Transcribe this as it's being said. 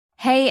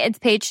Hey, it's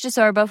Paige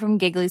DeSorbo from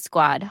Giggly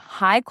Squad.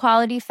 High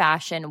quality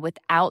fashion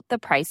without the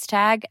price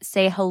tag.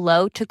 Say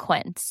hello to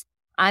Quince.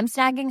 I'm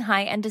snagging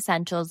high-end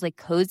essentials like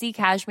cozy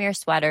cashmere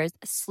sweaters,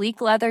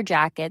 sleek leather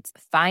jackets,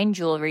 fine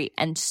jewelry,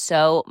 and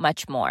so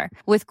much more.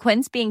 With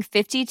Quince being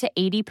 50 to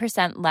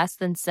 80% less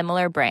than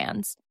similar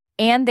brands.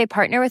 And they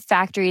partner with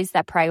factories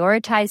that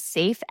prioritize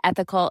safe,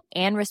 ethical,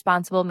 and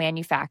responsible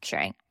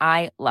manufacturing.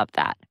 I love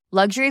that.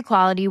 Luxury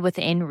quality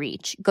within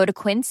reach. Go to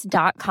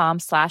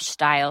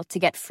quince.com/style to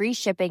get free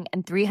shipping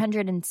and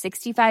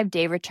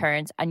 365-day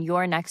returns on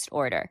your next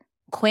order.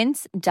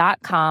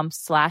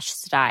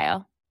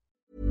 Quince.com/style.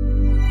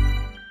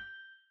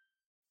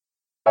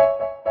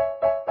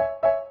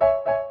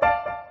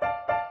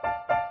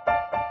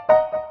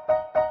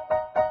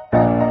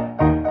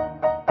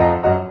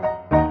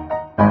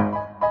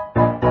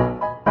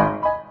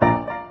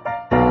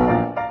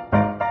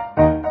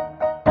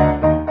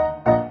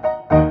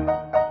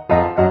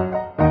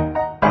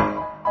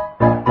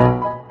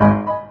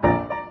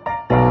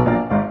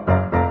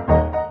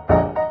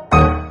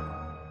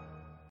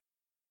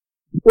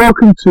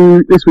 Welcome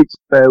to this week's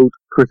Failed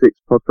Critics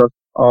podcast.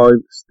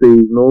 I'm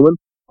Steve Norman.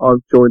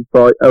 I'm joined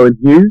by Owen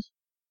Hughes.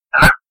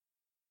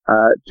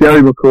 Hello.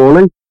 Jerry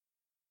McCauley.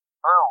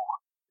 Oh.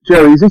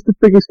 Jerry, is this the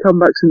biggest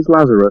comeback since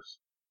Lazarus?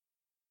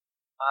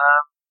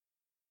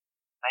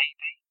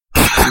 Maybe.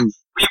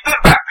 We've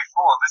been back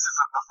before. This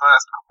isn't the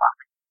first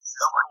comeback.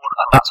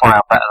 That's why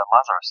I'm better than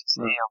Lazarus. It's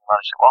the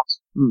managed it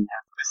once.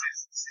 Yeah. This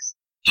is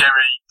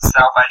Jerry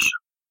Salvation.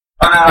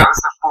 Oh no, that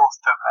was the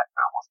fourth Terminator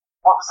film, wasn't it?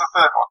 What was the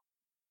third one?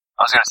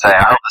 I was going to say,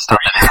 I hope the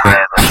standard is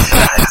higher than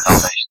the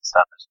Salvation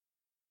standard.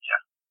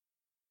 Yeah.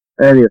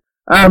 Anyway,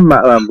 I'm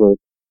Matt Lamborn.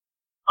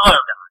 Hello,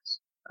 guys.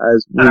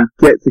 As we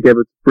get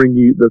together to bring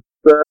you the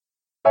third...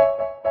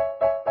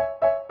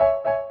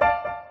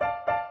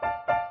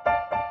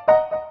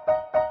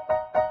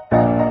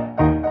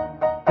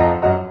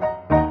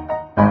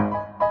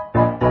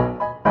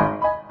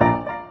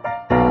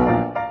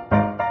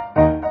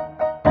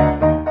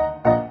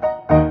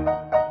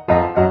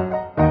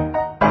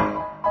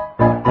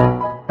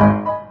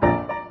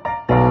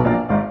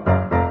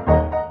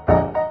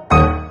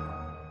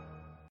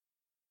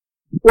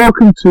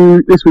 Welcome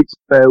to this week's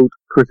Failed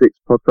Critics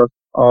podcast.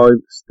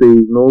 I'm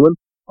Steve Norman.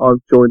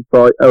 I'm joined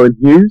by Owen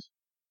Hughes.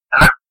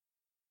 Hello.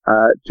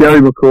 Jerry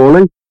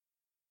McCauley.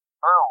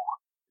 Oh.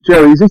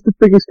 Jerry, is this the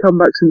biggest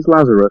comeback since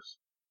Lazarus?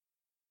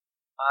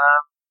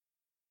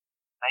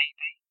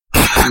 Maybe.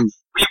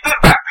 We've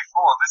been back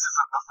before. This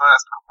isn't the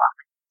first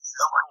comeback.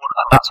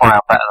 That's why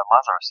I'm better than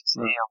Lazarus. It's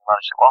the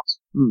managed it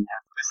once.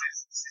 Yeah. This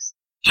is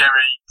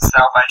Jerry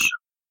Salvation.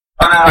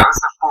 Oh no, that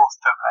was the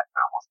fourth Terminator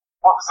film, wasn't it?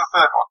 What was the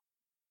third one?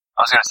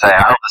 I was going to say,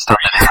 I hope the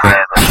standard is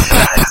higher than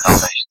the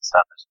Salvation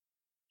standard.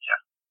 Yeah.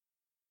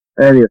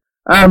 Anyway,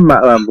 I'm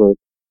Matt Lamborn.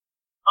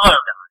 Hello,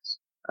 guys.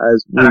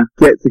 As we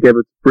get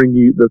together to bring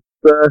you the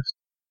first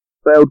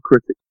Failed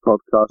Critics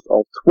podcast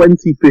of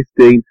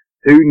 2015.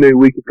 Who knew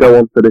we could go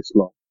on for this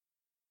long?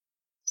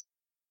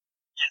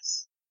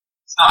 Yes.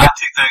 It's not our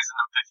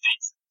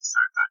 2015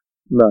 episode,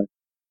 though.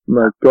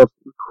 No, God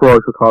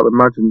Christ, I can't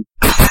imagine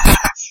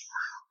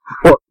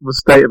what the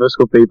state of us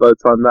will be by the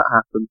time that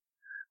happens.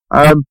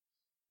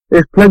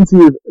 There's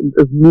plenty of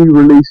new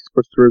releases for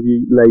us to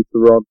review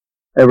later on.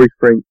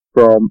 Everything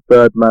from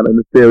Birdman and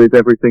the Theory of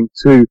Everything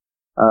to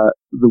The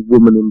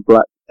Woman in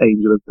Black,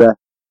 Angel of Death.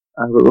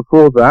 But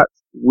before that,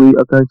 we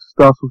are going to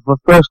start with our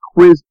first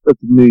quiz of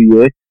the new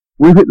year.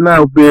 With it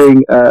now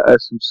being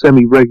some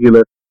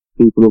semi-regular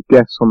people or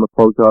guests on the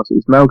podcast,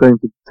 it's now going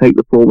to take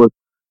the form of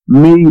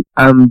me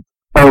and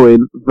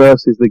Owen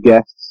versus the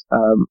guests.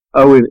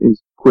 Owen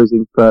is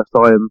quizzing first.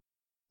 I am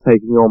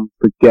taking on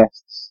the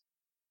guests.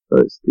 So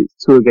it's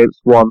 2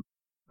 against 1,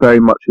 very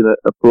much in a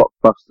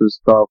blockbuster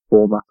style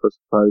format, I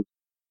suppose.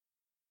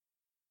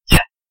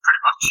 Yeah,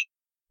 pretty much.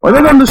 I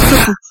never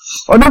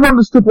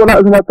understood why that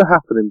was allowed to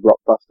happen in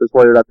blockbusters.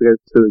 Why you're allowed to go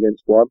 2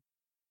 against 1.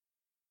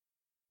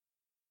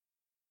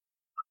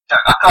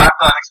 I can't have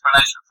an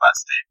explanation for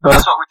that, Steve. But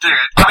that's what we're doing.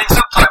 I mean,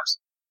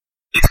 sometimes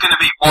it's going to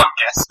be one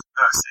guest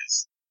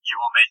versus you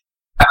or me.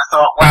 And I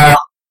thought, well,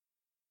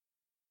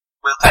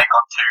 we'll take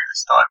on 2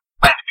 this time.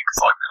 Mainly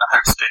because I'm going to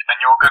host it and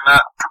you're going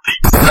to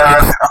compete. So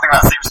I think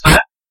that seems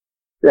fair.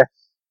 Yes.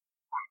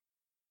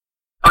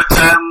 But,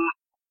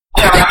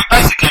 yeah, I mean,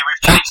 basically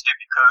we've changed it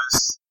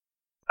because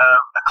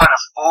a kind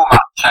of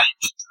format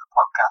change to the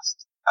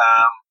podcast.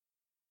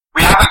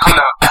 We haven't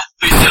kind of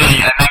officially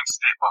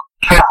announced it,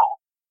 but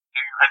Carol,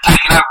 who had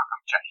taken over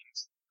from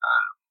James,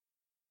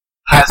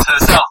 has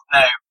herself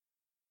now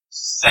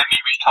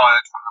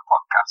semi-retired from the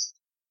podcast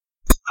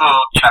for,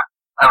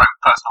 her own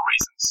personal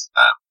reasons,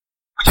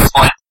 which is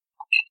fine.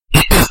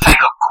 It does take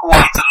up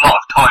quite a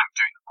lot of time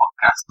doing the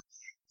podcast.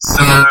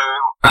 So,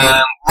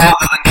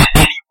 rather than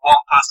get any one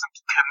person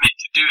to commit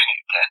to doing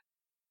it again,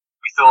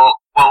 we thought,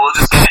 well, we'll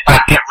just get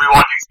back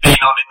everyone who's been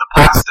on in the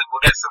past and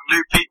we'll get some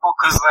new people,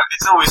 because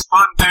it's always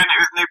fun doing it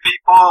with new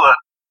people.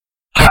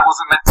 That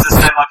wasn't meant to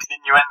sound like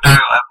an innuendo,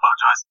 I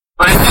apologise.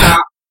 But,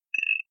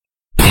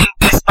 getting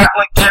this back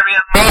like Jerry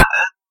and Matt,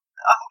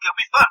 I think it'll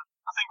be fun.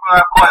 I think we'll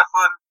have quite a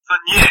fun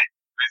year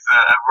with a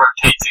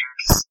rotating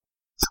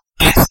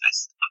guest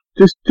list.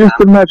 Just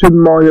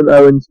imagine mine and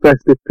Owen's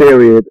festive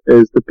period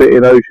as the bit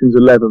in Ocean's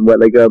 11 where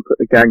they go and put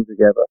the gang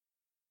together.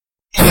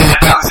 Yeah,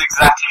 that was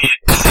exactly it.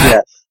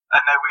 Yeah.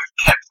 And then we've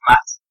kept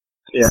Matt.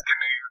 He's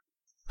going to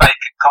fake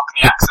a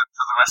Cockney accent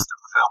for the rest of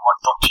the film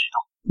like Don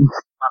Cheadle.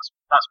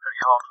 That's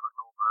pretty hard for a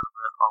Northern,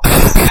 but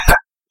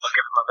I'll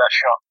give it my best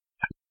shot.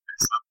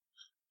 Excellent.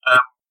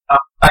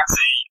 Back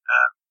to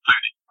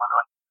Clooney, by the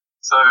way.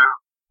 So,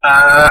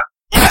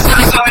 so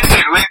that's what we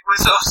do.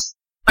 We're sort of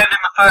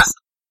spending the first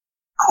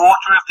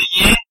quarter of the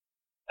year,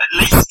 at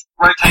least,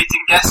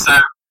 rotating guests. So,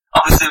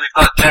 obviously we've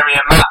got Jerry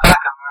and Matt back,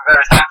 and we're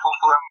very thankful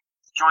for them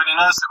joining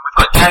us. And we've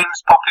got James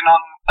popping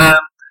on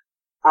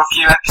for a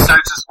few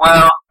episodes as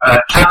well.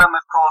 Callum,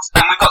 of course.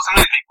 And we've got some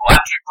new people,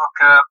 Andrew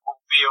Brooker,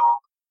 Paul Field,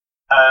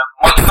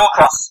 Mike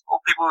Norcross, all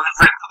people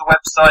who've written for the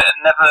website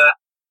and never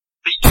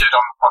featured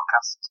on the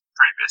podcast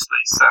previously.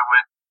 So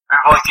we're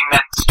inviting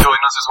them to join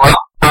us as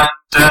well. And,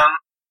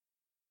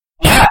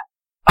 I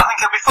think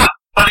it'll be fun.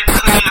 But it's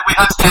clear that we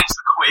had to change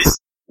the quiz,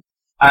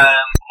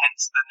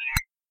 hence the new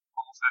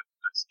rules that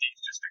Steve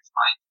just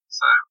explained.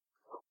 So,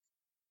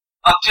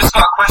 I've just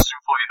got a question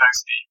for you though,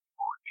 Steve,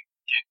 before we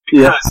begin.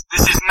 Because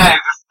this is now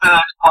the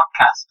third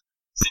podcast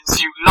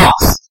since you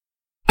lost,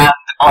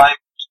 and I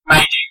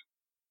made you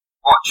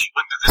watch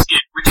Under the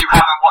Skin, which you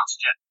haven't watched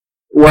yet.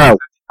 Well,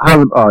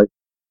 haven't I?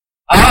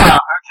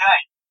 Okay.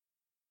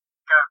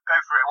 Go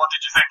for it. What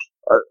did you think?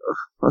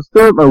 I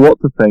still don't know what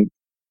to think.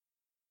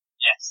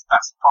 Yes,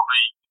 that's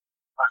probably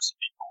most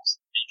people's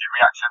immediate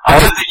reaction. I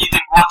don't think you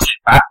didn't watch it,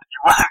 Matt.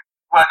 You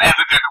weren't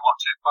ever going to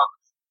watch it. But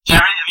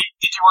Jerry,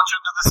 did you watch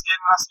Under the Skin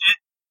last year?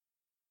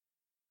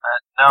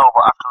 No,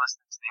 but after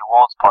listening to the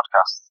awards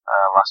podcast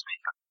last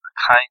week, I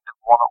kind of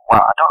want to.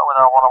 Well, I don't know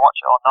whether I want to watch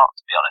it or not,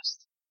 to be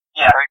honest.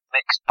 Yeah, very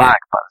mixed bag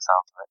by the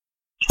sound of it.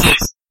 It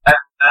is. And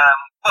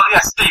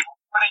Steve,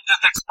 why don't you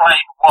just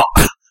explain what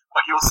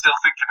you're still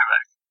thinking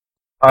about?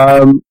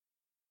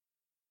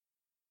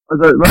 I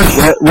don't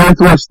know. Where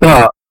do I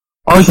start?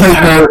 I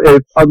don't know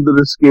if Under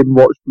the Skin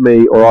watched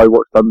me or I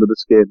watched Under the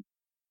Skin.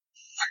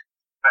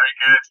 Very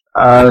good.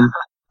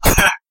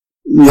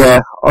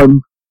 Yeah, I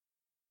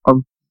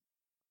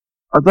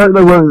don't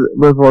know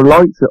whether I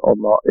liked it or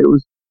not. It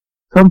was,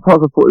 some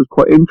parts I thought it was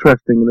quite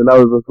interesting, and then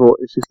others I thought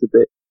it's just a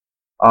bit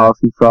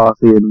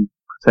arty-farty and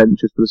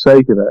pretentious for the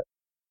sake of it.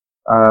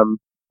 I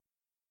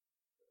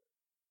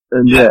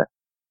think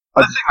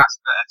that's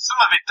fair. Some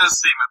of it does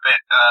seem a bit,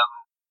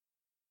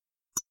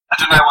 I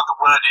don't know what the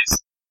word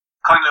is,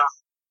 kind of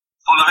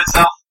full of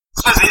itself. I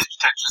suppose it is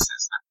pretentious,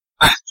 isn't it?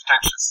 That is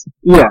pretentious.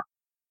 Yeah.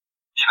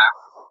 You know,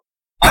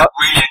 I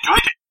really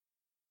enjoyed it.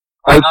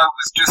 And I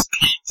was just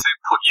keen to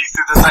put you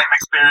through the same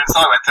experience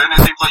I went through, and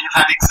it seems like you've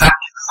had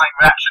exactly the same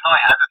reaction I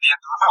had at the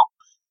end of the film.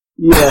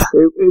 Yeah,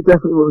 it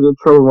definitely wasn't in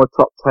trouble with my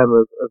top 10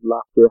 of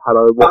last year had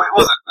I watched it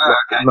wasn't?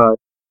 Okay. No.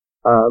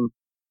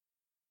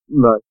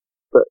 No.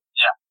 But,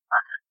 yeah,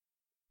 okay.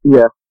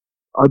 Yeah.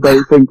 I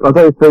don't think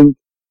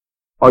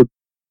I've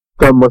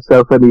done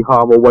myself any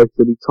harm or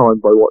wasted any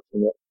time by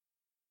watching it.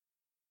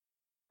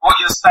 What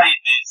you're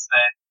saying is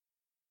that,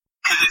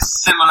 because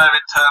it's similar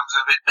in terms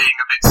of it being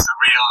a bit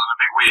surreal and a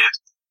bit weird,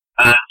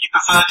 you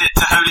preferred it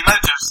to Holy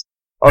Motives?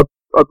 I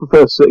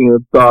prefer sitting in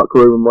a dark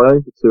room on my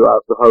own for 2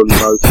 hours to Holy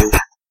Motives.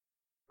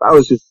 That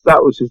was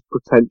just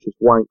pretentious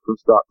wank from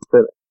start to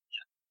finish.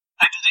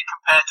 How did it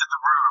compare to The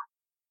Room,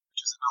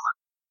 which is the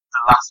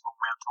last one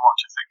we had to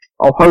watch, I think?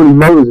 Oh, Holy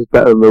Motors is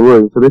better than The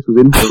Room, so this was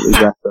infinitely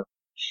better.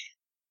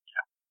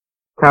 Yeah.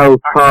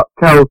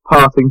 Carol's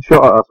parting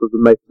shot at us was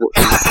to make us watch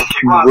The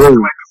Room.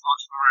 To make us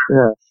watch The Room.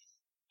 Yeah.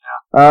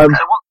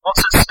 So what's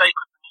at stake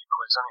with the new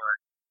quiz, anyway?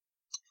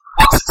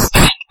 What's at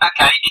stake?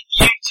 Okay, if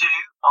you two,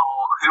 or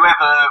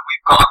whoever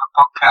we've got on the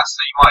podcast, so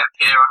you might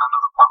appear on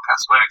another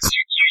podcast where it's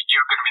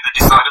you're going to be the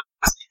decider,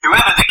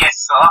 whoever the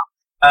guests are,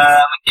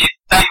 if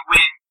they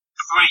win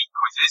 3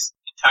 quizzes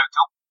in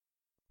total,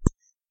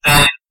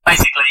 then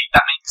basically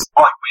that means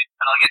I win,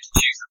 and I get to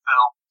choose the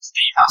film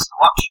Steve has to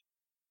watch.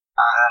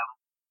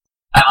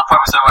 And I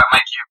promise I won't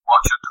make you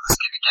watch Under the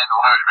Skin again or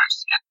Holy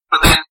Motives again.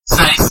 But then,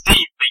 say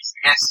Steve beats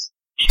the guest,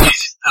 he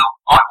chooses the film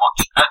I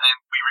watch, and then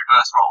we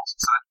reverse roles,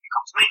 so then it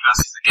becomes me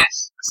versus the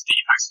guest, with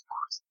Steve hosting the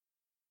quiz.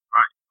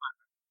 Right.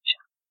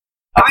 Yeah.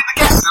 I mean, the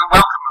guests are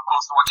welcome, of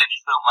course, to watch any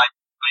film they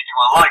believe I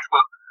like,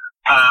 but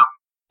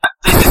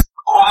this is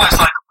almost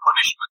like a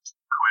punishment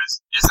quiz.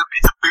 It's a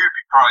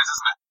booby prize,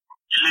 isn't it?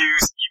 You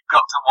lose, you've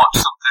got to watch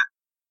something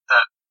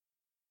that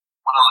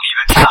will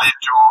either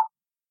challenge or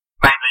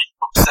mainly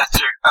upset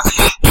you.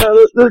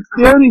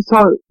 The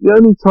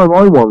only time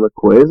I won the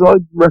quiz,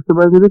 I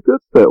recommended a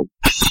good film.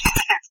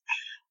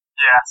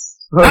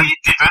 Yes. No, you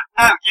didn't.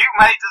 No, you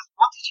made us.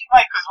 What did you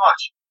make us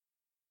watch?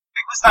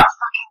 It was that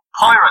fucking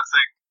pirate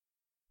thing.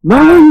 No,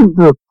 it wasn't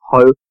the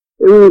pirate.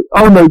 It was,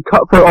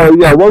 Cutthroat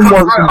Island. Yeah, one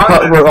once from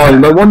Cutthroat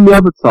Island. I won the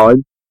other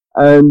time,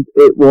 and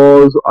it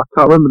was, I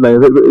can't remember the name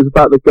of it, but it was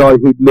about the guy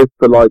who'd lived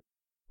for like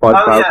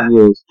 5,000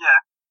 years. Yeah.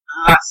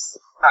 A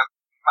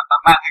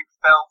man who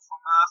fell from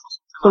Earth or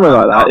something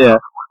like that, yeah.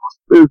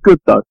 It was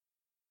good though.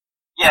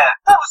 Yeah,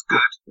 that was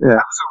good. Yeah.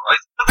 That was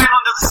alright. But then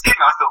Under the Skin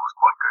I thought was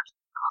quite good.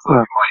 I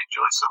thought you might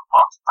enjoy some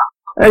parts of that.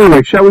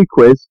 Anyway, shall we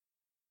quiz?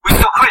 We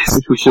shall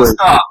quiz. We shall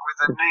start with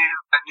a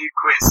new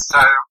quiz.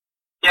 So,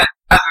 yeah,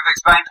 as we've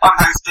explained, I'm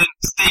hosting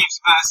Steve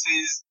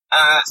versus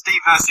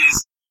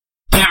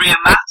Jerry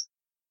and Matt.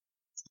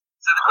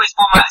 So the quiz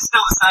format is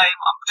still the same.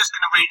 I'm just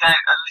going to read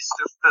out a list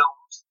of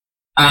films,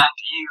 and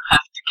you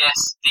have to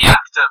guess the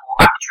actor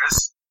or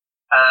actress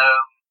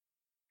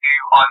who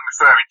I'm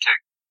referring to.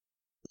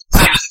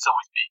 Same as it's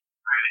always been,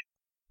 really.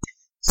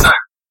 So,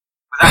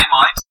 with that in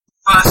mind,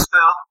 first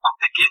film I'm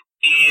picking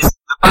is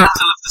The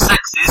Battle of the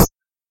Sexes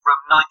from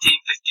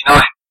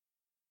 1959.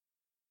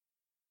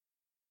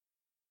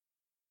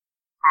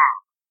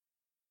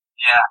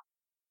 Yeah.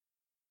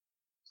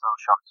 So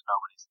shocked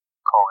nobody's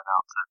calling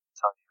out to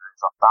tell you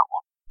it's off that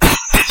one.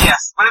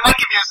 Yes, but it might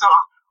give you a sort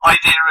of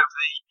idea of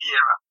the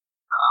era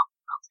that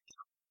I'm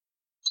thinking of.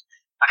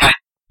 Okay,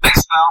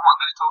 next film I'm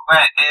going to talk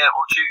about here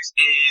or choose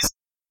is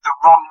The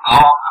Wrong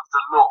Arm of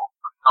the Law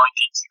from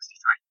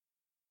 1963.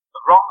 The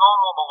wrong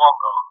arm or the long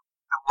arm?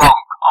 The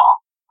Wrong Arm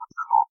of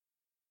the Law.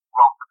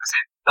 Wrong, as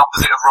in the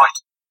opposite of right.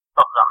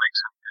 Not that makes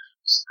any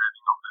difference,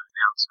 really, not knowing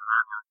the answer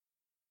there, anyway.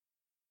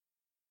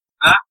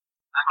 No?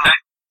 Okay.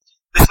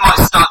 This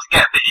might start to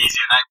get a bit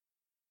easier now.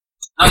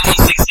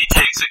 1962,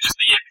 so just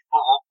the year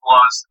before,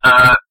 was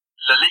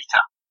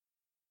Lolita.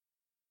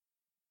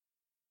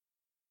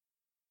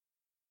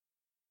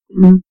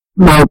 No.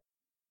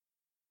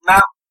 No?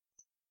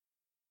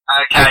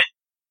 Okay.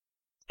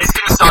 It's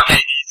going to start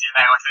getting easier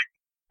now, I think.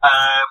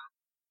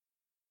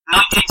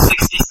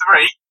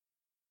 1963,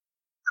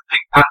 The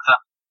Pink Panther.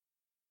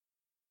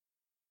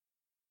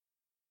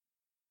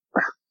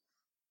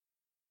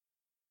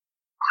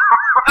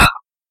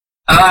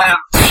 I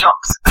am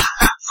shocked.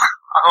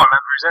 I can't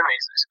remember his name.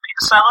 Is it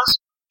Peter Sellers?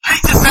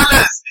 Peter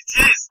Sellers! It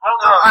is! Well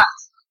done,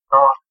 Matt.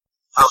 Oh,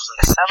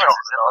 Peter Sellers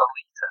is in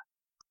Lolita.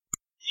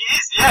 He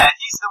is, yeah.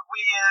 He's the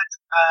weird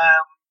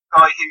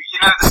guy who, you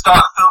know, at the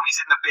start of the film,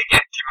 he's in the big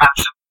empty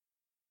mansion.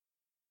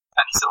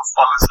 And he sort of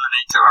follows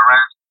Lolita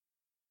around.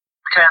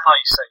 Be careful how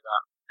you say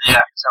that.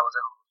 Yeah. Peter Sellers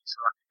in Lolita, so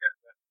that can get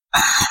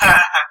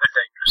a bit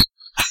dangerous.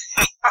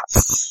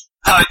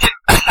 No, I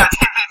didn't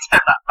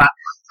intend that, Matt.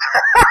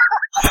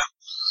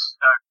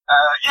 No.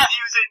 Yeah, he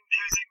was in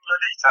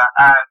Lolita,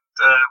 and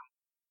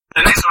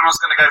the next one I was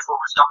going to go for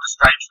was Doctor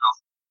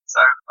Strangelove, so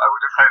I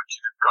would have hoped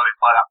you'd have got it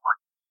by that point.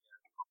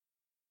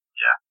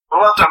 Yeah.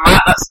 Well done,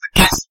 Matt. That's the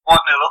guess 1-0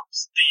 up.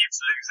 Steve's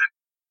losing.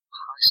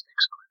 High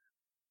stakes.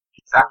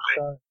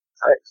 Exactly.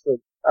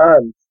 Excellent.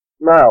 And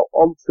now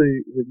on to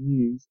the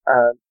news,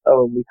 and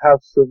we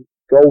have some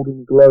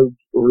Golden Globes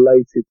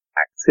related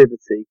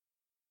activity.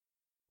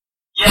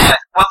 Yeah.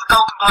 Well, the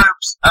Golden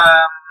Globes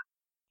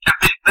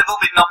they've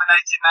all been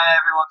nominated now.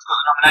 Everyone's got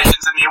the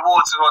nominations, and the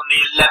awards are on the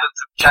 11th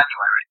of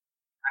January.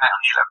 On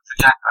the 11th of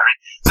January.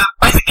 So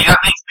basically, that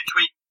means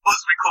between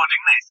us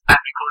recording this and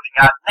recording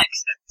our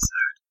next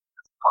episode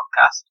of the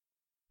podcast,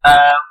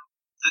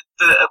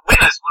 the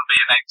winners will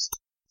be announced.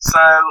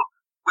 So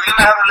we're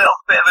going to have a little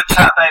bit of a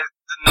chat about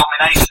the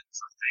nominations,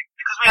 I think,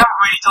 because we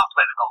haven't really talked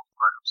about the Golden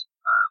Globes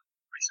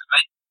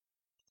recently,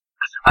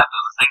 because we've had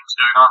other things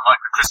going on, like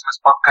the Christmas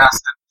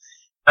podcast and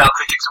Bell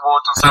Critics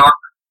Awards and so on.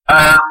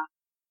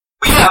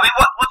 But yeah, I mean,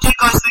 what do you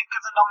guys think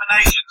of the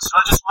nominations? Shall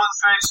I just run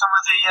through some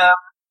of the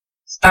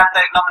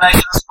standout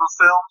nominations for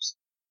films?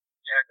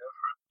 Yeah, go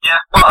for it.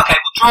 Yeah, well, okay,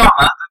 well,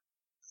 drama, the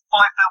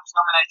 5 films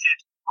nominated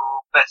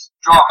for Best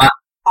Drama: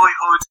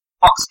 Boyhood,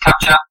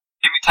 Foxcatcher,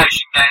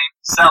 Imitation Game,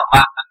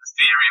 Selma, and The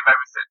Theory of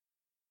Everything.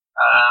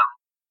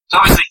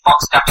 So obviously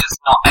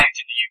Foxcatcher's not out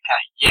in the UK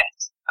yet.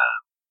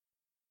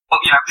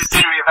 But, you know, The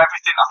Theory of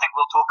Everything I think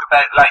we'll talk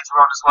about later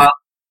on as well.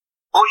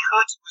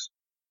 Boyhood was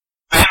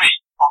very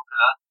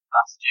popular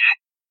last year.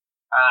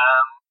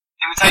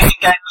 Imitation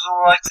Game was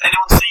alright.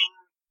 Anyone seen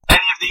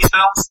any of these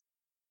films?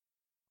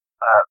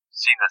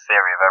 Seen The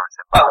Theory of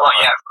Everything. Oh, well,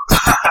 yeah, of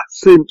course.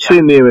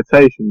 Seen the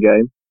Imitation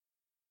Game.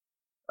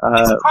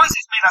 It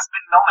surprises me that's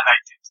been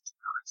nominated, to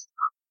be honest.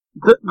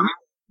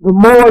 The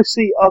more I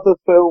see other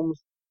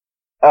films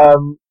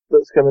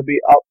that's going to be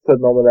up for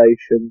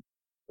nomination,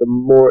 the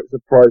more it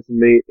surprises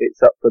me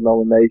it's up for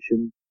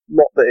nomination.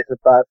 Not that it's a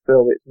bad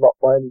film, it's not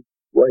by any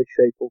way,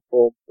 shape or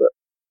form, but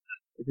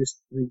it just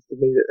seems to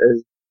me that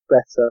there's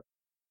better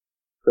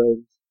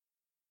films.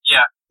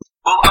 Yeah.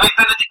 Well, I mean,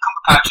 Benedict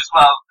Cumberbatch as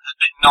well has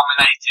been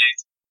nominated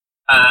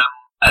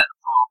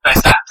for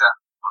Best Actor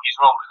for his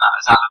role in that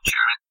as Alan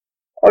Turing.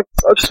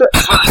 I'd say,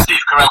 As well as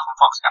Steve Carell from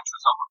Foxcatcher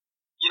as well.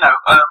 You know,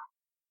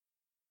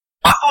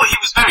 I thought he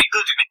was very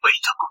good in it, but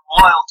he took a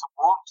while to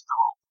warm to the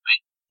role for me.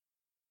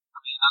 I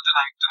mean, I don't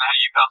know how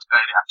you felt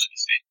about it actually,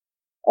 Steve.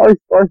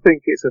 I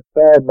think it's a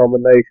fair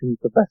nomination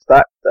for Best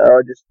Actor.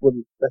 I just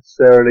wouldn't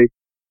necessarily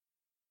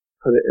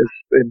put it as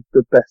in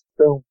the Best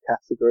Film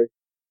category.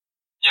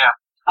 Yeah.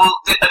 Well,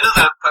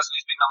 another person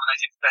who's been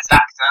nominated for Best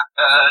Actor,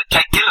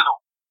 Jake Gyllenhaal,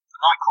 for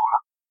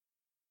Nightcrawler,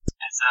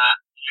 is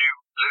Lou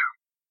Bloom.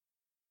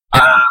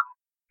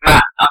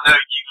 Matt, I know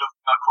you love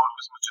Nightcrawler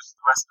as much as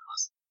the rest of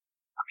us.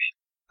 I mean,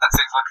 that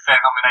seems like a fair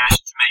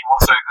nomination to me,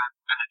 more so than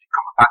Benedict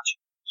Cumberbatch.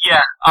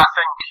 Yeah, I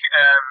think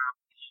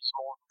he's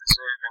more than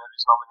deserving of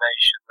his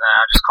nomination there.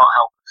 I just can't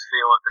help but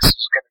feel that this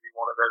is going to be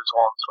one of those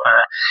ones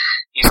where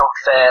he's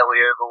unfairly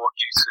overlooked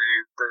due to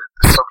the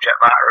subject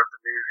matter of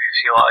the movie, if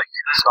you like.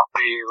 It's not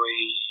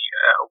really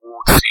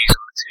award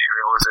season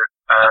material, is it?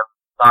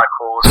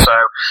 Nightcrawler, so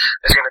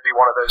there's going to be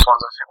one of those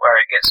ones, I think, where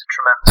it gets a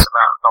tremendous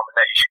amount of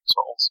nominations,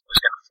 but also is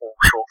going to fall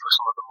short for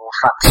some of the more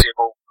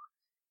fanciable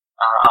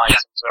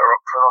items that are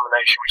up for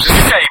nomination, which is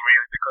a shame,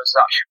 really, because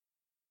that should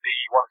be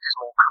one of his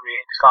more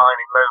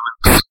career-defining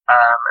moments,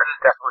 and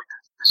definitely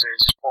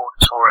deserves his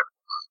plaudits for it.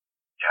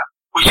 Yeah.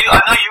 Well,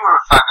 I know you were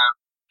a fan of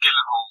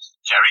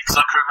Gyllenhaal's, Jerry, because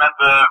I can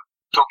remember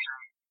talking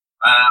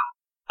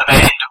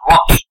about End of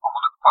Watch on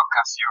one of the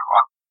podcasts you were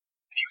on,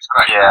 and he was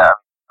great. Yeah.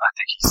 I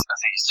think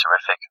he's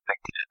terrific. I think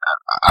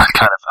I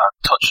kind of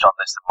touched on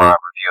this in my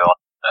review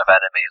of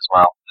Enemy as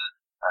well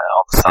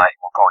on the site.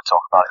 We'll probably talk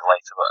about it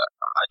later, but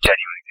I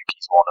genuinely think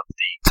he's one of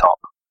the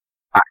top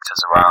actors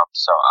around.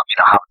 So I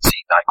mean, I haven't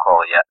seen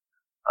Nightcrawler yet.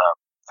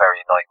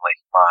 Very annoyingly,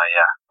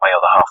 my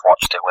other half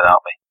watched it without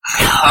me.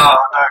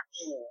 Oh no!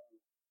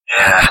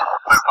 Yeah,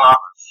 I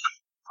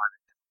find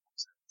it difficult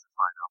to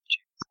find an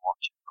opportunity to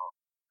watch it, but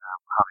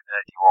having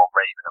heard you all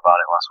raving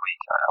about it last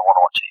week, I want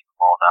to watch it even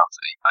more now.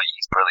 So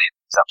he's brilliant.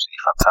 He's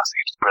absolutely fantastic.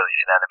 He's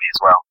brilliant in Enemy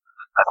as well.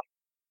 I think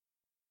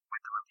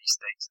with the release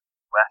dates in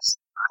the US,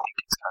 I think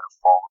it's kind of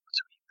fallen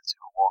between the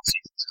two award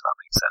seasons, if that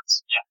makes sense.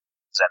 Yeah.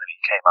 Because Enemy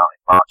came out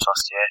in March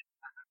last year,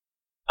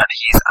 and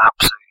he's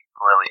absolutely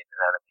brilliant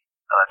in Enemy.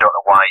 And I don't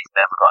know why he's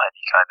never got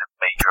any kind of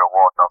major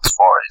award nods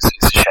for it.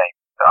 It's a shame.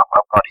 But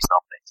I'm glad he's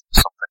nominated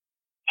for something.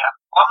 Yeah.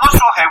 Well, I'm not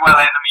sure how well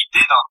Enemy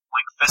did on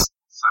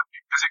festivals,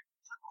 because it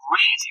didn't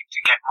really seem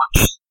to get much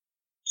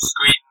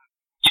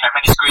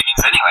many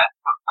screenings anywhere.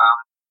 But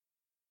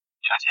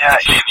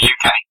especially in the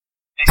UK.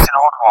 It's an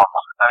odd one.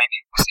 I mean,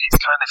 it's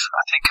kind of,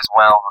 I think as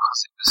well,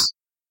 because it was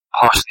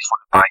partially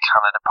funded by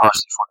Canada,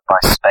 partially funded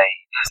by Spain.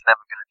 It's never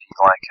going to be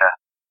like a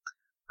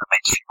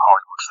mainstream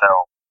Hollywood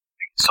film. I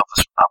think it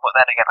suffers from that. But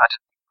then again, I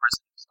didn't think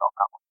Prisoners got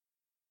that much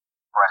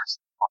press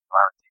and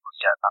popularity. But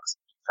yeah, that's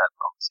fair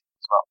obviously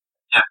as well.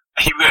 Yeah,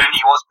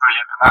 he was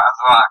brilliant in that as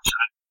well,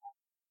 actually.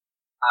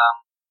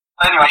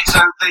 Anyway, so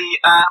the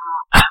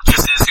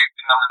actresses who've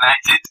been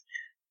nominated,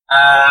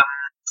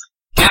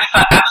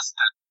 Jennifer Aniston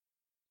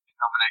has been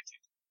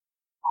nominated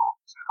for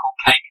something called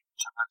Cake,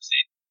 which I've never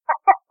seen.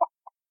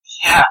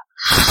 Yeah.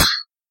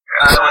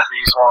 Some of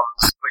these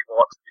ones, people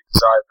want to be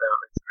decided, don't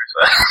they, to be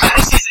fair. And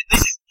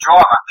this is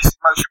drama. This is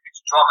motion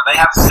picture drama. They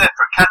have a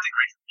separate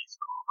category for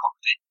musical or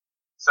comedy.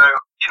 So,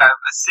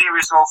 a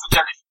serious role for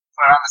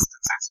Jennifer Aniston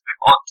sounds a bit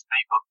odd to me,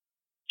 but,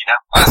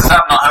 as I say,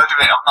 I've not heard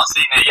of it. I've not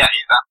seen it yet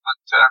either, but,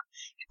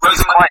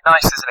 it's quite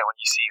nice, isn't it,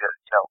 when you see that,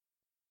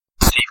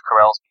 Steve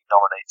Carell's been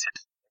nominated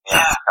in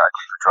the actor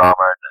category for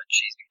drama, and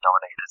she's been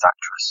nominated as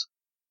actress.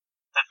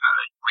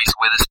 Definitely. Reese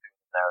Witherspoon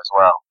in there as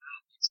well.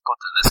 It's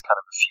good that there's kind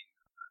of a few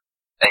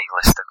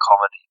A-lister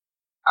comedy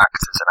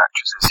actors and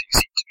actresses who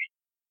seem to be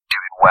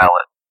doing well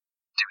at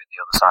doing the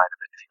other side of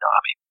it, if you know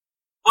what I mean.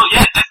 Well,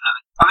 yeah,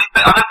 definitely. I mean,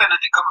 I know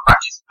Benedict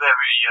Cumberbatch is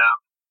very,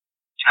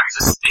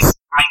 he's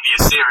mainly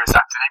a serious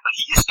actor, but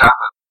he used to have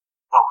a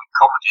role in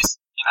comedies.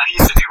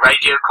 He used to do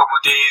radio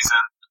comedies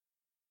and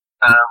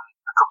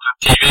a couple of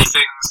TV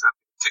things,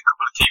 a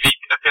couple of TV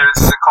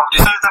appearances in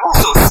comedies. So they've all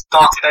sort of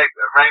started out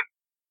around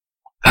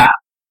that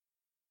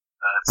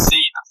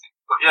scene, I think.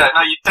 But yeah,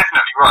 no, you're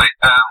definitely right.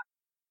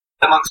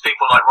 Amongst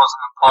people like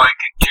Rosamund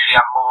Pike and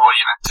Julianne Moore,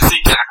 to see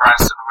Jennifer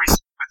Aniston and Reese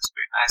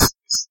Witherspoon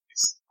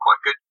is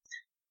quite good.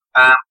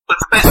 But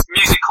the best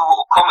musical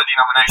or comedy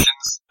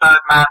nominations: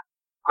 Birdman,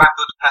 Grand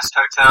Budapest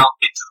Hotel,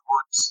 Into the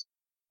Woods,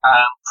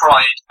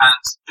 Pride,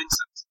 and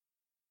Vincent.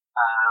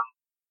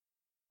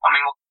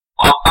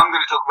 I'm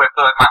going to talk about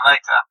Birdman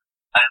later.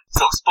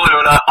 So, spoiler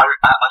alert, I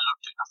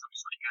loved it. I thought it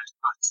was really good.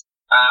 But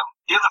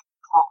the other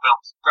four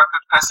films: Grand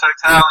Budapest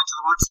Hotel, Into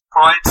the Woods,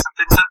 Pride, and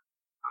Vincent.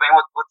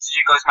 What did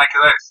you guys make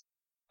of those?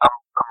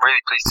 I'm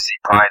really pleased to see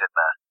Pride in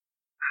there.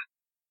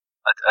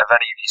 Have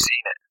any of you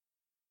seen it?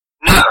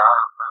 No.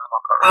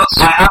 Well,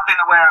 I have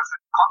been aware of the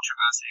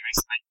controversy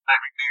recently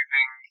about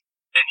removing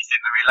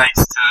anything that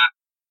relates to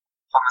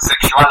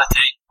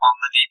homosexuality on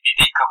the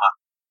DVD cover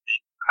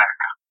in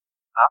America.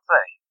 Have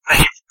they?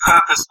 They've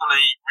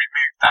purposefully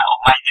removed that or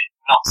made it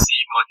not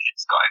seem like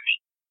it's got any.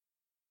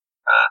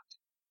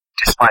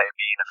 Despite it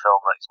being a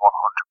film that is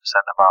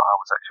 100% about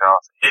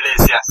homosexuality. It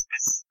is, yes.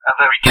 It's a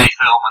very gay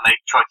film and they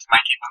tried to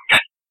make it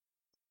un-gay.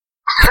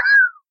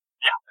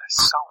 Yeah. It's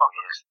so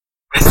weird.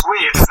 It's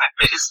weird, isn't it?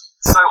 It is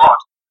so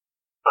odd.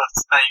 But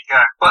there you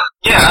go. But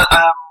yeah,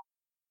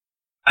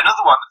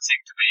 another one that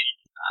seemed to be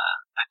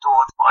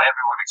adored by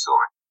everyone who saw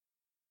it.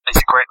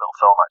 It's a great little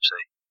film,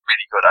 actually.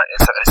 Really good.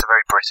 It's a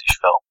very British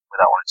film,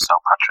 without wanting to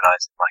sound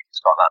patronising. Like,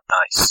 it's got that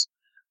nice,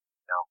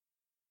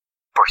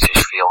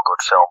 British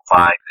feel-good film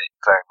vibe.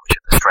 It's very much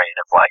in the strain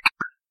of, like,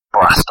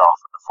 Blast Off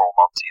and The Full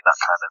Monty and that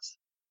kind of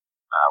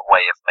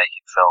way of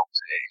making films.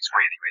 It's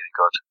really, really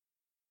good.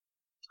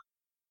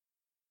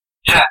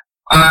 Yeah.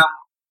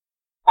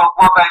 Well,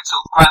 what about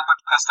sort of Grand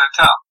Budapest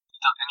Hotel?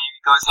 Don't any of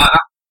you guys like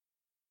that?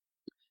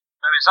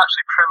 No, it's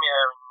actually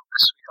premiering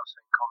this week, I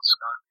think, on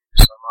Sky News,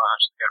 so I might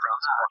actually get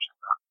round to watching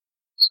that.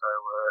 So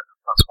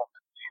that's one for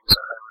the viewers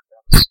at home if they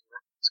haven't seen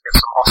it, to get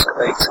some Oscar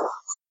bait.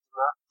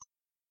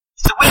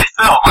 It's a weird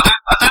film.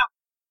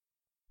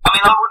 I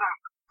mean, I wouldn't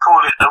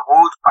call it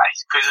award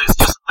based because it's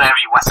just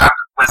very Wes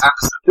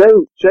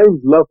Anderson.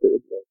 James loved it,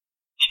 didn't he?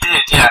 He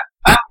did, yeah.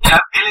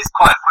 It is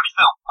quite a funny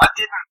film. I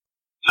didn't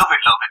love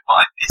it,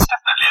 but it's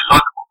definitely a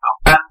likeable film.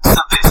 And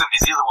St. Vincent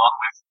is the other one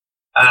with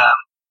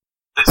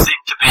that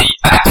seemed to be.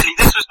 Actually,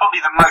 this was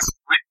probably the most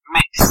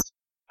mixed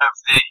of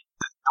the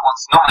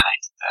ones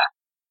nominated there,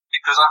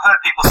 because I've heard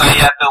people say,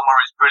 yeah, Bill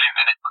Murray's brilliant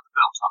in it, but the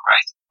film's not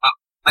great. But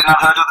then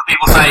I've heard other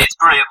people say it's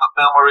brilliant, but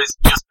Bill Murray's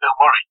just Bill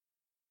Murray.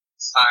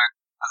 So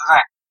I don't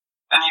know.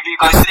 Any of you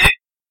guys see it?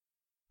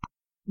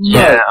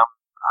 Yeah,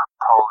 I'm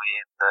probably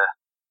in the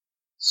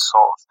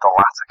sort of the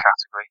latter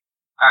category.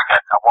 Okay.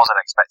 I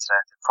wasn't expecting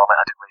anything from it.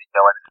 I didn't really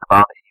know anything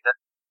about it either.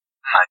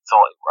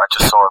 I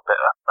just saw a bit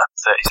of a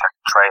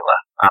 30-second trailer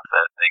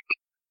advert thing.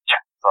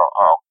 Yeah. Thought,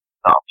 oh,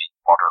 that'll be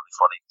moderately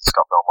funny. It's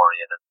got Bill Murray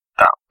in it.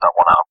 That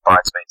one out of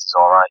Bridesmaids is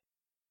alright.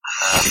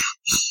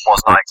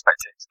 Was not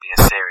expecting it to be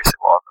as serious as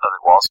it was,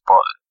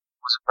 but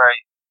it was a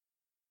very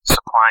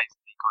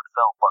surprisingly good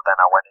film. But then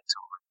I went into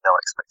it with no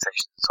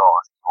expectations at all.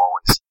 I think you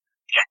always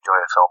enjoy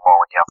a film more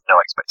when you have no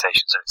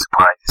expectations and it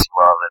surprises you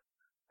rather than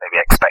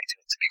maybe expecting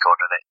it to be good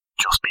and it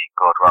just being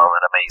good rather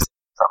than amazing.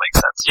 Does that make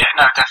sense? Yeah,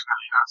 no,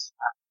 definitely does.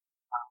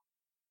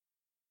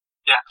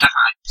 Yeah,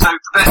 definitely. So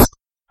the best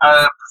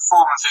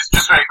performances,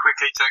 just very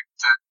quickly to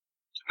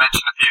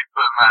mention a few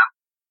from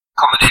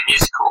comedy and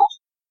musicals.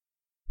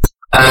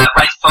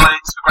 Ralph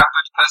Fiennes for Grand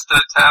Budapest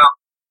Hotel,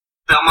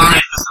 Bill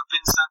Murray for St.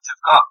 Vincent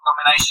have got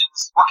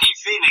nominations. Joaquin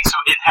Phoenix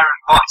for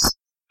Inherent Vice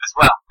as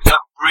well, which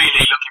I'm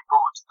really looking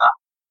forward to that.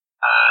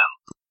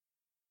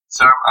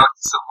 So I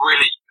sort of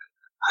really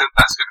hope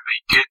that's going to be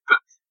good.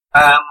 But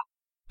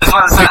as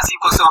well as that,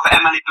 you've got sort of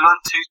Emily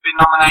Blunt, who's been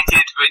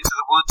nominated for Into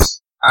the Woods,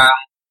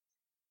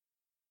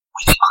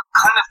 which I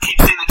kind of keep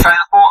seeing the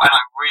trailer for, and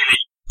I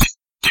really just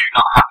do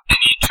not have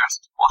any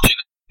interest in watching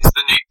it. It's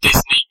the new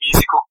Disney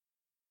musical.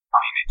 I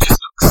mean, it just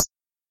looks.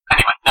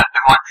 Anyway, no,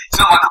 never mind. It's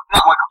not my cup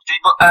of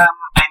tea. But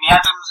Amy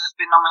Adams has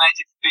been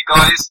nominated for Big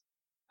Eyes,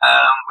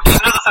 which is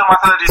another film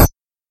I've heard is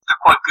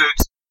quite good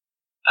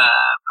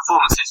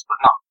performances, but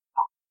not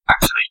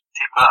actually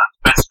Tim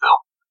Burton's best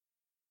film.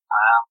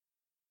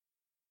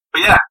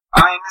 But yeah, I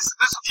mean,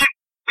 there's a few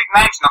big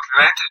names knocking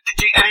around.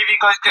 Did any of you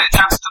guys get a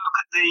chance to look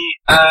at the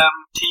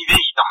TV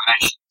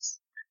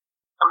nominations?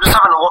 I'm just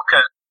having a look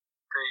at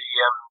the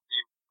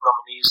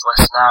nominees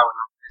list now, and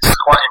it's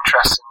quite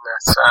interesting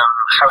that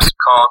House of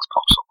Cards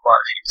pops up quite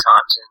a few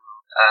times in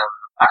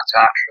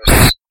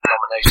actor-actress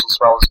nominations as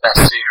well as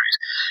Best Series.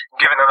 And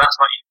given that that's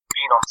not even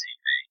been on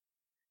TV,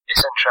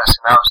 it's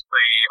interesting how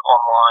the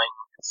online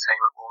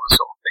entertainment world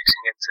is sort of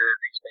mixing into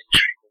these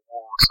mainstream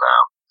awards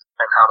now,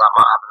 and how that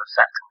might have an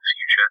effect in the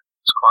future.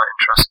 It's quite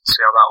interesting to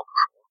see how that will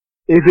perform.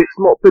 If it's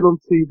not been on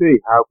TV,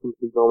 how can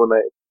it be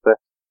nominated for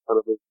Best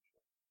Television?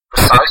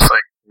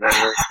 Precisely.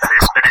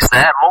 But it's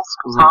there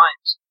multiple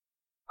times.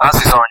 As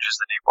is Orange is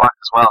the New Black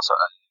as well, so,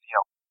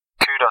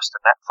 kudos to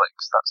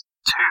Netflix. That's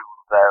 2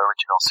 of their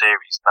original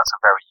series, and that's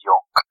a very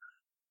young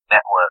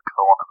network,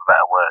 for want of a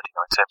better word, in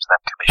terms of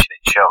them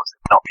commissioning shows.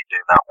 They've not been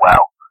doing that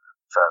well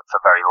for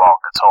very long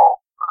at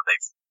all, and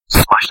they've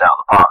smashed it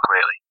out of the park,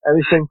 really.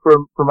 Anything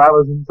from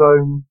Amazon's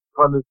own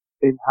kind of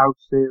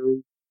in-house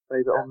series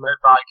made it on No there?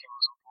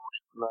 Vikings,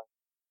 unfortunately. No.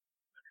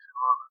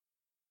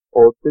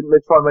 Or didn't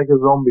they try and make a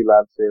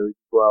Zombieland series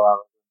as well,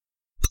 Alan?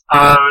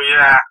 Oh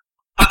yeah,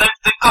 but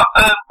they've got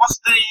what's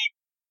the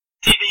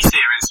TV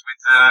series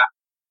with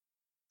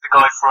the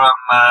guy from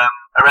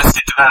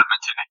Arrested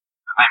Development in it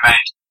that they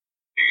made,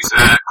 who's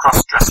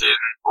cross-dressing,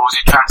 or was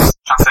he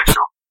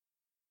transsexual?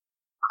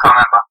 I can't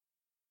remember.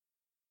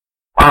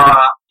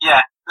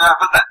 Yeah, no,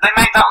 but they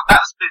made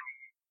that's been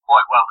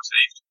quite well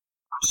received.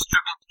 I'm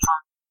struggling to try.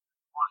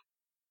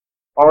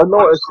 Oh, I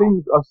know. I've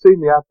seen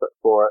the advert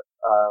for it.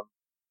 I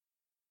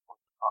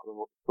can't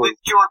remember what it's called.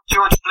 With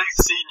George Bluth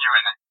Senior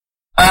in it.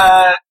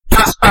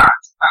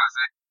 Transparent. That was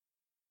it.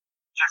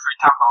 Jeffrey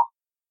Tambor.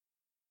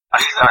 I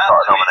think that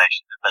got a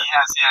nomination, didn't it? He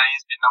has. Yeah,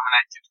 he's been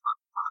nominated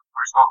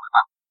for his role in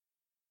that.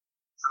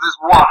 So there's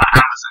one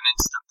Amazon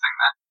instant thing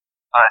there.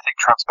 I think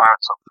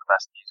Transparent's up for the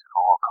best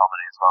musical or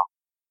comedy as well.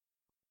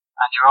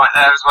 And you're right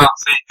there as well.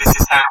 See, this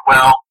is how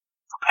well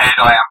prepared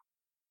I am.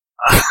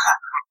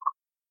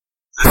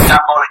 As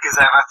shambolic as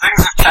ever.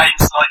 Things have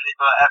changed slightly,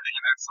 but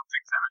some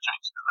things never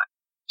change, do they?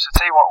 So I'll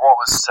tell you what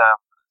was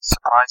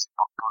surprising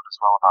but good as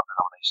well about the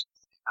nominations.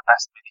 The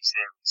best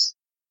miniseries,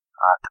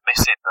 The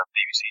Missing, the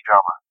BBC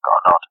drama, got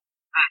a nod.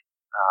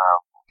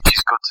 Which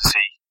is good to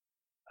see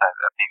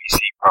a BBC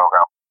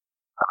programme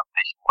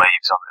making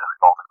waves on the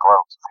Golden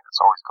Globes. I think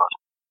that's always good.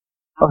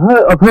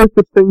 I've heard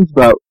good things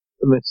about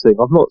The Missing.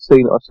 I've not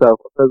seen it myself.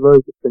 I've heard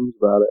very good things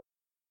about it.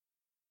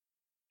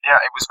 Yeah,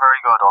 it was very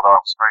good, although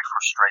I was very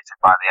frustrated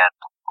by the end.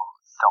 But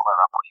don't let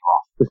that put you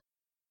off.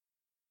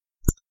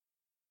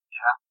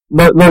 Yeah.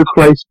 No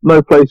place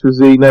for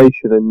Z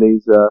Nation in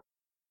these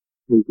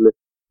lists.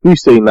 Have you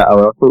seen that,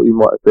 Owen? I thought you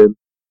might have been.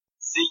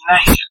 Z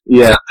Nation?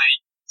 Yeah. Is that the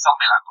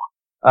Zombieland one?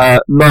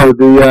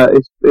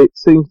 No, it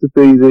seems to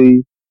be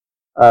the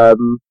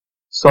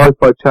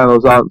Sci-Fi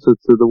Channel's answer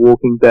to The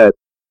Walking Dead.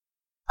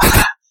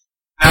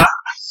 No,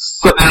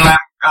 but now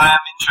I am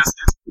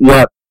interested.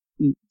 Yeah,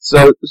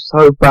 so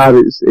bad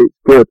it's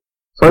good.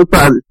 So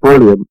bad it's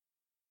brilliant.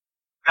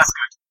 That's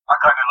good. I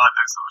kind of like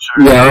those sort of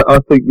shows. Yeah, I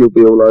think you'll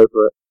be all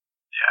over it.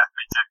 Yeah,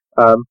 me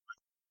too.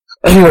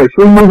 Anyway,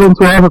 shall we move on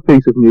to another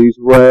piece of news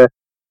where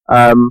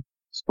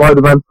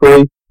Spider-Man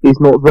 3 is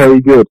not very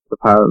good,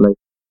 apparently.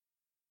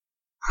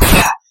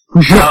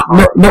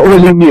 not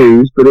really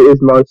news, but it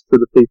is nice to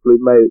the people who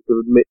made it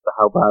to admit to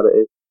how bad it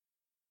is.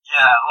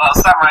 Yeah, well,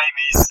 Sam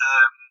Raimi's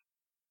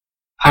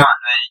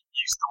apparently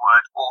used the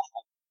word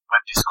awful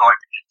when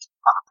describing it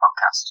on a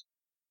podcast.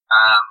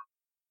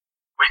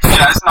 Which,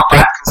 is not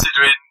bad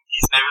considering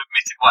he's now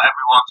admitted what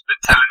everyone's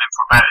been telling him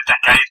for about a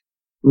decade.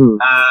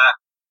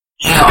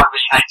 Yeah, I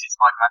really hated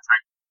Spider-Man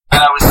 3.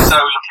 And I was so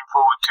looking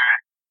forward to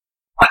it.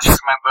 I just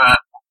remember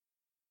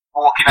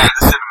walking out of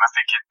the cinema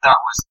thinking that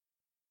was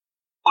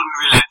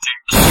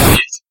unrelenting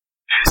shit.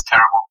 It is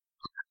terrible.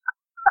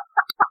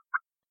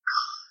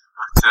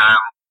 But,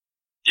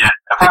 yeah,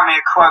 apparently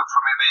a quote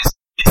from him is,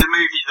 it's a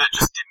movie that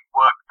just didn't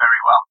work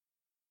very well.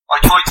 I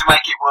tried to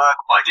make it work,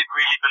 but I didn't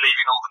really believe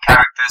in all the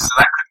characters, so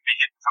that couldn't be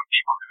hidden from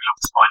people who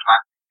loved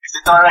Spider-Man. If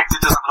the director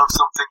doesn't love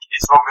something,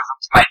 it's wrong of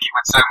them to make it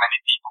when so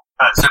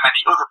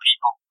many other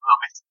people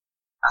love it.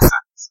 That's a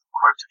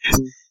quote of his.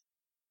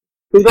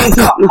 At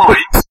that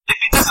point, if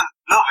he doesn't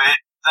love it,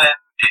 then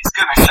it's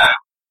gonna show.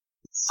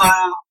 So,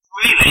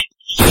 really,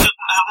 he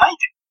shouldn't have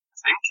made it, I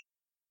think.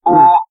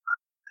 Or,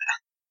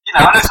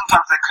 I know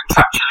sometimes they're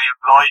contractually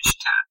obliged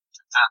to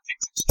turn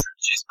things into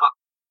trilogies, but,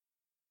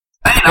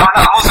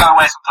 I'm also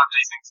aware sometimes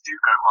these things do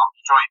go wrong.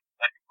 You try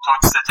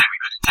to set out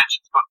with good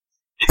intentions, but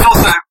it's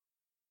also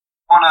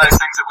one of those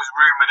things that was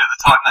rumoured at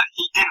the time that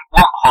he didn't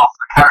want half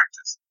the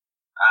characters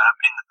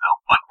in the film,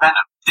 like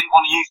Venom. He didn't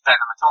want to use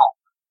Venom at all.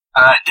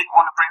 He didn't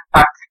want to bring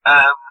back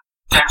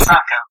James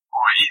Franco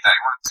for it either.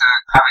 He wanted to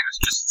have it as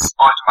just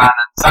Spider-Man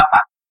and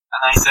Sandman.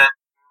 And they said,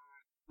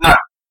 no.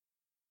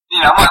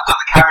 I might have got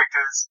the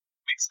characters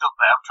mixed up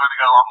there. I'm trying to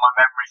go on my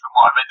memory from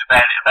what I read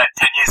about it about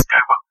 10 years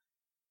ago, but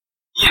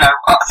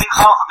I think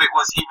half of it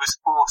was he was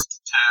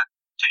forced to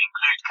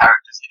include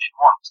characters he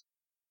didn't want.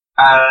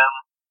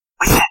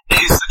 But yeah, it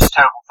is such a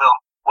terrible film.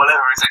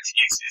 Whatever his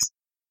excuse is,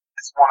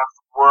 it's one of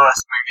the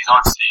worst movies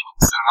I've seen in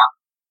cinema.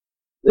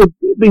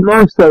 It'd be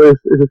nice though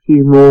if a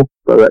few more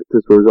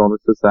directors were as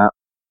honest as that.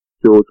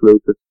 George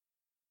Lucas.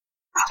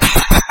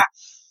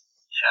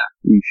 Yeah.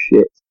 You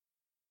shit.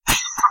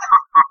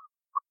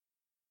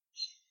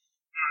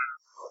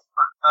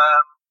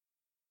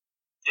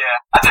 Yeah,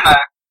 I don't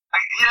know.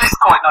 It is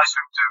quite nice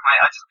for him to have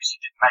made. I just wish he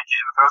didn't make it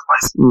in the first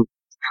place. You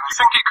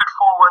think it could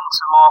fall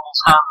into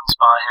Marvel's hands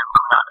by him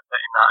coming out and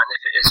admitting that, and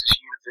if it is as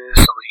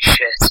universally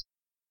shit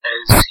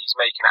as he's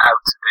making it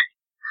out to be,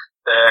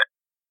 that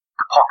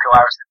the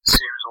popularity of the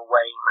series will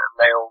wane and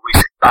they'll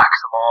leave it back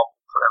to Marvel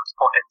for them to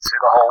put into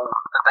the whole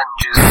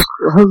Avengers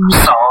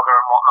saga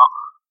and whatnot?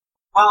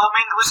 Well, I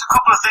mean, there's a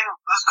couple of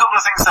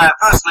things there.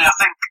 Firstly, I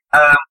think,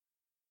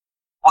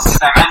 what's his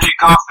name? Andrew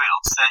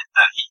Garfield said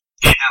that he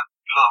didn't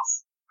love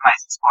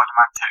Amazing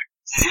Spider-Man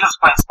 2. He loves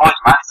playing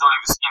Spider-Man. He thought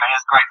it was, he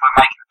has great fun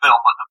making the film,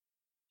 but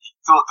he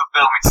thought the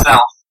film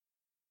itself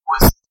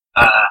was,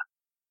 I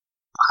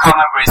can't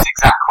remember his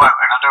exact quote,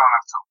 and I don't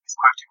want to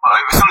misquote him, but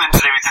it was something to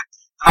do with the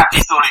fact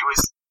he thought it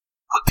was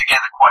put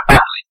together quite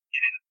badly. He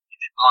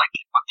didn't like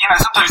it. But,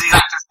 sometimes these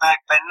actors,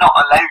 they're not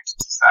allowed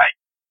to say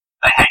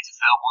they hate a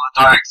film, or the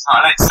director's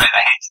not allowed to say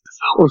they hated the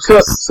film. Well,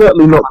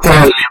 certainly not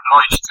prior.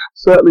 Obliged to.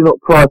 Certainly not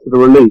prior to the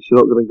release.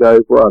 You're not going to go,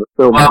 well, the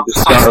film is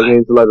just starting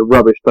into a load of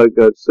rubbish, don't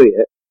go and see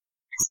it.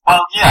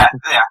 Well, yeah,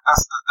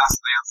 that's the other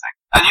thing.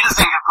 And the other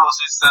thing, of course,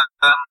 is that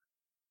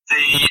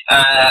the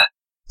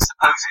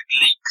supposed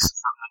leaks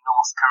from the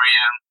North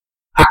Korean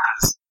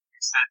hackers who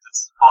said that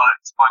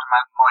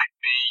Spider-Man might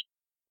be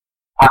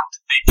planned to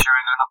feature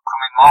in an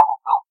upcoming Marvel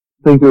film.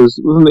 I think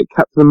wasn't it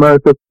Captain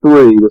America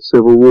 3, the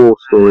Civil War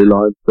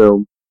storyline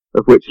film,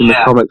 of which in the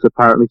comics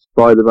apparently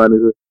Spider-Man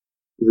is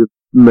a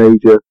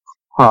major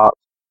part.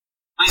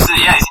 He's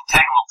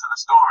integral to the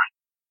story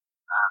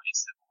in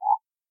Civil War.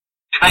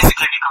 It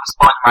basically becomes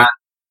Spider-Man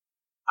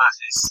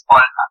versus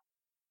Spider-Man,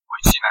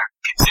 which,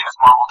 considering as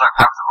Marvel don't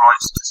have the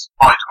rights to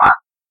Spider-Man,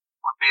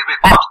 would be a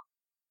bit odd.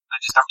 They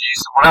just have to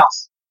use someone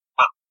else.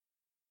 But,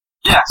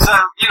 yeah, so,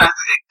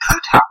 it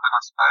could happen,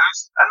 I suppose.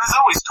 And there's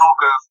always talk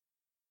of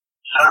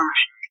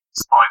loaning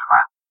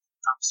Spider-Man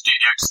from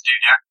studio to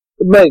studio.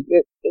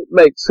 It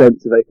makes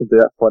sense if they can do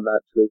that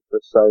financially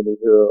for Sony,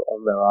 who are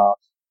on their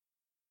arse.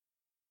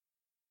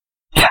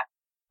 Yeah,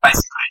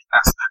 basically,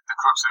 that's the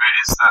crux of it,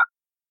 is that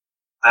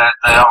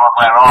they are on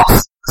their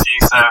arse, as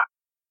you so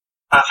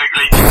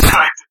perfectly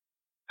described it.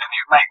 And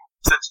it would make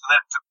sense for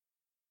them to,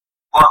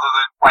 rather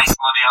than waste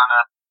money on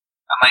an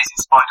Amazing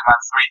Spider-Man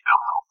 3 film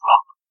that will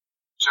flop,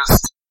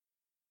 just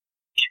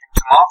give him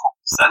to Marvel.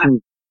 Sell him.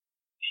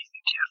 Do you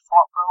think it'd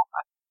flop though?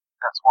 I think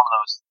that's one of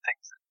those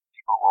things that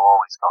people will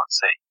always go and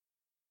see.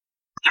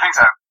 Do you think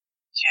so?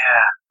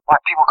 Yeah.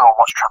 Like people go and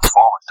watch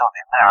Transformers, don't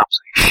they? And they're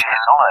absolutely shit.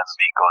 None of them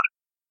have been good.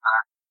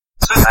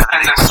 So it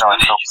depends on how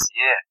many films a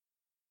year.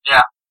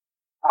 Yeah.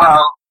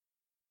 Well,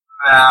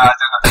 I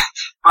don't know.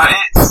 But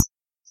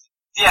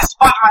yeah,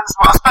 Spider-Man's,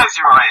 well, I suppose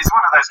you're right, he's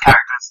one of those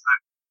characters that...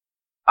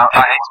 I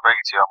hate to bring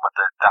it to you, but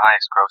the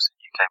highest grossing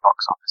UK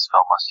box office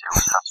film last year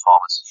was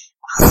Transformers.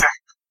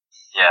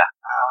 Yeah.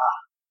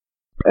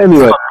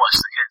 Anyway, God bless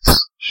the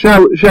kids.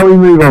 shall we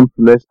move on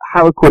from this,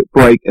 have a quick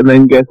break, and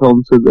then get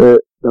on to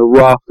the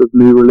raft of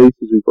new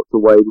releases we've got to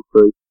wade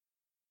through.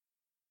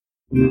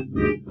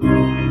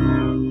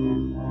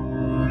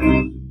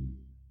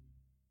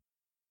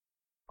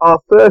 Our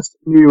first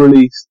new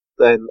release,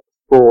 then,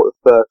 for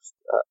the first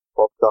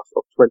podcast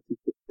of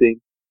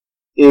 2015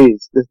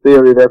 is The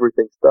Theory of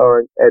Everything,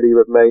 starring Eddie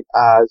Redmayne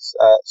as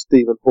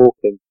Stephen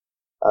Hawking.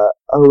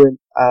 Owen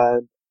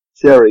and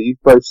Jerry,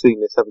 you've both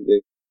seen this, haven't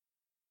you?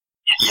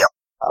 Yes.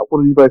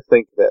 What do you both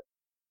think of it?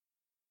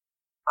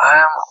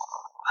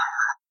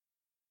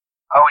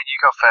 Owen, you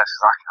go first,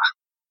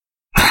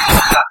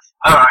 because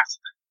Alright.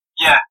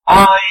 Yeah,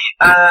 I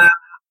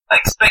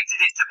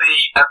expected it to be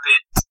a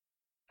bit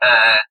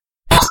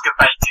Oscar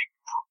baiting,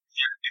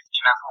 if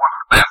you know, for want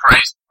of a better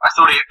phrase. I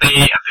thought it would be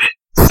a bit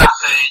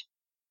sappy.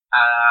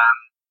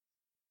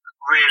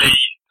 Really,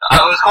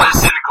 I was quite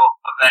cynical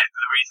of the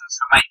reasons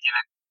for making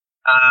it.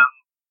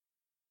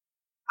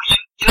 But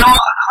you know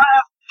what?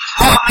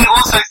 Part of me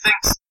also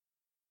thinks,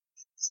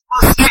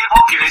 well, Stephen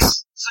Hawking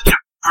is such a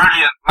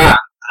brilliant man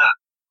that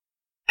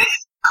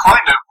it's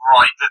kind of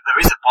right that there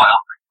is a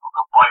biopic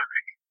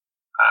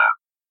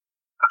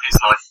of his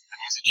life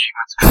and his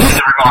achievements, because he's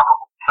a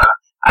remarkable fellow.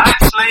 And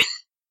actually,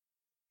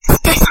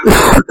 it's decent.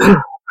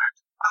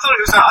 I thought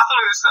it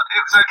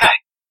was okay.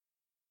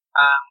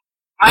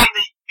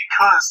 Mainly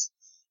because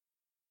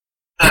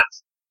that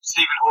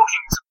Stephen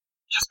Hawking's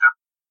just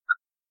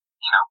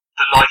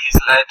the life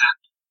he's led, and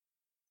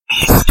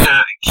he's such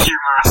a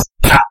humorous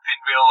chap in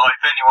real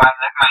life anyway, and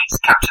they've managed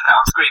to capture that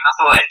on screen. I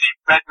thought Eddie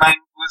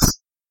Redmayne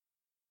was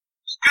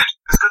good,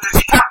 as good as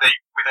he can be,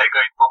 without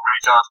going full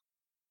retard.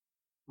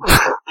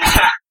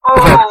 Yeah.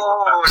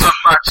 Oh, not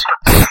much.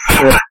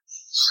 Yeah.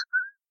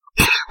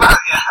 Well,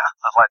 yeah.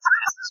 I'd like to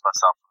distance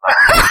myself from that.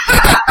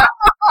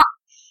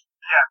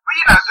 Yeah, but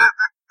you know,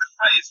 the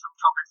phrase from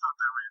Tropic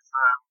Thunder with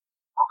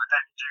Robert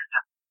Downey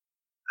Jr.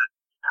 that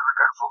you never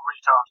go full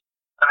retard.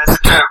 And it's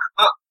a joke,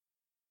 but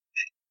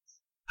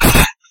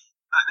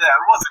yeah,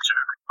 it was a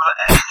joke. But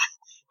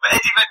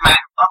Eddie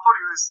Redmayne, I thought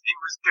he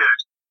was good.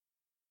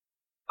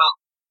 But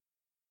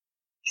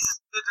he's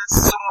as good as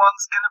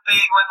someone's going to be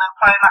when they're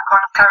playing that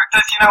kind of character.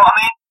 Do you know what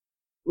I mean?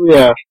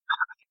 Yeah.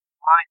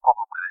 My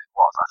problem with it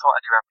was, I thought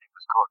Eddie Redmayne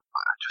was good,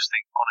 but I just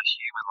think on a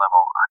human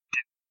level, I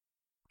didn't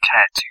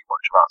care too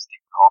much about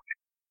Stephen Hawking.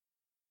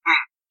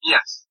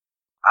 Yes.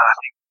 And I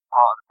think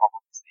part of the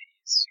problem is that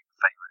he's super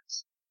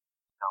famous.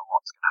 You know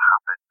what's going to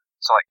happen.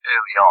 So like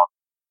early on,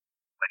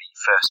 when he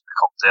first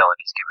becomes ill and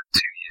he's given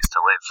 2 years to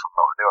live from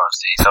motor neuron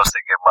disease, I was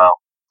thinking, well,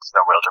 there's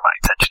no real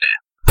dramatic tension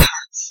here.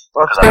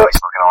 Because I know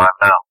he's fucking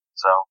alive now.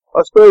 So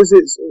I suppose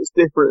it's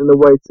different in a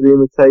way to the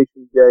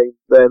Imitation Game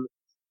then,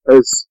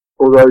 as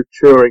although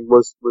Turing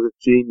was a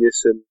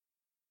genius and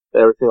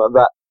everything like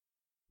that,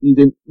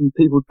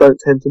 people don't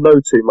tend to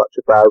know too much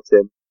about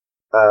him.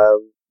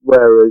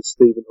 Whereas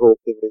Stephen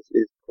Hawking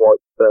is quite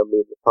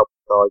firmly in the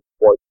public eye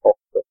quite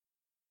often.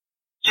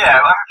 Yeah,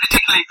 I mean,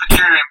 particularly for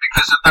Turing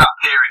because of that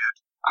period.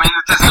 I mean,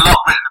 there's a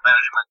lot written about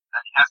him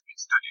and he has been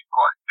studied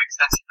quite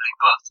extensively,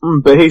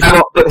 but he's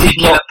not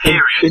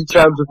period, in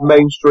terms of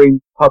mainstream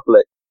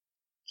public.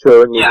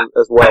 Turing isn't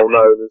as well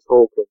known as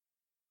Hawking.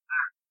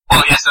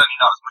 Well, yeah, certainly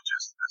not as much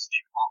as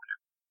Stephen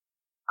Hawking.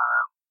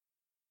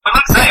 But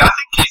like I say, I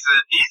think he's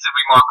a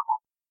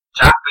remarkable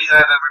chap. He's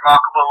had a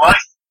remarkable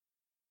life.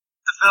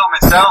 The film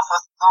itself, I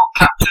thought,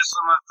 captures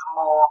some of the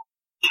more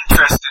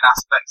interesting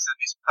aspects of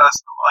his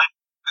personal life,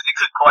 because it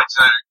could quite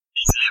so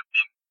easily have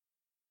been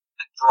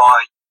a dry,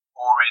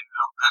 boring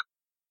look at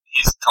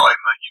his time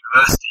at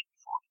university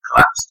before he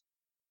collapsed.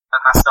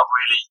 And that's not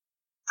really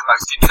the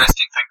most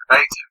interesting thing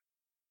about him.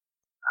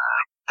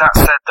 that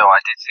said, though,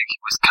 I did think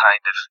it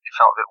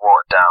felt a bit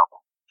watered down,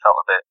 felt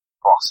a bit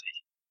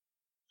glossy.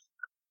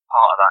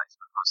 Part of that is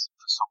because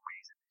for some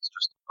reason it's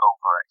just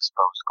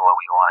overexposed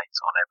glowy lights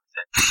on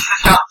everything.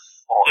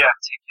 Or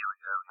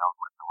particularly early on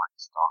when the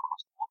lights start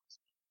across the walls.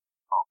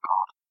 Oh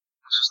god.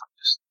 It's just like,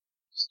 just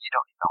you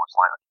don't need that much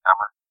light on your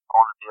camera. I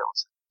want to be able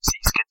to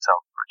see skin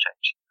tone for a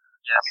change.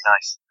 Yeah, that'd be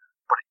nice.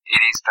 But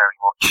it is very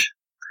much,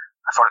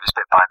 I thought it was a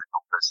bit by the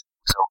numbers.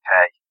 It was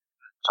okay.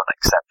 It was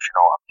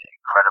unexceptional. I'm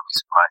incredibly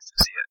surprised to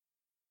see it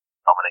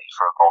nominated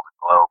for a Golden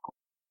Globe.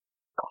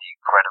 I'm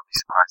incredibly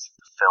surprised at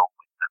the film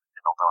with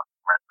everything, although I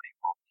think Redmayne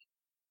will be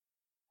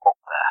up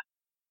there.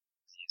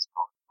 He is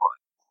good, but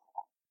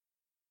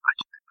I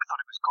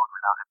thought it was good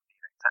without him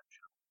being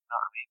exceptional. You know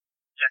what I mean?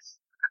 Yes.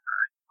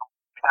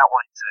 Without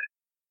wanting to,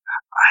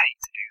 I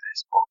hate to do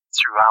this, but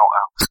throughout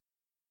I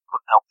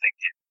couldn't help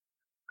thinking,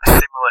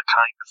 similar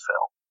kind of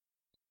film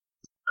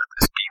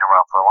that's been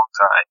around for a long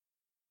time,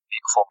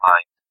 Beautiful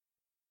Mind.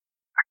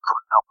 I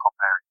couldn't help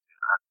comparing it,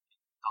 and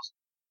it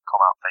doesn't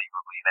come out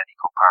favourably in any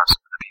comparison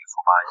with The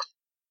Beautiful Mind.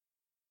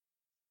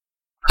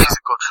 Which is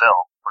a good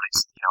film, but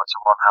it's it's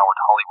a Ron Howard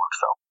Hollywood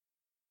film.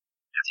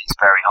 It's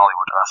very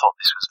Hollywood, and I thought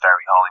this was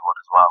very Hollywood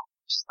as well.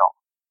 It's not.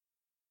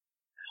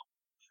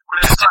 Well,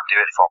 It just didn't do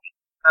it for me.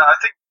 I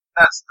think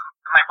that's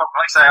the main problem.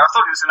 Like I say, I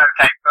thought it was an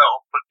okay film,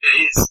 but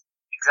it is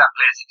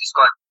exactly as you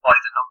described by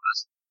the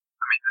numbers.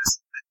 I mean,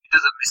 it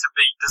doesn't miss a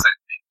beat, does it?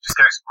 It just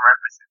goes for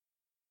everything.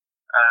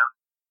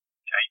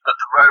 You've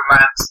got the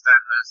romance,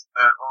 then there's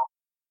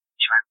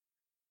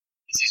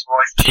is his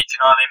wife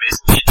cheating on him?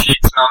 Isn't she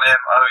cheating on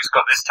him? Oh, he's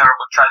got this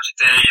terrible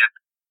tragedy, and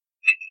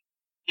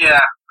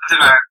I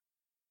don't know.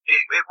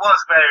 It was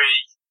very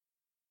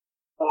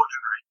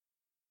ordinary,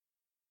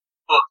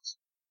 but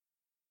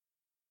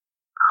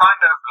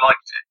kind of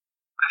liked it.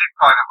 I did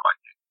kind of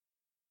like it.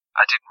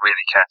 I didn't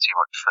really care too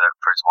much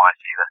for his wife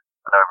either.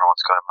 I know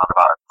everyone's going mad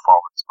about her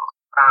performance, but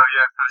Oh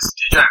yeah,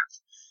 Felicity Jones.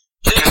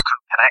 I just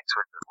couldn't connect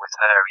with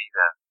her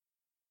either.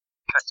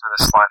 Connected with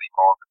her slightly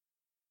more than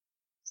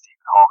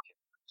Stephen Hawking.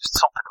 Just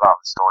something about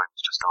the story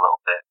was just a little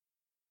bit.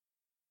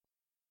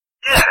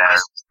 Yeah, It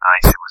was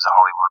nice. It was a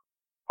Hollywood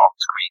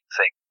on-screen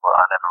thing, but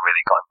I never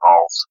really got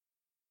involved.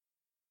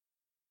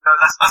 no,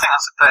 I think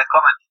that's a fair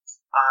comment.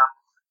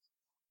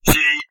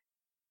 She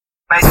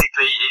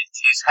basically is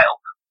his help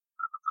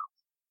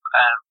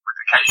with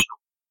occasional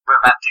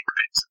romantic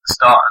bits at the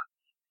start.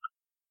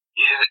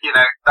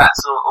 And,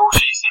 that's all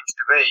she seems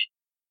to be.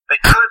 They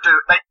do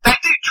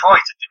try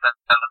to develop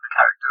the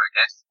character, I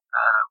guess.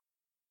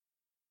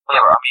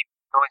 Yeah, but I mean,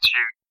 going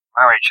through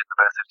marriage and the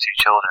birth of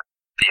 2 children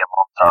via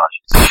montage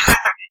is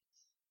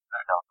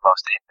the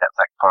most in-depth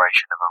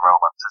exploration of a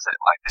romance, is it?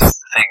 Like, this is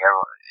the thing,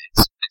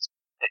 it's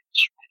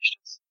pitched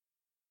as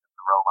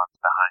the romance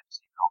behind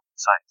Stephen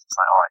Hawking's science. It's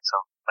like, alright, so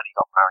when he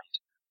got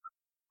married,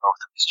 both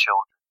of his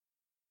children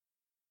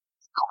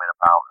coming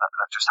about,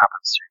 that just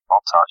happens through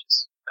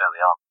montages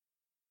early on.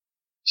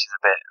 Which is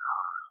a bit,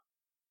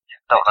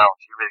 I don't know,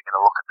 if you're really going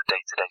to look at the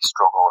day-to-day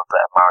struggle of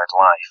their married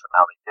life and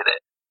how they did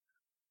it,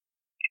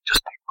 it just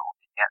picked up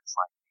vignettes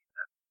like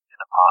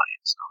dinner party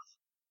and stuff.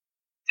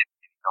 It didn't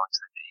really go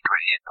into the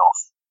nitty-gritty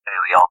enough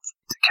early on for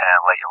me to care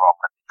later on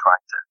when they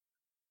tried to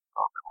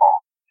go a bit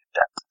more in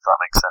depth, if that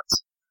makes sense.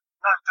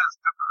 No, it does,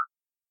 definitely.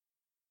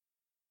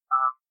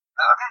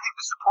 I don't think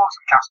the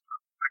supporting cast was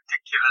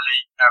particularly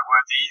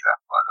noteworthy either,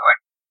 by the way.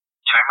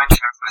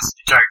 Mentioning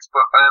Felicity Jones,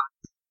 but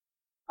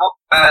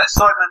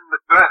Simon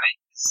McBurney,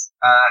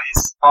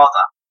 his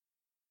father,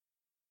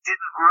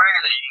 didn't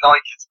really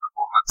like his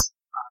performance,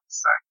 I have to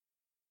say.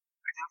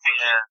 I didn't think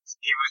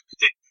he was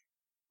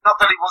not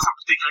that he wasn't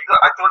particularly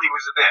good, I thought he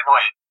was a bit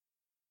annoying.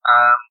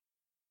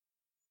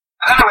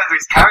 I don't know whether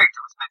his character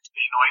was meant to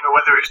be annoying or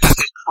whether it was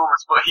just his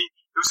performance, but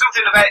there was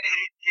something about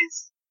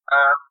his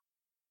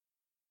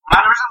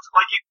mannerisms,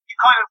 like you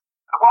kind of,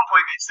 at one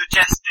point it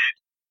suggested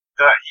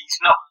that he's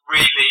not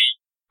really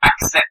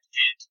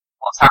accepted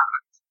what's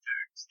happened to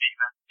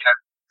Stephen. Because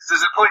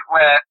there's a point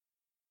where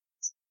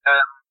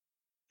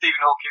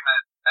Stephen Hawking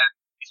and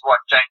his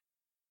wife Jane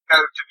go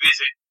to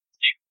visit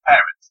Stephen's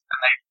parents, and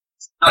they've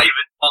not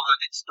even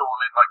bothered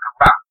installing like a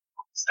ramp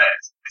up the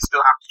stairs. They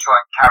still have to try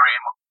and carry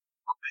him up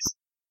these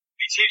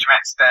huge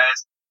amount of stairs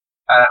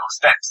or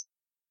steps.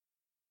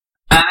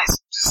 And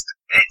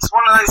it's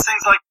one of those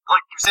things like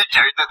you said,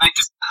 Jerry, that they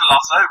just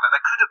gloss over.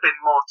 There could have been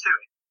more to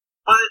it.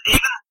 But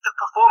even the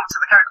performance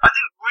of the character, I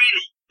think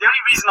really, the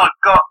only reason I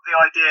got the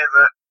idea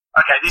that,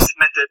 okay, this is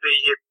meant to be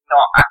him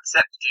not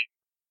accepting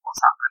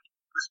what's happened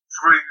was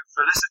through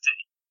Felicity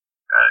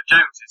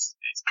Jones'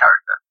 his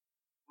character,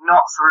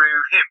 not through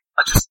him.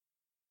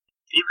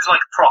 He was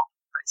like a prop,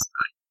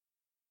 basically.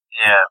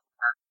 Yeah.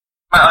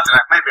 I don't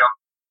know, maybe I'm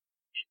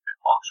being a bit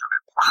harsh on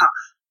it.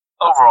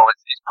 Overall,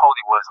 it's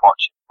probably worth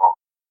watching, but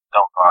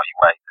don't go out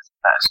your way. There's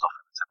better stuff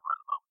in the cinema at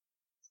the moment.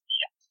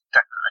 Yeah,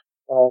 definitely.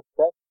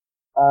 Okay.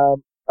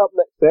 Up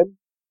next then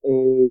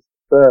is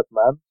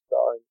Birdman,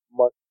 starring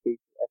Michael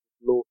Keaton and Edward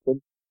Norton.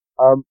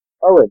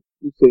 Owen,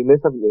 you've seen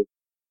this, haven't you?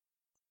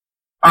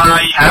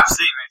 I have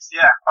seen this,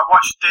 yeah. I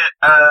watched it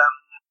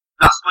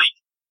last week,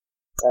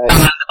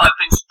 and I've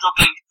been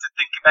struggling to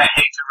think about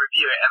how to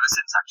review it ever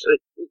since, actually.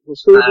 It's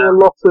receiving a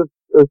lot of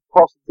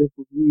positive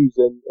reviews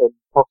and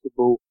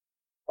possible,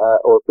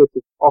 or a bit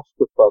of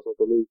Oscar buzz, I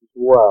believe, as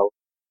well.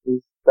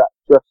 Is that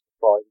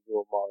justified in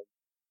your mind?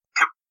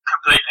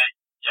 Completely,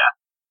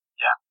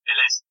 yeah, it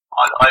is.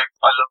 I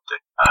loved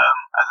it.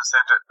 As I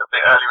said a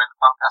bit earlier in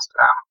the podcast,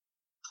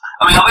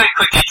 I'll very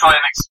quickly try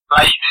and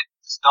explain it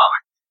to start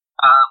with.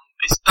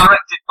 It's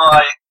directed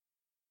by,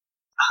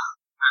 I'm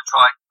going to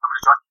try,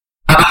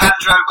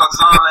 Alejandro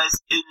González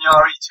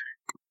Iñárritu.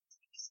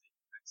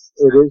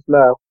 It is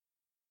now.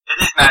 It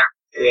is now.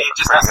 Yeah. It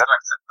just has to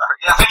accept that.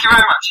 Yeah, thank you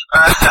very much.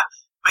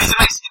 But he's a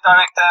Mexican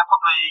director,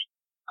 probably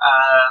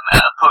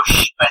at a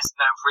push, best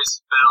known for his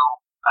film,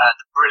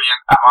 the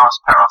brilliant Amaras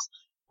Perros.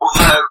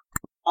 Although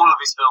all of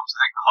his films, I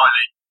think, are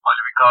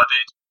highly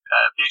regarded.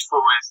 Beautiful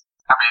with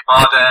Javier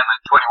Bardem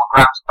and 21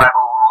 Grams of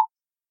Babel,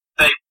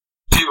 they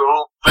two are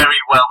all very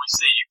well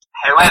received.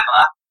 However,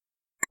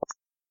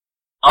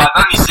 I've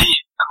only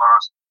seen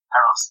Amores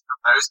Perros of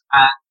those,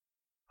 and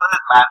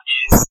Birdman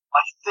is,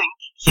 I think,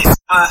 his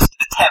first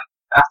attempt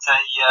at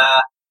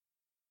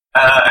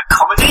a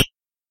comedy.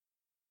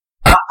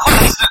 I'm quite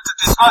hesitant to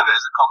describe it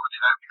as a comedy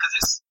though, because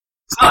it's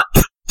not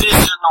a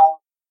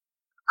traditional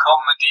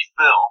comedy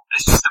film.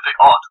 It's just a bit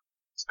odd.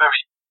 It's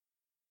very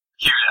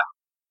peculiar.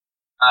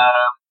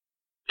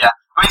 Yeah.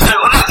 I mean, so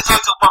unlike the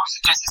title probably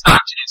suggests, it's not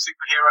actually a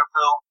superhero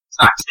film. It's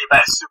not actually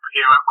about a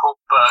superhero called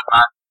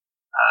Birdman.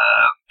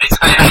 It's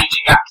about an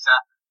aging actor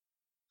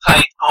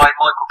played by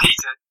Michael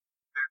Keaton,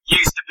 who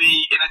used to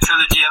be in a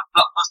trilogy of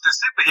blockbuster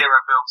superhero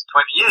films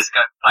 20 years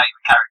ago, playing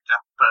the character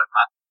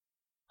Birdman.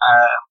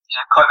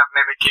 Kind of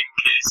mimicking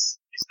his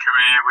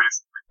career with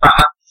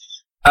Batman.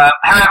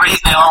 However,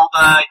 he's now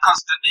older, he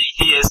constantly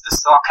hears the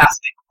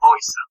sarcastic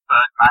voice of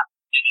Birdman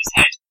in his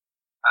head,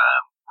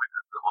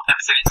 with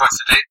everything he tries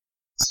to do,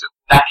 sort of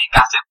nagging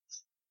at him,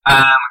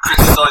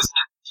 criticising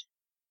him.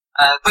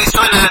 But he's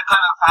trying to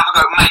kind of have a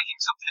go at making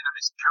something of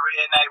his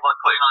career now by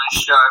putting on a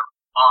show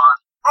on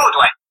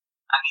Broadway.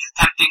 And he's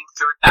attempting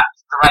to adapt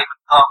the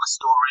Raymond Palmer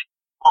story,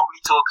 what we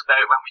talk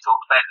about when we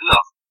talk about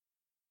love.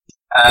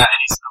 And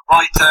he's the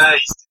writer,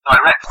 he's the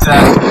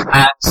director,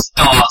 and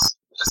stars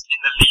just in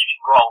the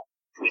leading role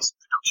in this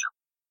production.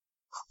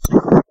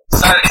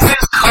 So it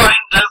seems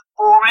kind of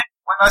boring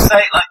when I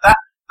say it like that,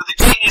 but the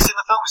genius in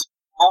the film is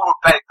more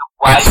about the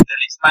way that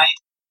it's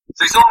made.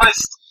 So it's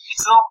almost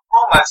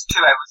 2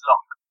 hours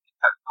long in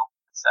total,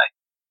 I'd say.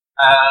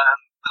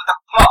 But the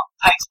plot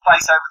takes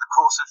place over the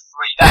course of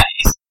 3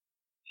 days.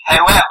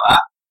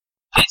 However,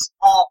 it's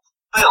all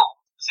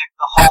filmed as if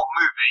the whole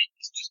movie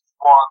is just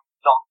one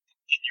long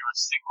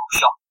continuous single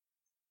shot.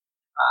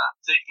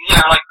 So,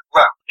 like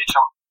Rope,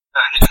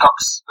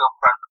 Hitchcock's film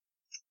Rope.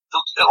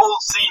 It all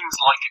seems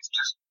like it's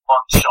just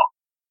one shot.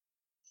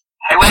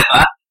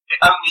 However, it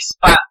only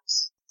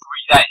spans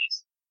 3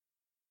 days.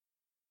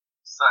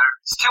 So,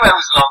 it's 2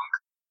 hours long,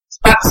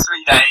 spans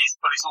 3 days,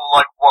 but it's all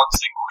like one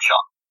single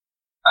shot.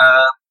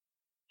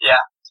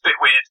 It's a bit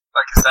weird,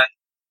 like I say.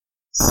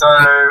 So,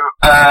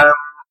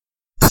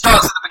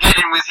 starts at the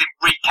beginning with him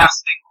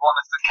recasting one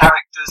of the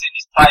characters in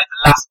his play at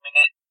the last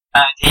minute,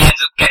 and he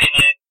ends up getting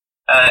in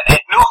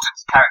Ed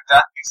Norton's character,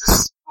 who's a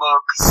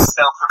smug,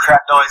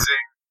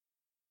 self-aggrandizing,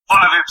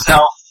 full of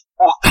himself,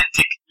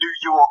 authentic New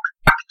York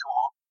actor,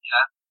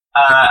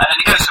 and then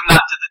he goes from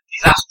that to the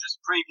disastrous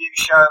preview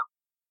show,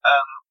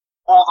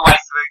 all the way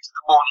through to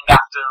the morning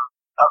after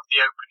of the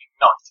opening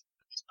night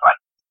of his play.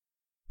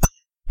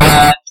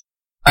 And,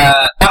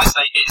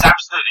 honestly, it's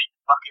absolutely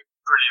fucking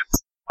brilliant.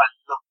 I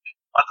loved it.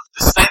 I loved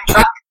the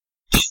soundtrack,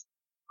 which is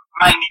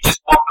mainly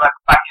just one bloke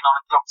banging on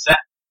a drum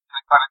set in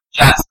a kind of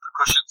jazz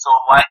percussion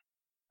sort of way.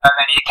 And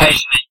then he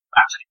occasionally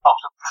actually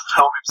pops up and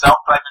film himself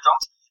playing the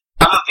drums.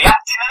 I love the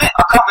acting in it.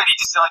 I can't really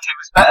decide who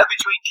was better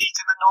between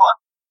Keaton and Norton.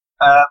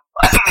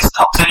 I think this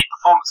tops any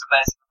performance of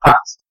theirs in the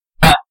past.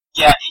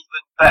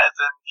 Even better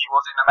than he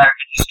was in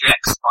American History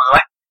X, by the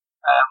way.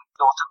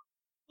 Norton.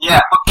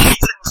 But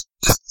Keaton's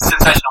just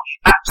sensational. He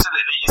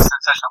absolutely is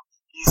sensational.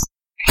 He's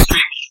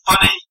extremely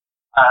funny.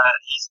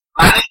 He's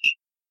manic.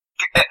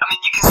 I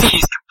mean, you can see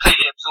he's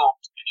completely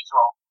absorbed in his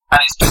role. And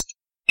it's just,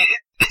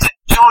 it's a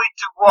joy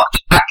to watch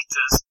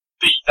actors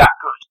be that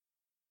good.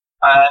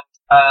 And,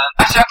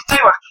 actually I can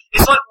tell you what,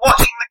 it's like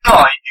watching the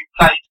guy who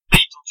played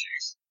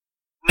Beetlejuice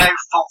now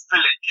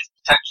fulfilling his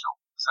potential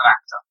as an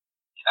actor,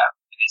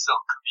 in his sort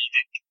of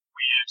comedic,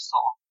 weird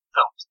sort of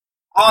films.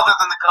 Rather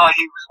than the guy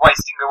who was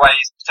wasting away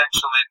his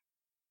potential in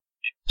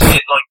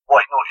shit like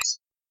White Noise.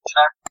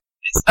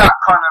 It's that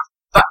kind of,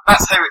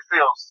 that's how it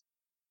feels.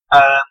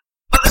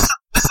 But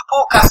the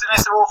support cast in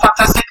this are all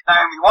fantastic.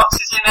 Naomi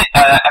Watts is in it,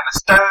 Emma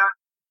Stone,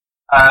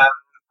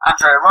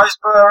 Andrea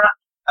Riseborough,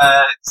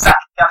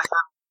 Zach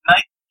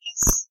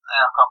Galifianakis.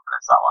 I can't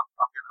pronounce that one.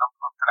 I'm giving up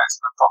on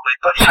pronouncing them properly.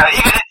 But,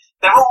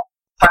 they're all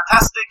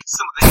fantastic.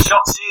 Some of the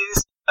shots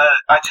used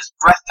are just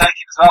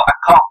breathtaking as well. I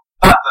can't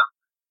fathom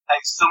how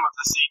some of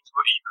the scenes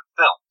were even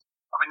filmed.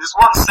 I mean, there's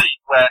one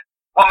scene where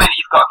one minute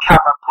you've got a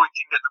camera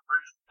pointing at the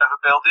roof of a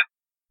building,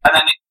 and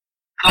then it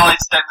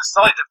glides down the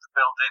side of the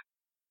building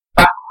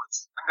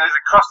backwards and goes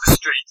across the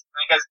street,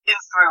 and it goes in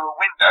through a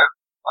window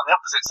on the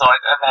opposite side,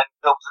 and then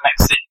films the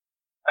next scene.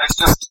 And it's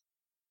just,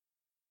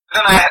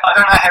 I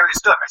don't know how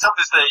it's done. It's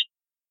obviously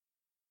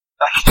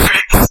like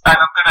tricks, and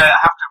I'm gonna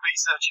have to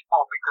research it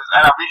more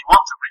and I really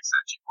want to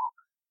research it more,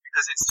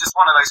 because it's just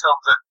one of those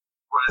films that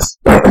was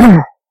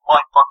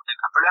mind-boggling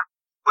and brilliant.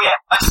 But yeah,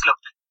 I just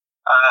loved it.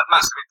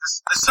 Most of it.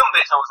 There's some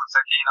bits I wasn't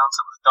so keen on,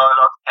 some of the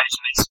dialogue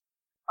occasionally.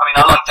 I mean,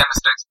 I liked Emma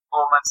Stone's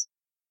performance,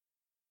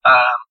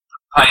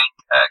 playing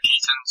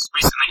Keaton's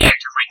recently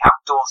out of rehab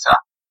daughter.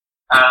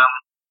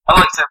 I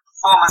liked her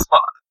performance,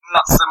 but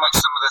not so much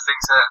some of the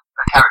things that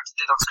the character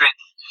did on screen.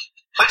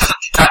 But it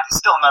doesn't detract,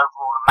 it's still an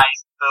overall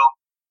amazing film.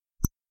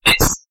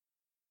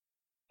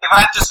 If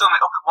I had to sum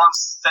it up in one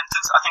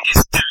sentence, I think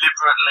it's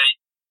deliberately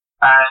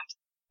and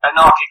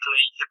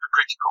anarchically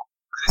hypocritical,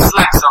 because it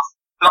slags off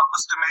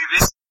blockbuster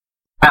movies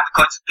and the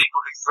kinds of people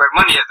who throw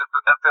money at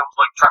films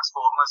like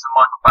Transformers and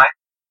Michael Bay.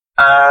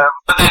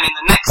 But then in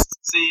the next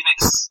scene,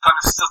 it's kind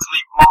of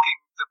subtly mocking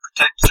the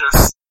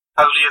pretentious,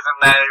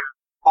 holier-than-thou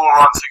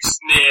morons who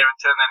sneer and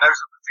turn their nose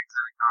up at things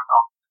that are going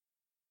on.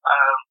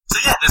 So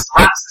yeah, there's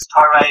rants, there's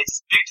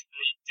tirades,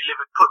 beautifully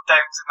delivered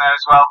put-downs in there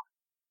as well.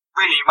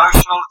 Really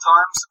emotional at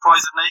times,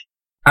 surprisingly.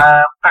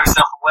 Very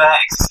self-aware,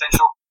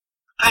 existential.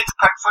 Played to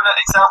poke fun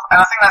at itself, and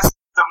I think that's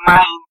the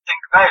main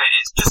thing about it.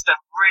 It's just a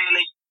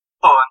really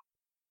fun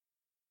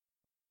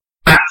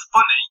and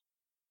funny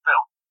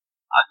film.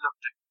 I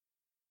loved it.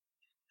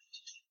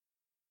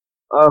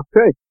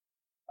 Okay.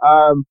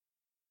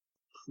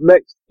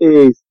 Next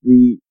is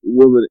The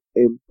Woman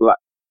in Black,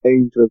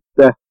 Angel of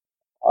Death,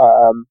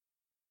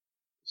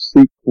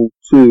 sequel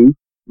to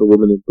The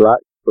Woman in Black,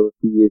 from a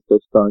few years ago,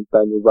 starring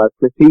Daniel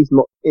Radcliffe. He's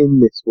not in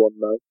this one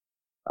though.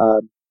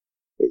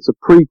 It's a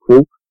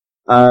prequel.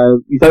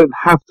 You don't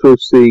have to have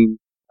seen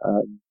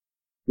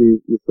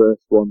the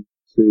first one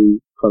to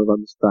kind of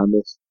understand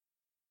this.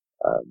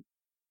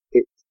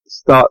 It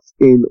starts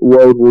in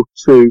World War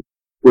II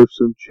with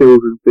some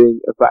children being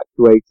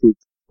evacuated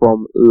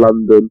from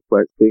London,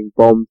 where it's being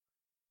bombed,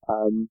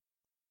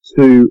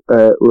 to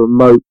a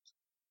remote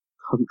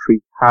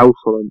country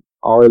house on an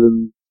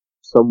island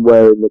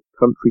somewhere in the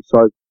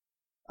countryside,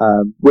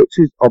 which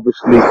is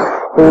obviously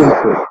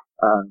haunted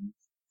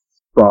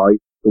by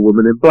the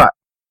Woman in Black.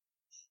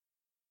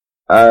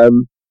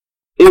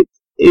 It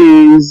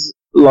is,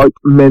 like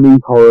many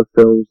horror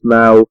films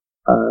now,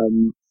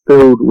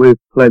 filled with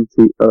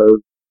plenty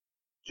of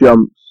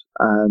jumps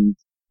and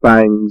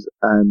bangs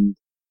and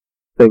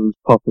things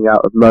popping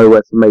out of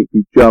nowhere to make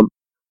you jump,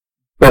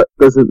 but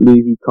doesn't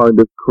leave you kind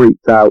of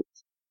creeped out.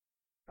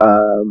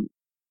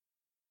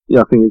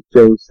 I think as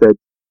James said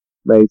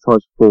many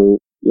times before,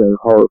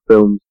 horror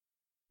films,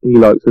 he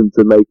likes them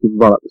to make him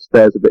run up the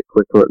stairs a bit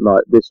quicker at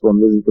night. This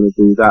one isn't going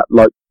to do that.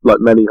 Like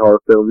many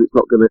horror films, it's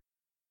not going to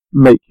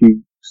make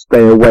you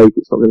stay awake.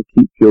 It's not going to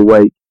keep you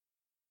awake.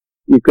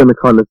 You're going to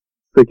kind of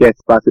forget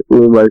about it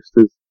almost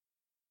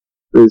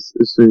as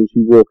soon as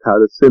you walk out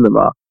of the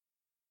cinema.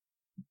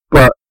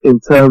 But in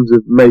terms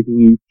of making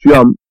you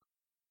jump,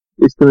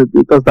 it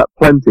does that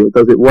plenty. It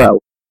does it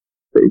well.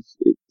 But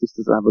it just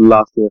doesn't have a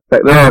lasting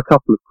effect. There are a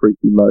couple of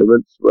creepy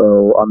moments,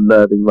 or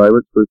unnerving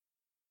moments, with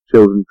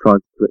children trying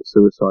to commit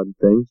suicide and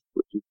things,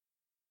 which is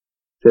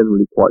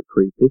generally quite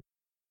creepy.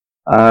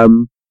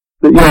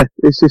 But yeah,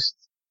 it's just,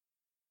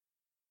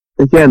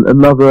 again,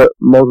 another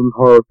modern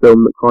horror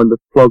film that kind of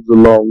plods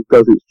along,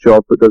 does its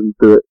job, but doesn't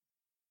do it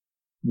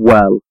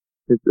well.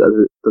 It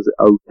does it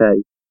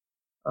okay.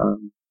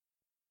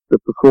 The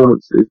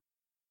performances.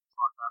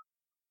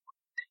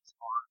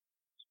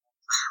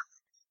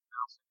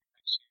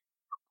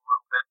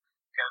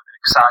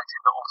 Excited,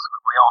 but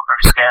ultimately aren't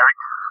very scary.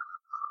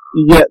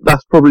 Yeah,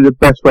 that's probably the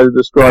best way to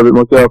describe it.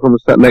 My girlfriend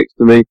was sat next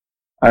to me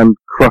and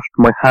crushed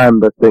my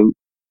hand, I think,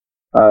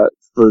 for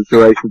the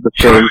duration of the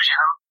film.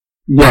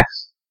 Yes.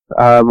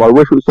 I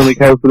wish it was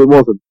something else, but it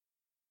wasn't.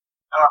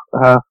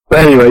 But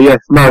anyway, yes,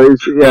 no,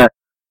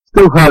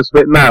 still hurts a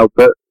bit now,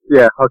 but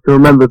yeah, I can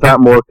remember that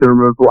more. I can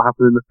remember what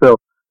happened in the film.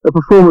 The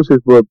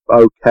performances were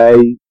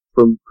okay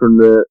from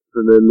the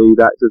lead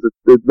actors.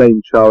 The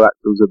main child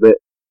actor was a bit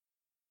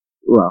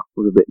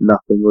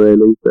nothing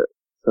really, but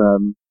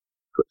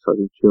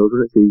exciting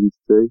children, it's easy to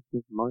do.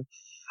 Never mind.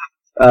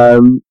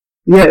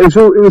 Yeah, it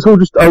was all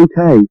just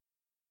okay.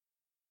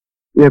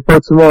 Yeah, by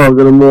tomorrow I'm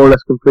going to more or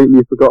less completely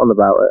have forgotten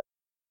about it.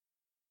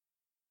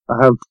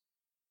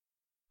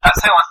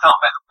 That's how I felt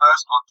about the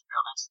first one, to be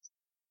honest.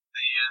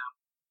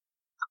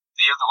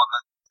 The other one,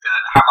 the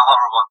Hammer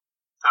Horror one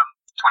from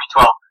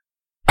 2012.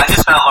 I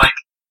just felt like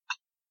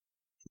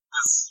it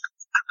was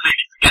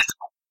completely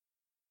forgettable.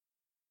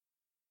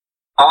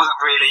 I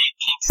wasn't really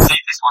keen to see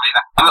this one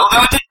either. I mean,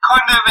 although I did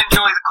kind of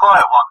enjoy the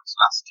Quiet Ones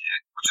last year,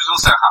 which was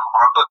also Hammer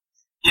Horror, but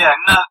yeah,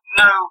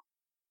 no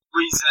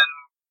reason,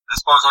 as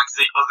far as I can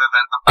see, other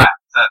than the fact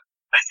that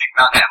they think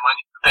they'll get a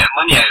bit of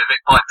money out of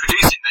it by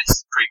producing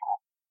this prequel.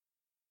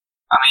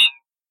 I mean,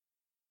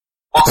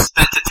 what's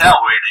there to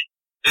tell, really?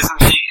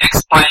 Isn't she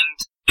explained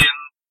in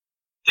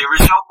the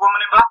original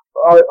Woman in Black?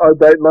 I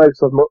don't know,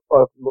 because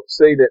I've not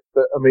seen it,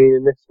 but I mean,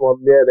 in this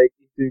one, yeah,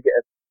 you do get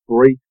a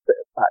brief bit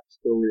of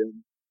backstory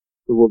on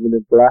the Woman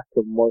in Black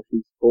and why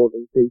she's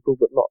haunting people,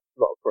 but not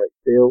a great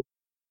deal.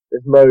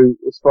 There's no,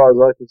 as far as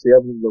I can see,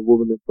 other than the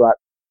Woman in Black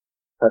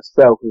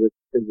herself as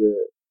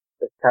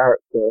a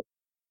character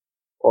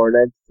or an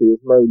entity,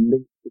 there's no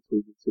link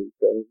between the two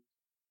films.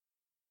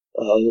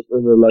 And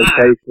the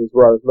location as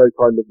well, there's no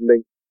kind of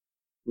link,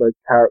 no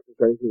characters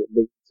or anything that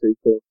links the two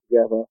films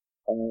together.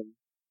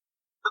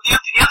 But the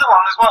other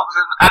one as well was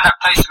an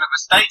adaptation of a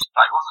stage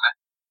play, wasn't it?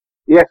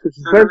 Yes,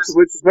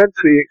 which is meant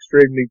to be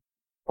extremely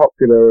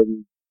popular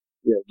and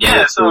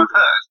yeah, so I've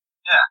heard.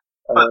 Yeah,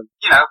 but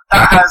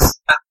that has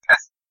a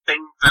thing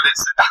that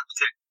it's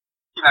adapted.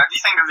 If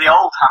you think of the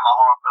old Hammer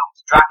horror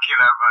films,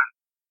 Dracula and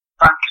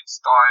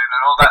Frankenstein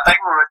and all that, they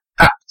were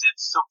adapted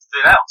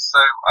something else.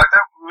 So I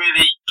don't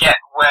really get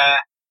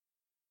where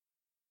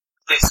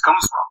this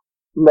comes from.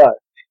 No.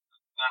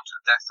 To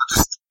the death.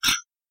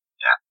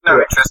 No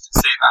interest in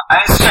seeing that. And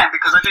it's a shame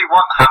because I do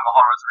want Hammer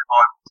Horror's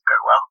revival to go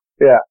well.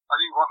 Yeah. I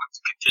do want them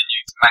to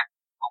continue to make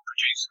or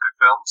produce good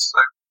films, so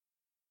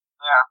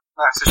yeah,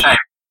 no, it's a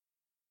shame.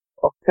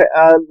 Okay,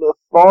 and the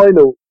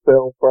final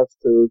film for us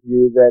to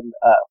review then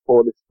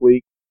for this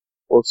week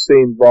was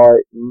seen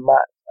by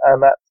Matt,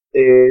 and that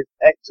is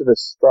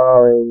Exodus,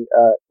 starring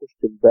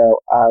Christian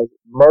Bale as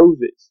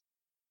Moses.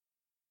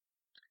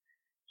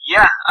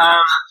 Yeah,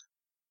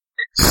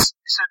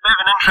 it's a bit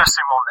of an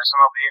interesting one, this,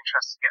 and I'll be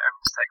interested to get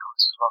Owen's take on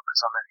this as well,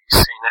 because I know he's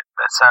seen it.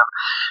 But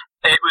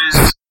it was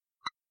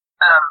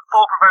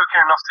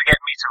thought-provoking enough to get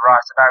me to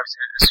write about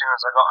it as soon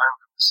as I got home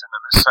from the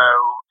cinema. So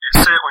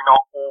it's certainly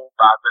not all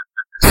bad, but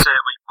there's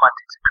certainly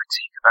plenty to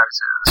critique about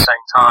it at the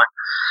same time.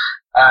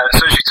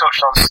 So as you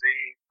touched on,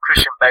 Steve,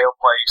 Christian Bale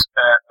plays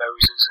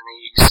Moses, and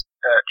he's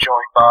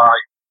joined by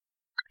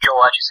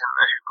Joel Edgerton,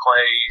 who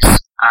plays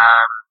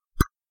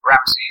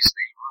Ramses,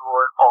 the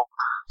ruler, or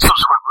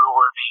subsequent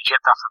ruler of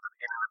Egypt after the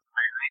beginning of the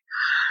movie.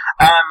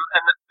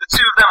 And the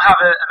two of them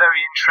have a very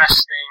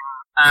interesting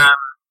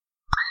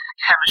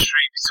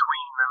chemistry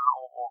between them,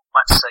 or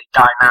let's say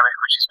dynamic,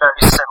 which is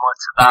very similar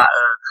to that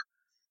of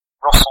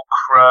Russell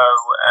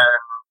Crowe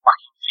and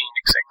Joaquin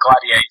Phoenix in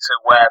Gladiator,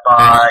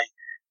 whereby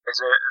there's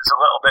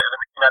a little bit of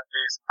an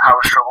inadvertent power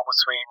struggle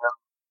between them.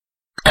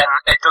 And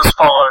it does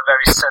follow a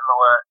very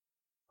similar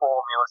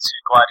formula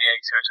to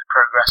Gladiator as it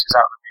progresses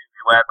out of the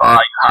movie,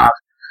 whereby you have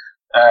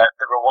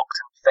the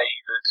reluctant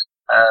favoured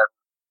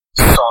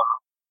son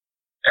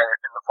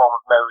in the form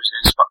of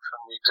Moses, but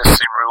from the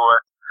existing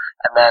ruler,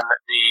 and then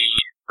the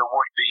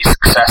would-be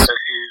successor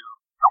who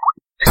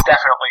is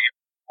definitely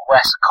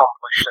less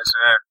accomplished as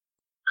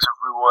a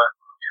ruler,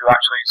 who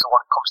actually is the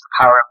one who comes to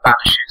power and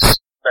banishes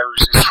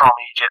Moses from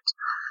Egypt.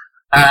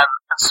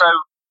 And so,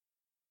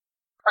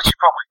 as you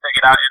probably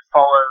figured out, it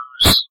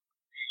follows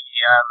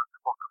the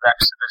book of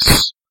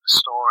Exodus, the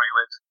story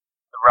with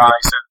the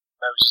rise of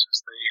Moses as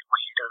the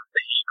leader of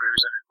the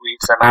Hebrews, and who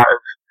leads them out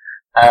of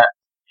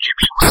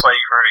Egyptian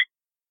slavery.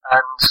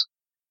 And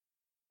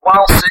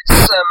whilst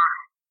it's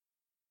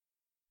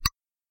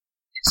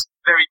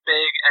very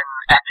big and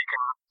epic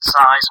in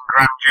size and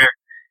grandeur,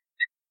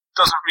 it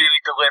doesn't really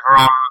deliver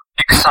on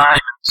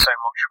excitement so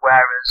much,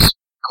 whereas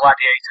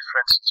Gladiator, for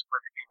instance,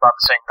 with by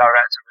the same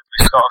director,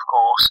 Ridley Scott, of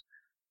course,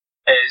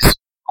 is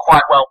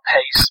quite well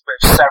paced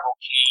with several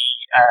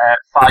key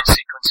fight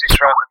sequences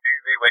throughout the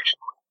movie, which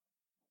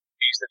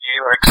leaves the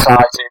viewer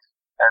excited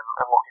and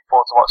looking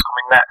forward to what's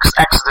coming next.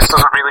 Exodus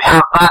doesn't really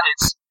have that.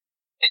 Its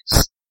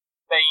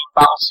main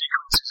battle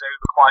sequence is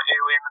over quite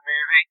early in the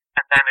movie,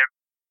 and then it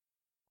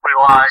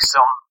relies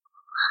on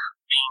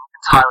being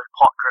entirely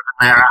plot driven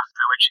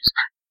thereafter, which is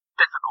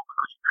difficult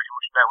because you pretty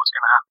much know what's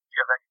going to happen if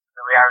you have any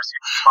familiarity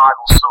with the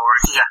Bible story.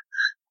 Yeah.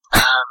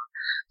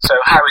 So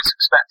how it's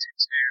expected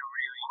to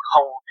really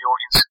hold the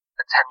audience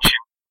attention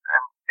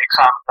and the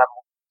excitement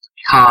level to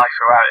be high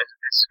throughout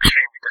is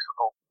extremely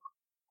difficult.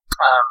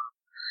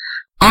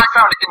 I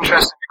found it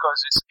interesting because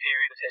it's a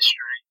period of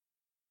history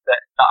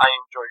that I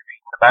enjoy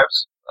reading about,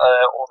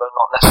 although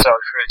not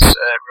necessarily for its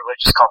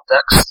religious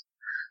context.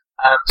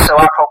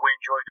 So I probably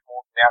enjoyed it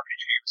more than the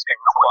average viewer was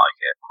going to like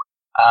it.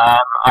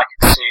 I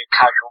could see a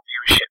casual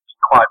viewership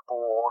being quite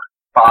bored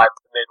by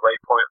the midway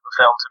point of the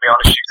film, to be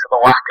honest, due to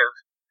the lack of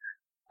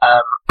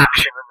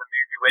action in the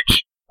movie, which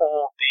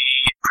all the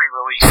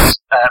pre-release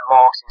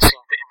marketing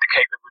seemed to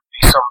indicate there would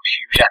be some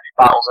huge epic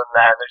battles in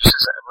there, and there just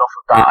isn't enough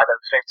of that, I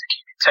don't think, to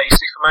keep it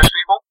tasty for most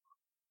people.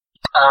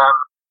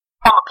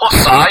 On the plus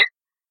side,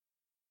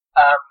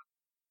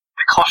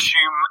 the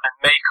costume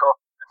and makeup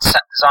and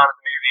set design of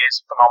the movie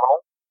is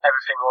phenomenal.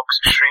 Everything looks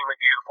extremely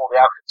beautiful,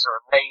 the outfits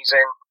are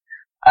amazing,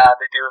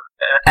 they do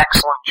an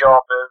excellent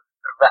job of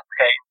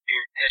replicating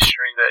period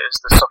history that is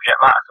the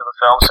subject matter for the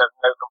film, so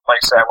no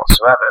complaints there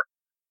whatsoever.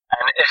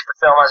 And if the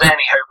film has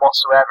any hope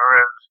whatsoever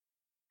of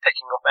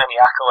picking up any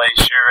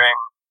accolades during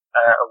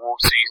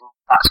award season,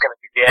 that's going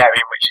to be the area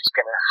in which it's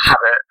going to have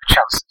a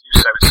chance to do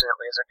so. It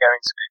certainly isn't going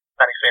to be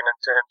anything in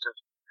terms of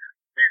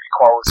movie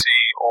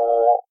quality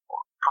or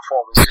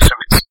performances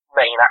from its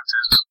main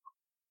actors.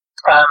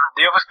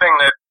 The other thing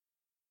that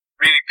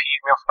really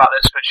peeved me off about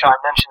this, which I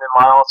mentioned in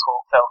my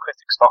article,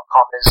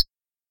 failcritics.com, is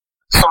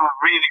some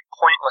really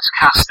pointless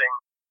casting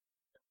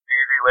in the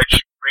movie, which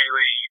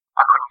really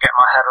I couldn't get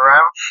my head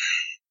around.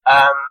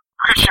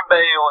 Christian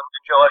Bale and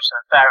Joel Edgerton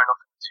are fair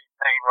enough in the two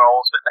main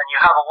roles, but then you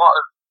have a lot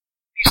of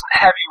decent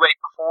heavyweight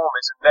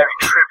performers in very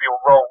trivial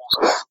roles.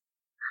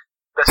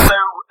 They're so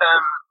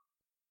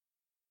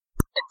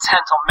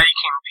intent on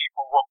making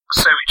people look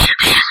so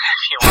Egyptian,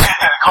 if you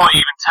like, you can't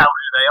even tell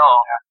who they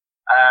are.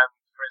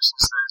 For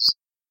instance, there's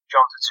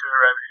John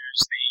Turturro,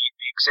 who's the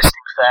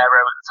existing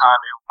pharaoh at the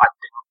time, who I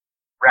didn't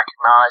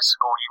recognise,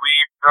 Sigourney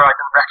Weaver I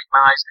didn't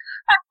recognise,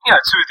 and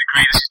to a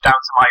degree this is down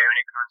to my own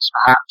ignorance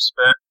perhaps,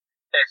 but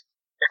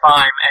if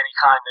I'm any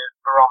kind of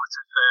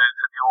barometer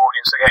for the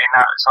audience, they're getting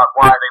that, it's like,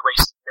 why are they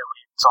wasting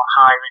millions on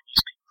hiring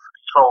these people for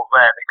these roles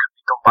there? They could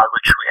be done by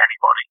literally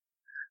anybody,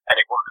 and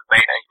it wouldn't have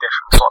made any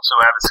difference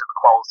whatsoever to the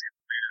quality of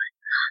the movie.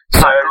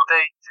 So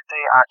did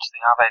they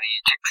actually have any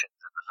Egyptians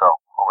in the film,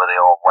 or were they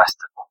all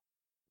Western?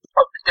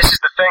 this is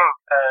the thing,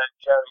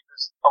 Jerry.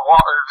 There's a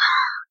lot of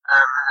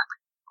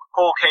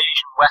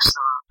Caucasian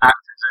Western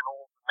actors in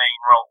all the main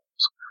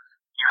roles.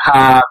 You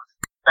have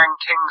Ben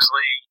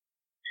Kingsley,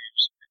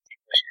 who's an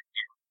English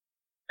Indian,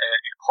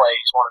 who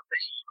plays one of the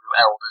Hebrew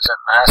elders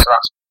in there, so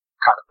that's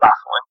kind of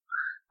baffling.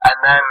 And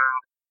then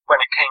when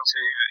it came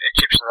to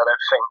Egyptians, I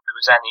don't think there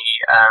was any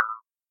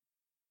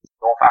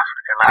North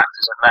African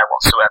actors in there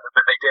whatsoever,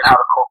 but they did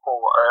have a couple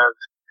of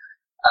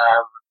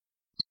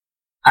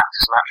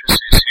actors and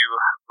actresses who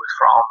were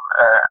from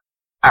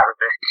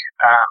Arabic,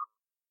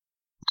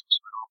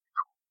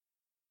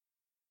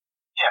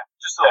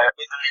 just sort of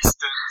Middle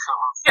Eastern sort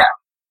of... Yeah,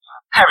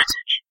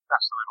 heritage.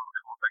 That's the word I'm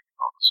looking for, beg your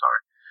pardon,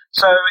 sorry.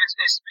 So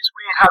it's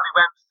weird how they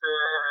went for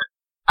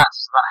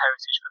actors of that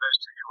heritage for those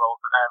two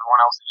roles, but then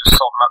everyone else, they just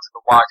sold them out to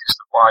the widest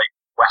of white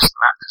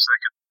Western actors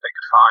they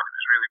could find. It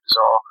was really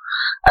bizarre.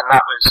 And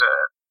that was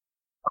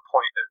a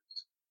point of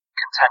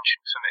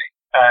contention for me.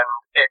 And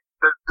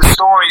the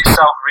story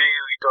itself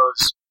really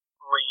does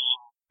lean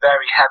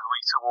very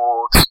heavily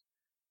towards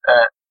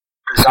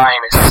the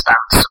Zionist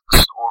stance of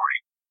the story.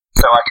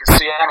 So I can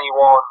see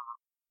anyone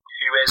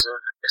who is of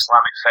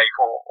Islamic faith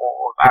or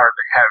of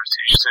Arabic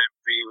heritage to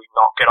really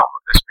not get on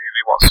with this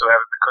movie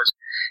whatsoever, because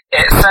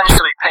it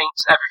essentially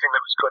paints everything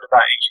that was good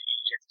about ancient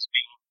Egypt as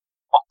being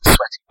off the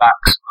sweaty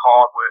backs and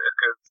hard work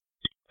of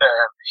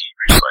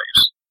Hebrew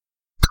slaves,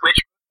 which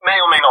may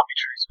or may not be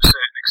true to a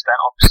certain extent.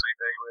 Obviously,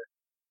 they were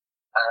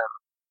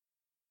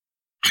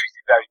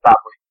treated very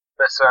badly,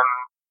 but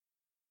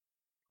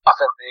I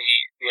think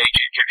the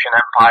ancient Egyptian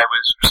empire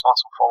was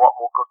responsible for a lot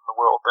more good in the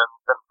world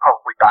than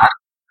probably bad.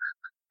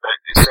 But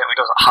it certainly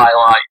doesn't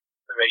highlight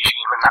the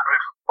regime in that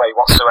way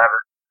whatsoever.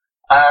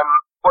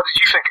 What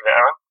did you think of it,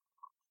 Aaron?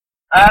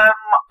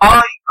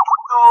 I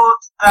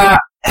thought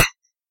that...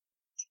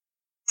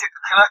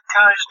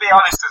 Can I just be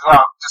honest as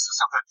well, just for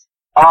something?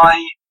 I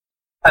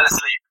fell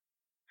asleep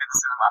in the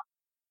cinema.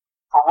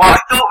 For what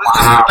I thought was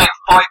just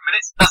about 5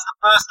 minutes. That's the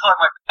first time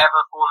I've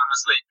ever fallen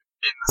asleep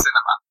in the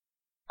cinema.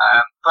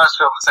 First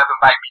film that's ever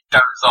made me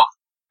doze off.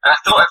 And I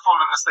thought I'd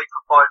fallen asleep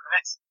for 5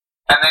 minutes.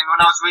 And then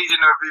when I was reading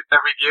a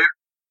review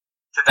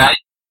today,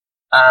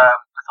 I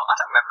thought, I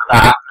don't remember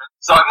that happening.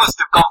 So I must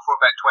have gone for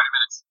about 20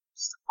 minutes.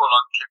 Just a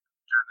full-on kick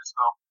during this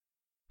film.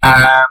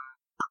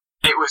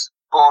 It was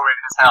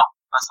boring as hell.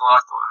 That's what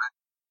I thought of it.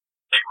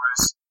 It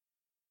was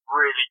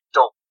really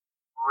dull.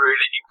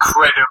 Really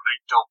incredibly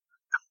dull.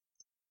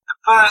 The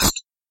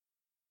first,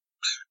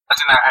 I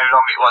don't know how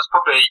long it was,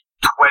 probably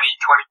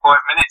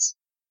 20-25 minutes,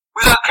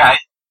 was okay.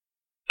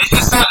 It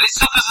suffers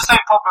the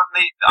same problem.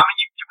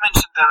 You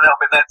mentioned a little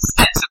bit that the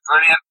sets are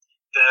brilliant.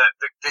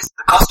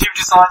 The costume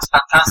design's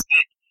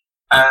fantastic.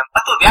 I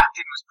thought the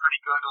acting was pretty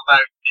good,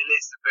 although it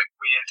is a bit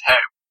weird how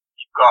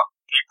you've got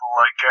people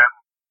like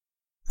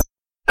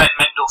Ben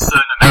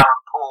Mendelsohn and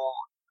Aaron Paul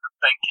and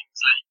Ben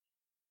Kingsley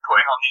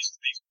putting on these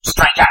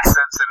strange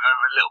accents and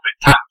are a little bit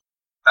tapped.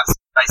 That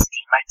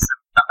basically makes them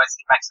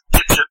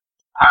Egyptian,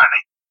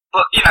 apparently.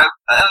 But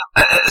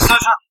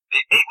aside from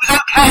it was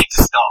okay to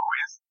start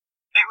with.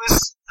 It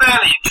was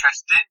fairly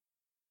interesting.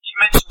 You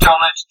mentioned John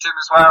Edgerton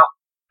as well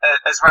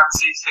as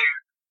Ramses,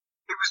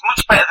 who was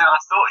much better than I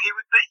thought he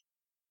would be.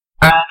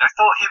 And I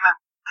thought him and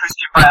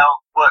Christian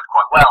Bale worked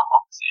quite well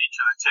opposite each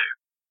other too.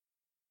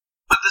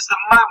 But there's the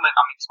moment,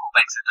 it's called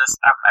Exodus,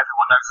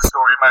 everyone knows the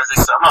story of Moses,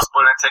 so I'm not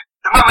spoiling anything.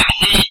 The moment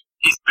he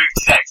is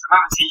booted out, the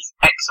moment he's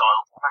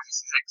exiled, Moses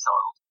is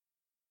exiled,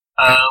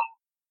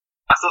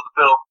 I thought the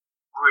film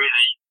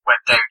really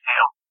went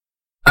downhill.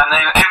 And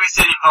then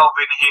everything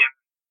involving him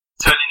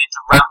turning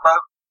into Rambo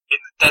in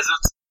the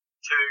desert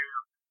to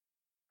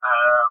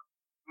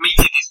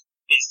meeting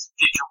his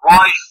future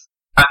wife,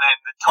 and then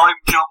the time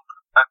jump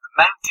and the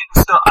mountain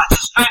stuff, I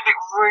just found it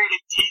really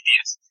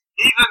tedious.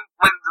 Even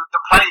when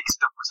the plague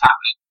stuff was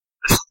happening.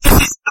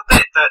 This is the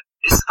bit that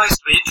is supposed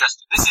to be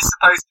interesting. This is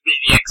supposed to be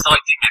the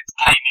exciting,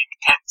 entertaining,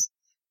 intense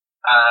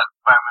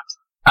moment.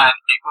 And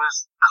it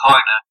was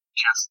kinda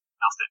just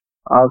nothing.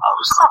 There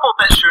was a couple of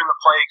bits during the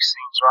plague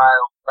scenes where I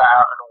let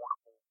out an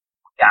audible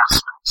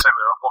gasp and said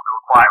I thought they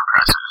were quite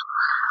impressive.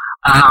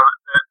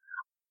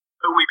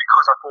 Only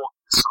because I thought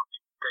there was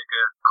something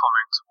bigger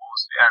coming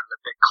towards the end, a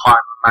big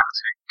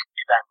climactic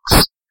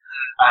event.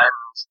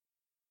 And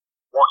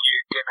what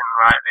you're given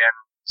right at the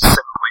end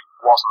simply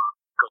wasn't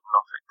good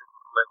enough. It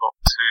didn't live up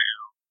to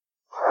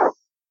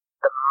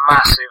the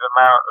massive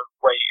amount of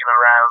waiting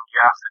around you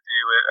have to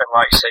do it, and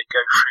like you say,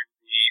 go through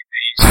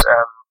these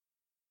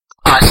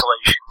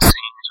isolation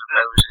scenes with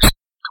Moses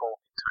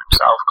talking to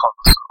himself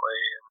constantly,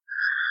 and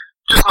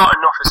just not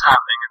enough is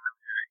happening in the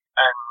movie.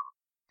 And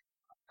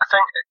I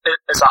think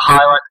as a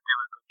highlight, they do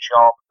a good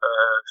job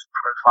of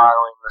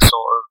profiling the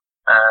sort of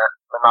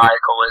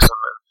maniacalism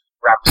of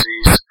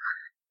Ramses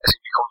as he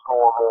becomes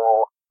more and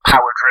more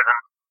power-driven,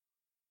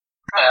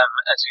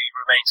 as he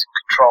remains in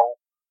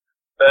control,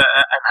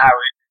 and how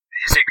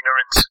his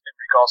ignorance in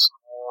regards to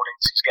the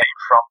warnings he's getting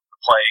from the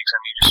plagues,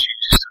 and he just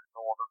chooses to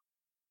ignore them.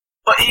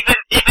 But even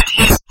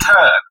his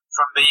turn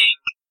from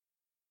being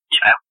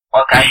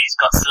okay, he's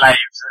got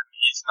slaves and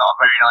he's not a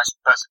very nice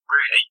person.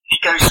 He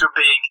goes from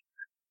being,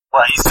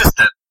 well, he's just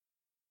a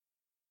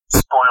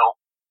spoiled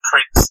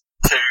prince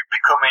to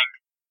becoming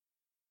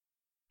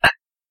a,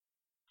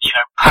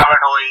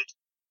 paranoid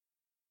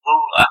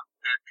ruler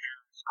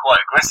who's quite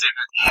aggressive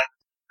at the end,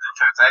 as it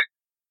turns out.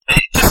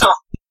 It's just sort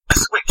of a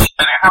switch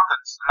and it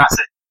happens and that's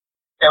it.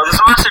 Yeah, well,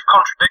 there's a massive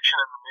contradiction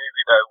in the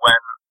movie though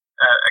when,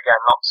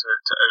 again, not to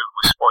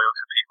overly spoil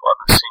for people who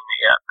haven't seen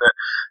it yet, but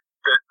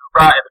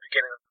right at the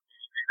beginning of the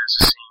movie there's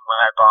a scene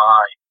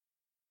whereby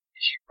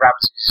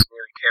Ramses is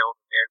nearly killed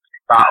in the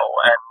opening battle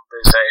and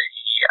there's a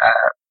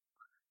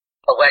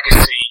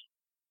legacy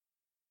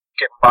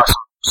given by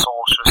some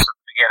sorceress at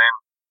the beginning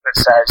that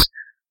says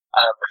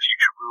the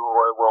future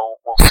ruler will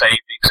save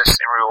the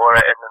existing ruler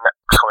in the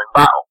next coming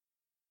battle.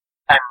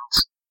 And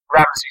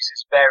Ramses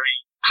is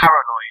very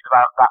paranoid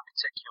about that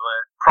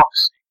particular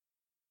prophecy.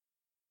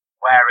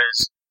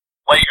 Whereas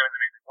later in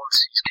the movie,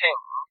 once he's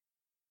king,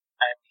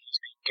 and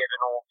he's been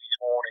given all these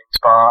warnings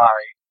by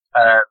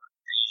the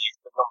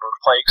number of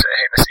plagues that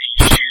hit us,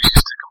 he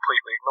chooses to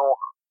completely ignore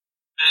them.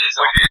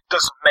 It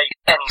doesn't make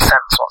any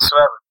sense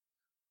whatsoever.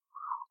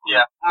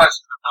 Yeah,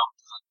 most of the film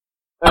doesn't.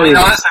 I mean,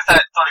 I also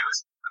thought it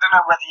was, I don't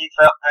know whether you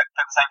felt the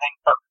same thing,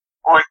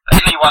 or if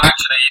anyone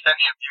actually, if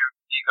any of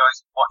you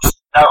guys watched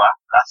Noah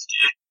last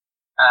year,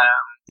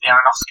 the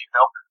Aronofsky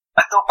film,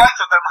 I thought both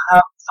of them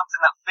have something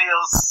that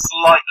feels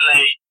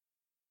slightly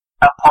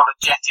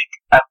apologetic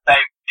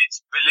about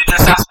its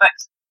religious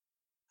aspect.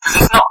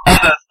 Because it's not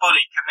ever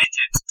fully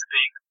committed to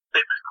being a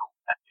biblical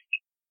epic.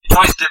 It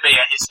tries to be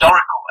a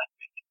historical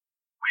epic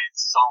with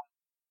some,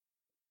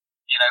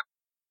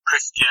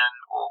 Christian,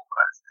 or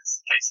as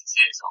this case is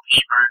here, sort of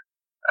Hebrew,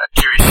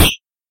 Jewish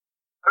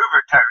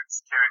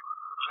overtones to it.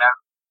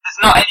 There's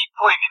not any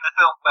point in the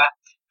film where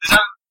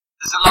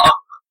there's a lot of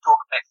talk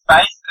about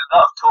faith, a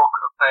lot of talk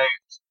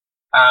about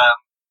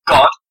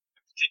God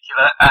in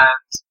particular,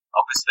 and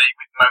obviously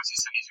with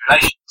Moses and his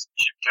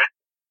relationship to it.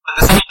 But at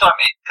the same time,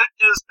 it could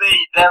just be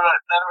there are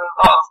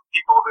a lot of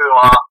people who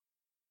are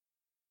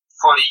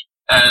fully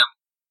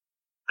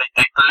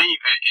they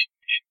believe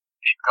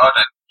in God,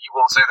 and you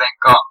also then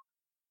got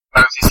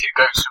Moses who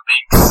goes from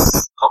being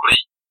probably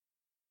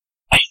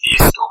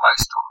atheist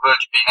almost, on the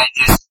verge of being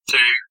atheist,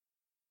 to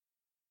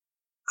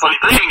fully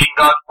believing in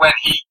God when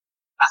he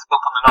has a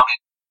bump on the noggin,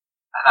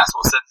 and that's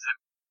what sends him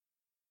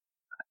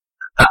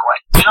that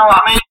way. Do you know what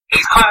I mean?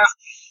 It's kind of,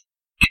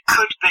 it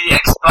could be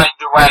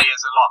explained away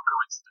as a lot of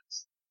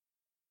coincidence.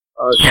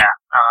 Yeah,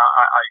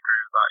 I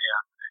agree with that,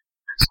 yeah.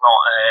 It's not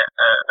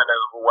an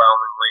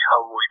overwhelmingly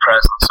holy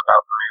presence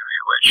about the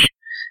movie, which,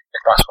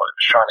 if that's what it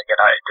was trying to get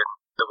at, it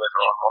didn't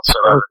deliver on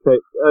whatsoever. Okay,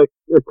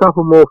 a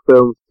couple more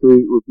films to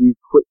review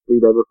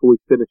quickly then before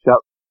we finish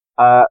up.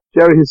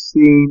 Jerry has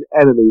seen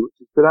Enemy, which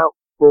has been out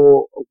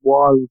for a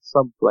while in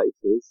some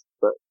places,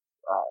 but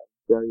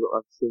Jerry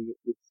got to see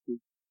it this week.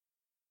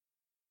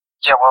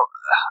 Yeah, well,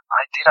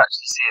 I did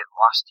actually see it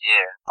last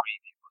year in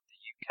preview with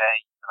the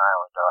UK and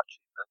Ireland are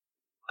actually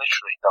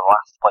literally the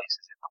last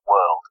places in the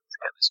world to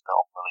get this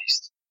film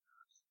released.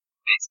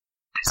 It's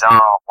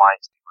bizarre why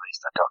it's been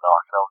released, I don't know,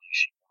 I can only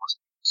assume there must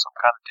be some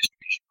kind of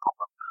distribution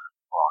problem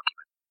or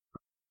argument.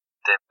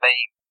 The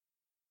main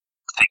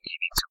thing you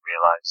need to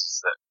realise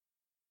is that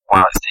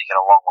while it's taken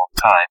a long, long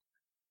time,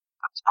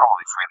 and it's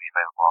probably freely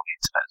available on the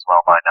internet as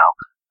well by now,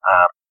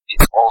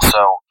 it's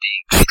also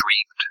being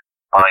streamed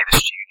by the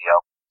studio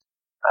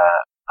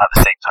at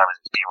the same time as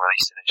it's being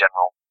released in a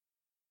general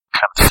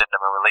kind of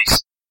cinema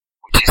release,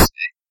 which is,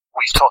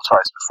 we've talked about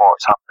this before,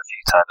 it's happened a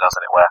few times,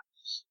 hasn't it, where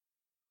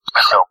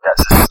a film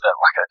gets a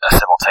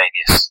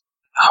simultaneous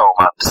home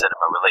and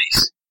cinema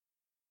release.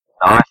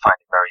 Now I find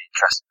it very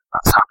interesting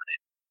that that's happening.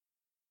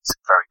 It's a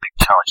very big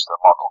challenge to the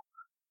model.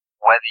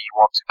 Whether you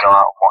want to go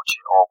out and watch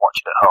it or watch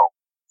it at home,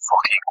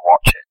 fucking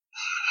watch it.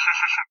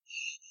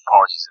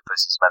 Apologies if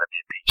this is meant to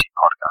be a PG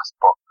podcast,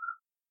 but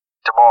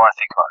the more I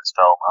think about this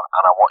film,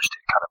 and I watched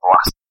it kind of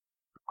last,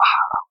 I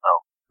don't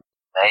know,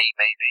 May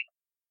maybe,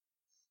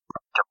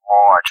 the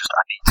more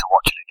I need to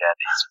watch it again.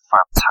 It's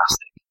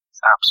fantastic.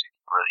 It's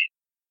absolutely brilliant.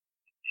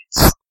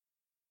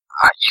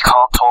 You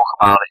can't talk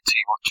about it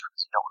too much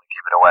because you don't want to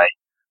give it away.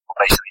 But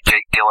basically,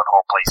 Jake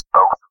Gyllenhaal plays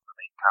both of the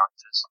main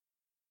characters.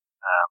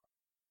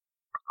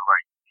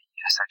 Where he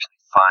essentially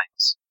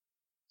finds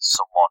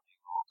someone who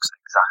looks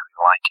exactly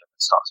like him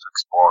and starts to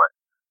explore it.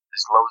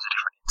 There's loads of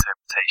different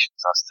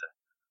interpretations as to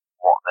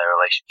what their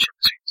relationship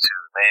between the two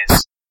of them is,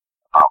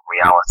 about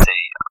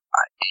reality.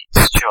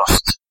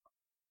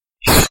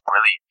 It's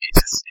brilliant.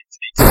 It's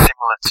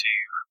similar to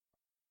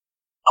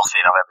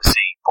nothing I've ever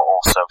seen, but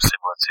also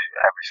similar to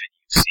everything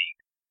you've seen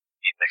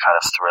in the kind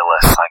of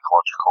thriller,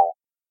 psychological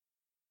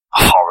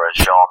horror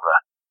genre.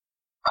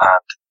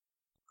 And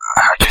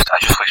I just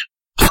wish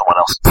someone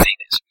else had seen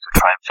it so we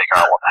could try and figure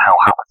out what the hell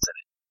happens in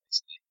it.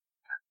 It's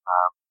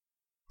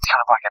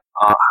kind of like an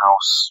art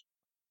house,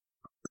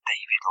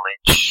 David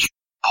Lynch,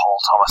 Paul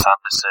Thomas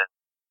Anderson,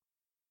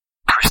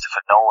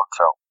 Christopher Nolan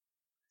film.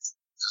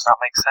 Does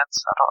that make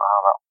sense? I don't know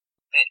how that...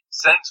 It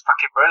sounds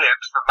fucking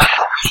brilliant for me.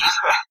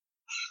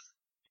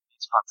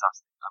 It's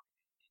fantastic. I mean,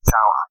 it's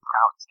out. I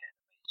doubt it's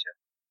getting a major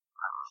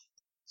kind of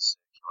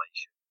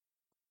circulation.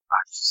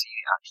 I've seen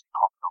it actually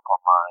popping up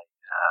on my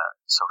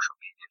social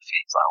media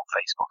feeds, like on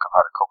Facebook. I've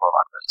had a couple of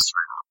adverts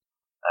through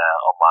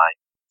on my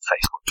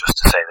Facebook just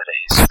to say that it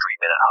is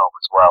streaming at home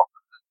as well.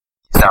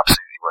 It's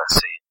absolutely worth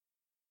seeing.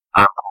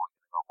 I'm probably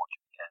going to go and watch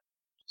it again,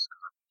 just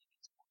because I think you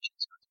need to watch it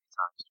 2 or 3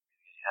 times to really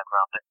get your head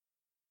around it.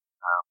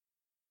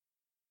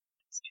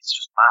 It's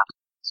just mad.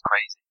 It's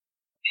crazy.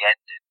 The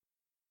ending,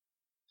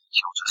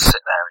 you'll just sit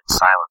there in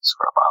silence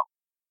for about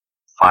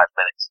 5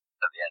 minutes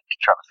at the end,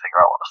 trying to figure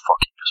out what the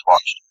fuck you just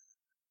watched.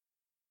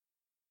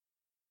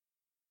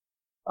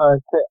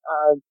 Okay,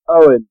 and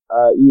Owen,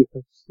 you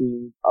have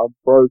seen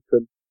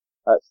Unbroken,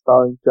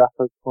 starring Jack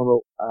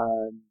O'Connell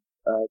and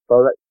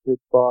directed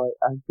by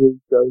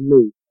Angelina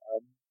Jolie.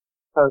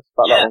 Tell us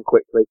about that one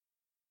quickly.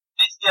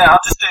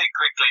 I'll just do it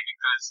quickly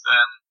because,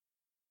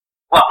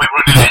 we're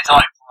running out of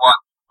time for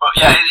one. But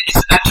yeah,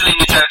 it's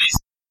Angelina Jolie's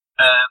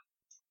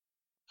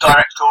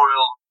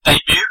directorial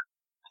debut,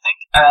 I think.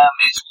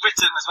 It's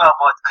written as well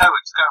by the Coen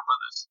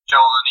brothers,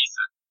 Joel and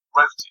Ethan,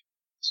 wrote it,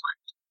 the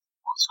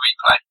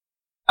screenplay.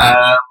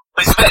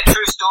 But it's a very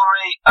true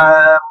story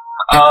of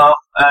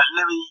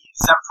Louis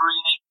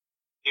Zamperini,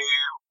 who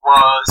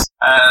was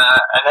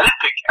an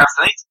Olympic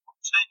athlete.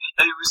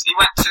 He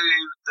went to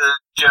the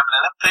German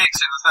Olympics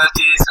in the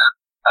 30s and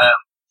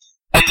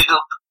ended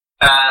up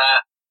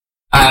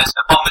as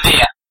a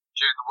bombardier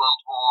during the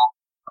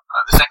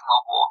Second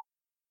World War.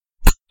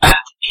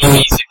 And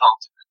he's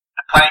involved in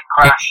a plane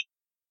crash.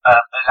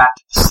 They land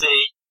at the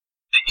sea.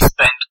 Then you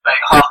spend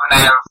about half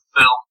an hour of the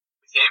film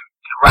with him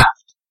in a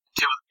raft,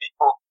 2 other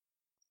people.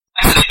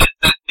 Actually,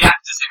 the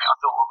actors in it I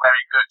thought were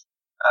very good,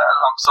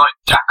 alongside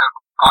Jack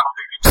O'Connell,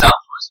 who himself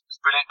was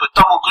brilliant. But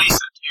Domhnall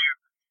Gleeson, who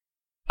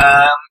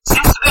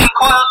seems to be in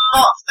quite a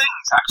lot of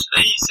things,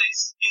 actually. He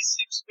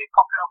seems to be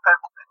popping up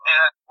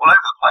all over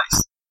the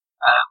place.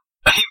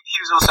 But he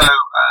was also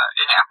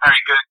in it and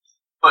very good.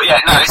 But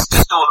yeah, no, it's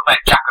just all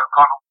about Jack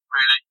O'Connell,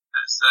 really,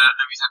 as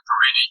Louis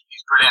Zamperini.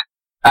 He's brilliant.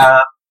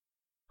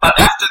 But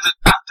after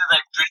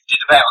they've drifted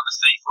about on the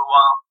sea for a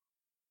while,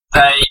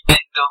 they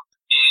end up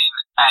in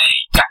a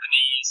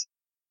Japanese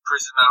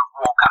prisoner of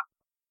war camp.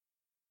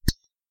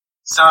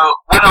 So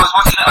when I was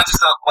watching it, I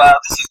just thought, well,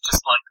 this is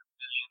just like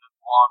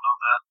 1,000,001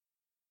 other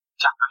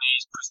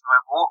Japanese prisoner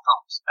of war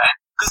films.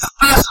 Because the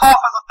first half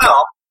of the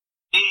film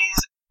is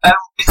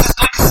it's just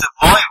like a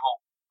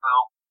survival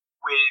film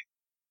with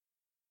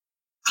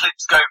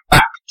clips going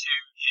back to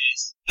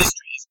his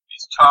history,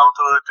 his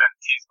childhood and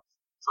his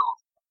sort of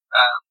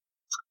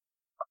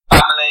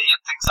family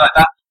and things like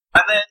that.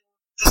 And then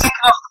the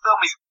second half of the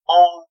film is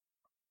all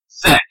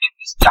set in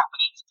this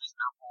Japanese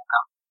prisoner of war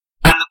camp.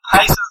 And the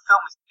pace of the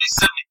film is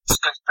suddenly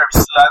just goes very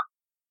slow.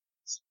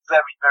 It's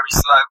very, very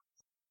slow.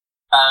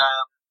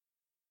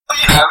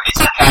 But you know, it's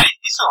okay.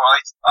 It's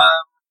alright.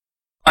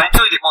 I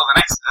enjoyed it more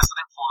than Exodus. I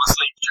didn't fall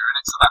asleep during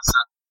it, so that's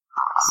a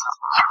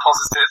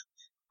positive.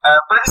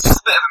 But it's just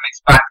a bit of a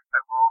mixed bag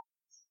overall.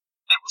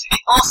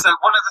 It also,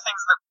 one of the things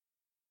that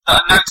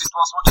I noticed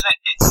whilst watching it,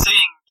 it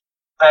seemed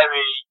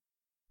very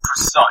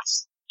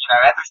precise. You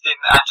know, everything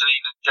that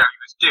Angelina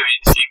Jolie was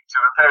doing seemed to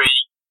a very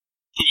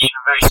keen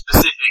and very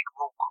specific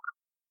rule book.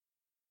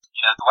 You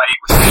know, the way it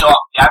was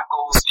shot, the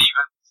angles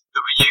even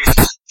that were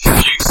used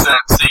to shoot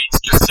certain scenes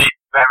just seemed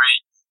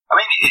very, I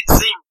mean, it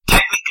seemed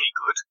technically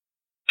good.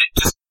 It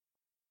just it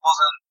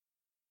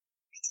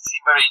didn't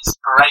seem very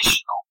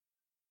inspirational.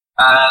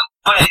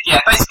 But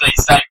yeah, basically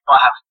it's saved by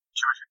having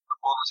terrific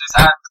performances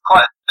and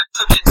quite a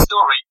touching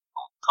story,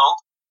 all told.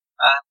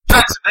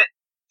 Drags a bit,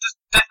 just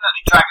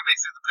definitely drag a bit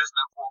through the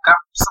prisoner of war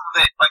camp. Some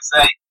of it, like I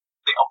say,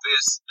 a bit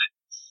obvious, a bit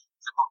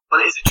simple,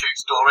 but it is a true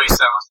story,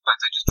 so I suppose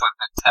they just tried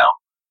to tell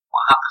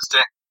what happens to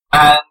it.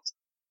 And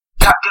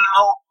Jack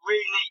Gyllenhaal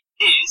really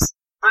is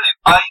brilliant.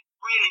 I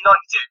really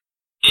liked him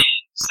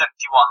in 71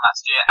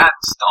 last year and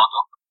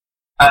Stardom.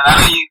 And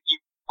I know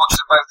you watched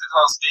them both as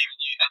well, Steve,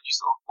 and you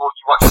sort of, or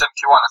you watched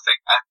 71, I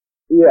think.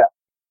 Yeah.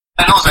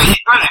 And also,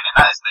 he's brilliant in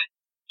that, isn't he?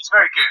 He's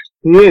very good.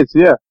 He is,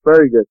 yeah,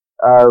 very good.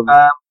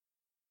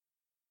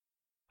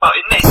 But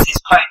in this,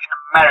 he's playing an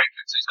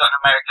American, so he's got an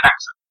American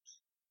accent,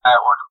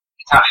 or an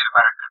Italian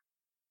American.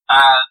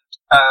 And,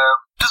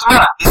 doesn't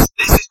matter.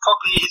 This is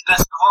probably his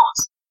best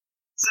performance.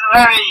 It's a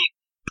very,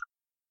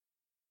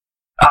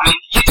 I mean,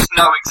 you just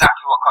know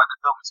exactly what kind of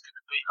film it's going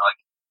to be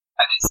like.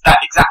 And it's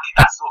exactly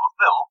that sort of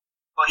film.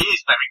 But he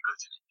is very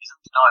good in it. He's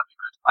undeniably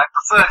good. I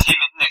preferred him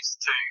in this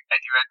to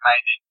Eddie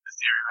Redmayne in The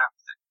Theory of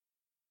Everything.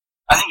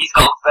 I think he's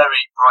got a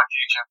very bright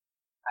future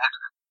ahead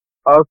of him.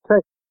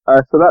 Okay.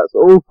 So that's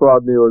all for our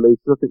new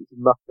releases. I think it's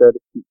enough there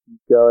to keep you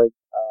going,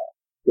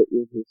 get you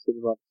into the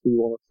cinema and see 1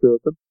 or 2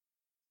 of them.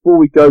 Before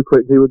we go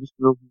quickly, we're just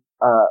going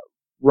to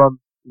run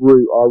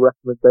through our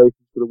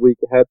recommendations for the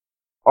week ahead.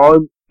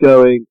 I'm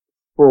going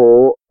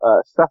for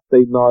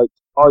Saturday night,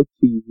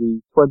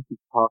 ITV,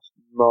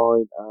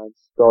 9:20 and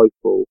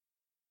Skyfall.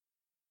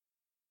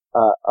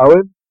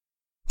 Owen?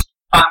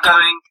 I'm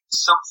going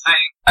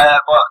something,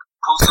 let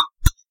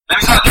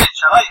me start again,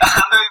 shall I?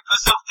 I'm going for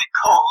something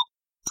called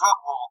Drug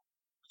War,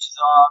 which is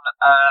on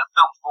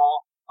Film 4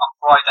 on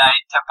Friday,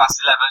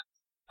 11:10.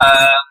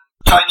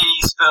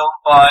 Chinese film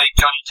by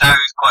Johnny To,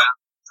 who's quite a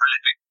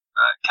prolific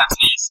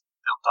Cantonese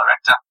film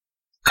director.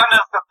 Kind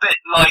of a bit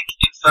like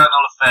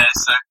Infernal Affairs,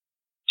 so,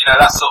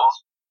 that sort of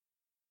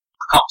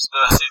cops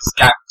versus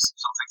gangs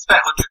sort of thing. It's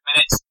about 100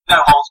 minutes,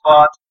 no holds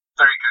barred,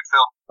 very good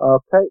film.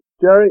 Okay,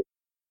 Jerry?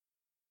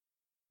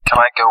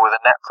 Can I go with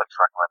a Netflix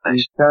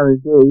recommendation? You can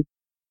indeed.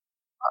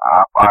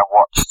 I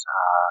watched,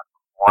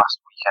 last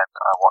weekend,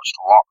 I watched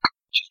Lock,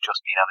 which has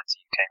just been added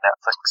to UK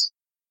Netflix.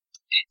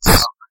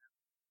 It's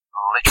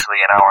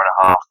literally an hour and a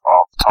half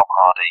of Tom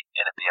Hardy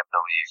in a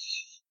BMW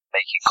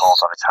making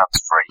calls on his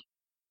hands-free.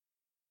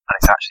 And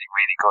it's actually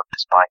really good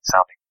despite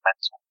sounding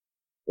mental.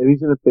 If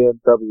he's in a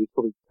BMW, he's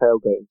probably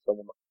tailgating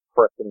someone that's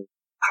pressing him.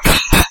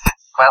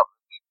 Well,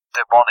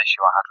 the one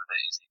issue I had with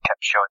it is he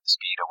kept showing the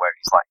speedo where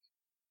he's like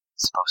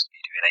supposed to be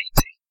doing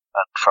 80,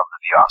 and from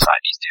the view outside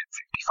he's doing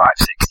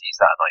 55, 60.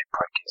 He's that annoying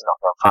prick. He's not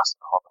going fast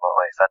enough on the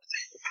motorway, if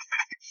anything.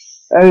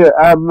 Anyway,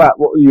 Matt,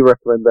 what are you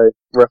recommending?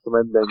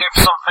 Give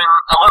something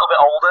a little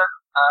bit older.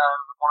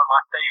 One of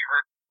my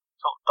favourite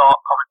sort of dark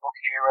comic book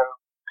hero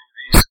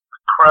movies, The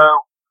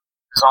Crow,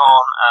 is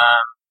on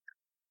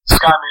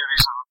Sky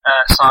Movies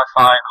and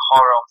Sci-Fi and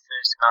Horror on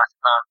Thursday night at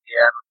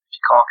 9pm. If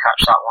you can't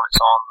catch that one, it's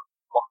on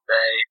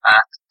Monday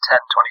at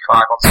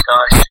 10:25 on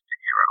Sky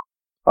Superhero.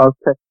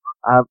 Okay.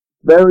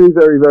 Very,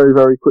 very, very,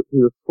 very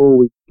quickly before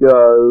we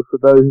go, for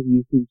those of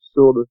you who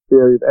saw the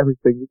theory of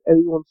everything, did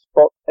anyone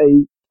spot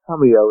a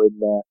cameo in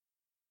there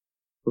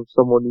from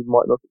someone you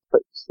might not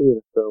expect to see in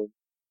a film?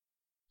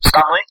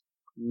 Stanley?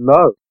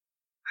 No.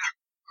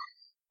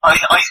 I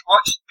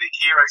watched Big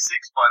Hero 6,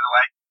 by the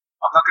way.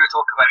 I'm not going to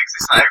talk about it because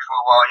it's not out for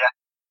a while yet.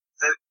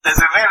 There's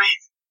a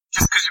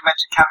just because you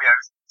mentioned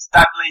cameos,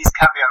 Stan Lee's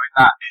cameo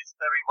in that is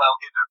very well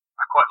hidden.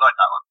 I quite like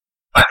that one.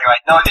 But anyway,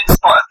 no, I didn't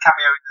spot a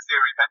cameo in the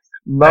theory of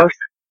anything. No.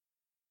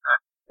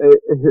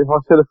 If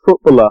I said a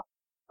footballer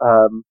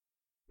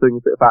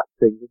doing a bit of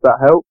acting, does that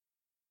help?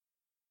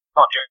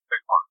 Not Joe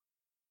Big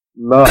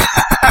No.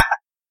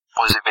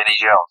 Was it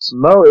Vinnie Jones?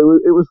 No,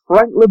 it was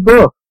Frank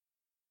LeBeouf.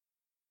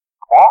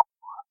 What?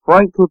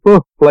 Frank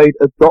LeBeouf played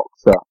a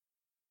doctor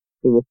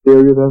in The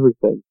Theory of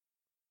Everything.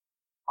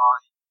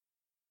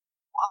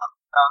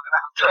 I'm going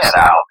to have to Get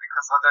out.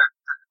 because I don't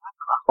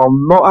remember that. I'm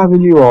not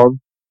having you on.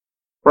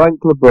 Frank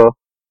LeBeouf.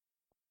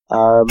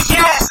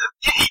 Yes!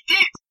 Yeah, he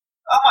did!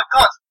 Oh my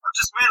god, I've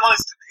just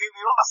realised who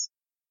he was.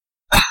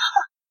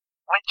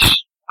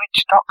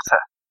 Which doctor?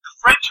 The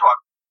French one.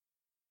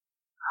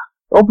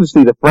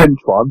 Obviously the French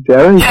one,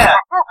 Jerry. Yeah!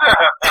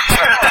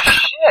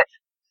 Shit!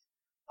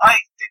 I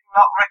did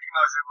not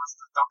recognise him as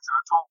the doctor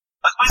at all.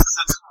 I suppose I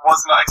just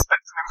was not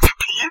expecting him to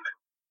be in it.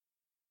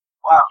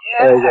 Wow.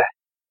 There you go.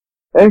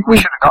 We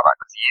should have got that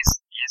because he is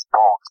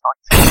bald. It's not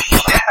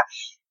Yeah.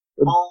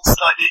 All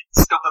slightly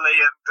stubbly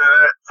and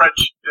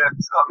French. Yeah,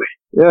 slightly.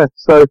 Yeah,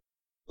 so,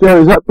 Jerry,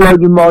 has that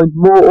blown your mind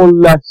more or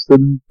less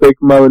than Big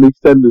Mo and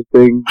EastEnders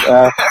being,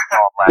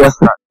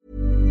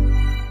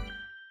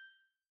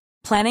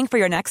 Planning for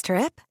your next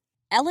trip?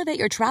 Elevate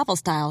your travel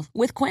style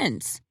with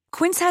Quince.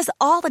 Quince has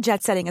all the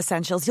jet-setting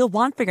essentials you'll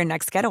want for your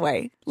next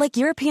getaway, like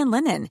European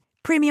linen,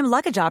 premium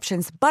luggage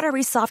options,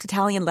 buttery soft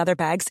Italian leather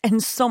bags,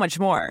 and so much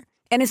more.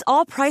 And is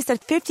all priced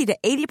at 50 to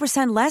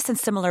 80% less than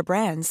similar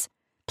brands.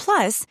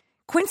 Plus,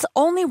 Quince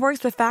only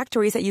works with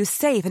factories that use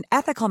safe and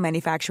ethical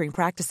manufacturing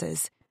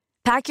practices.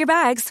 Pack your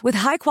bags with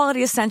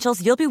high-quality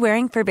essentials you'll be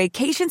wearing for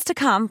vacations to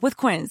come with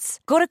Quince.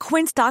 Go to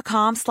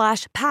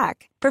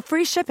quince.com/pack for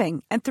free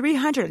shipping and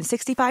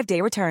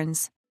 365-day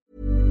returns.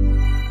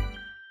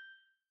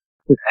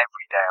 Every day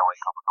I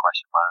wake up and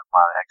question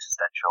my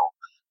existential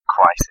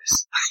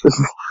crisis.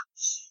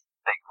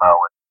 Big Mo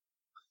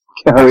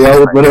and Gary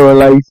Oldman are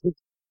related.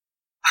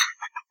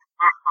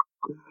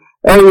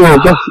 Anyway,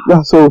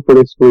 that's all for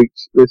this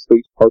week's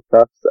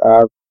podcast.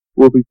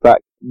 We'll be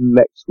back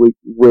next week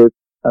with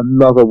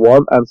another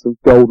one and some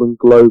Golden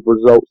Globe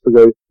results to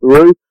go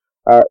through.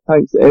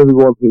 Thanks to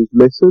everyone who's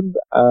listened,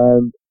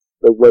 and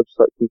the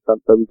website you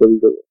can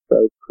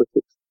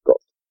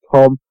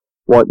www.critics.com.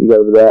 Why don't you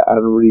go over there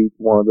and read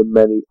one of the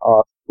many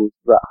articles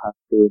that have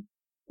been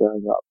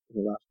going up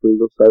in the last week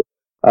or so.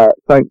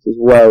 Thanks as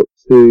well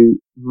to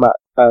Matt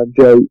and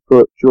Jay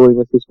for joining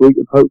us this week,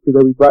 and hopefully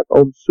they'll be back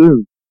on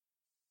soon.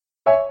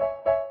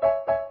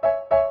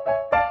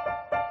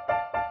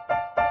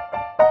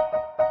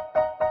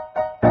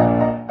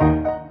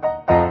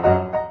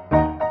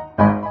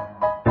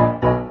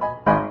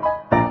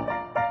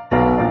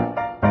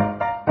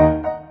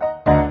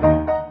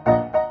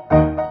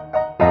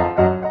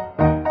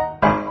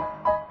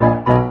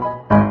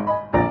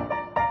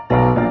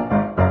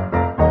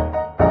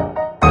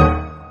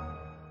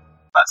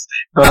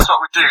 That's what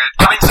we're doing.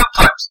 I mean,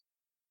 sometimes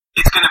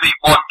it's going to be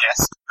one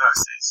guest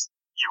versus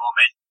you or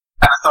me.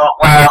 And I thought,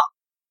 well,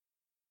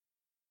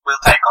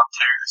 we'll take on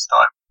two this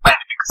time,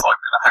 mainly because I'm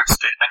going to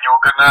host it and you're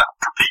going to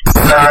compete.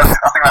 So I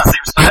think that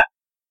seems fair.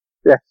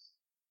 Yes.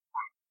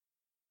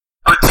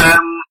 But,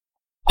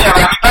 yeah,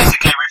 I mean,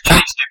 basically we've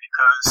changed it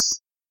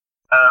because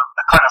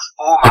a kind of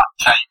format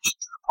change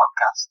to the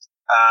podcast.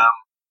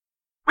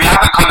 We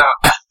haven't kind of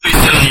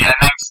officially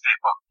announced it,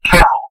 but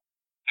Carol,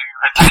 who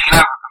had taken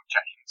over from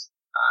James,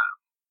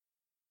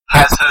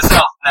 has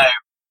herself now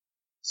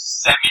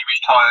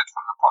semi-retired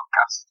from the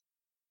podcast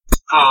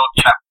for,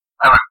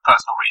 her own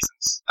personal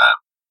reasons,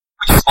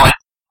 which is fine.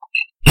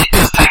 It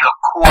does take up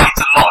quite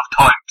a lot of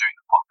time doing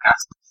the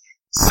podcast.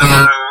 So,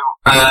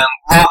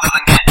 rather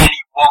than get any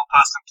one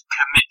person to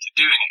commit to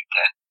doing it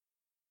again,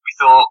 we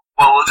thought,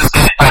 well, we'll just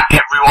get back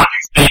everyone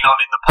who's been on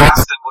in the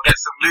past and we'll get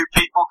some new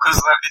people, because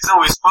it's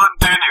always fun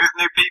doing it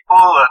with new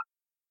people.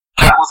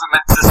 That wasn't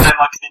meant to sound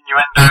like an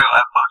innuendo,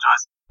 I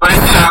apologise. But,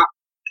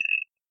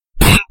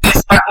 getting this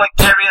back like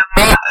Jerry and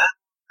Matt,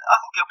 I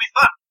think it'll be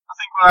fun. I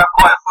think we'll have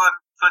quite a fun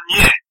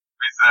year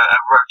with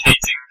a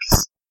rotating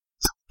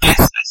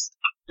guest list.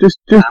 Just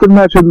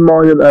imagine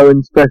mine and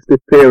Owen's festive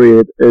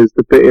period as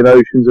the bit in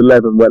Ocean's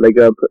 11 where they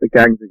go and put the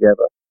gang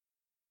together.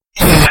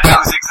 Yeah,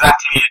 that was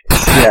exactly it.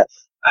 Yeah.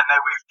 And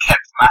then we've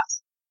kept Matt,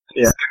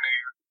 and he's going to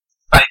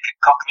fake a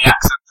Cockney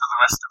accent for the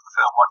rest of the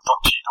film like Don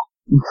Cheadle.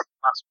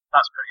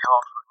 That's pretty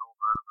hard for a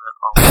Northern, but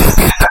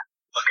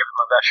I'll give it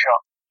my best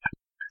shot.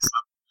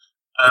 Excellent.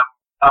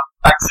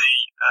 Back to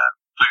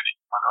Clooney,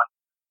 by the way.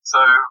 So,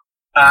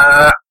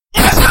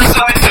 so that's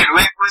what we do.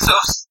 We're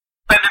sort of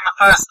spending the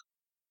first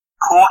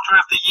quarter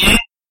of the year,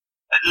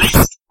 at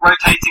least,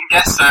 rotating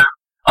guests. So,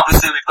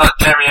 obviously we've got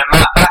Jerry and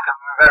Matt back, and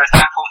we're very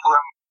thankful for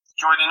them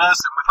joining us.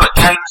 And we've got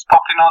James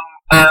popping on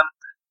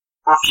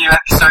for a few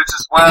episodes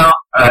as well.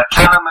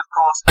 Callum, of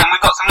course. And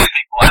we've got some new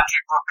people,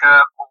 Andrew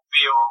Brooker, Paul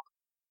Field,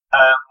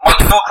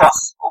 Mike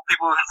Norcross, all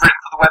people who've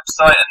written for the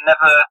website and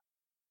never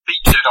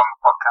featured on the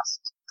podcast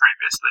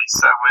previously.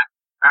 So we're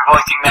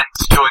inviting them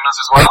to join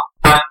us as well.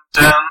 And,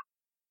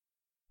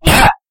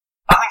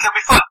 I think it'll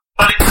be fun.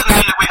 But it doesn't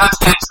mean that we had to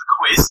change the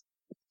quiz.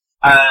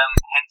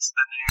 Hence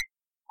the new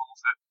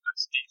rules that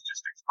Steve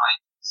just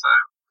explained. So,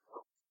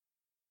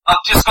 I've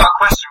just got a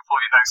question for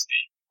you though,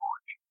 Steve, before we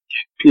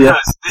begin.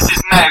 Because this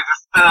is now the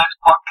third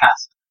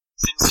podcast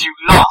since you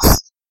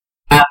lost,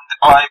 and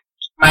I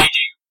made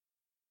you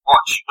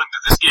watch Under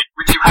the Skin,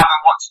 which you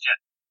haven't watched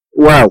yet.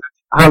 Well,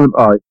 haven't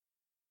I?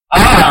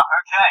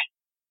 Okay.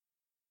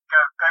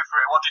 Go for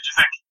it. What did you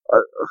think?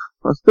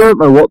 I still don't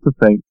know what to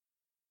think.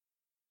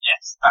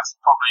 Yes, that's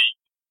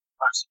probably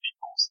most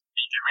people's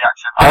immediate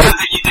reaction. I know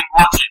that you didn't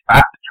watch it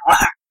back, you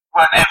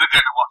weren't ever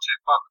going to watch it,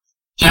 but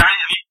Jerry,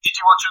 did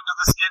you watch Under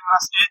the Skin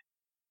last year?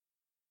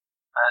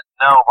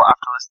 No, but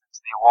after listening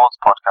to the awards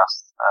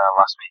podcast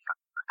last week, I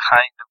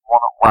kind of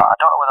want to. Well, I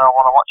don't know whether I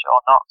want to watch it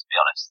or not, to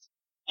be honest.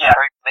 Yeah.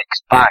 Very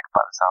mixed bag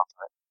by the sound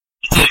of it.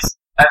 It is.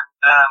 And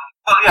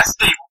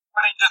Steve,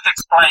 why don't you just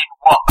explain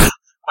what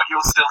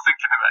you're still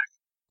thinking about?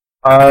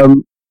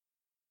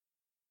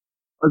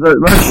 I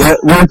don't know.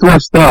 Where do I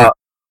start?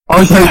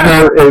 I don't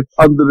know if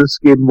Under the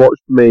Skin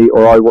watched me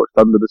or I watched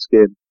Under the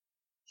Skin.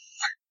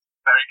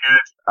 Very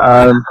good.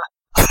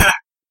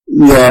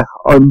 Yeah,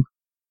 I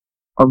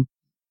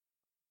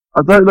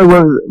don't know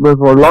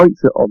whether I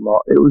liked it or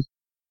not. It was,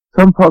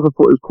 some parts I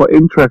thought it was quite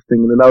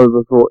interesting, and then others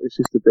I thought it's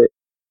just a bit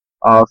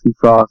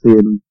arty-farty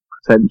and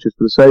pretentious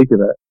for the sake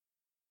of it.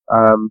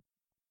 I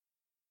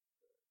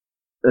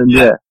think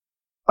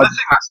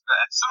that's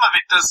fair. Some of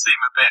it does seem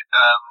a bit,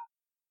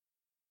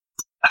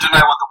 I don't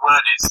know what the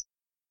word is,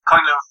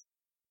 kind of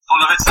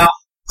full of itself. I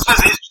suppose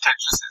it is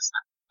pretentious, isn't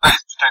it? That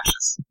is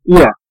pretentious.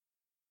 Yeah.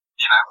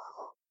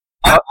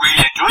 I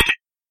really enjoyed it.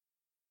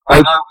 I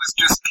was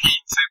just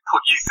keen to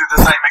put you through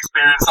the same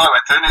experience I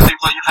went through, and it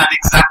seems like you've had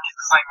exactly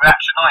the same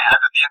reaction I had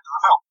at the end of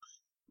the film.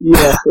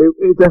 Yeah,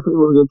 it definitely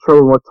wasn't in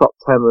trouble with my top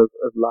 10 of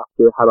last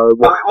year had I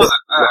watched it. Oh, it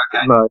wasn't?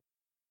 Okay. No.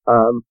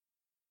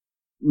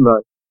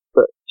 No.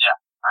 But, yeah,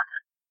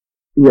 okay.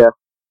 Yeah.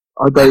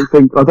 I don't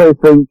think I've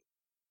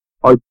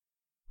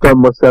done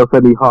myself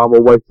any harm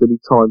or wasted any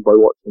time by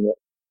watching it.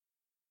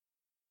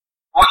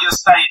 What you're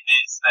saying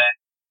is that,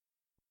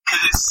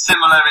 because it's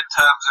similar in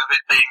terms of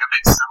it being a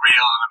bit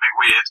surreal and a bit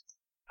weird,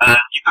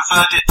 you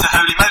preferred it to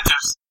Holy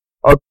Motives?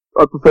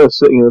 I prefer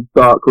sitting in a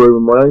dark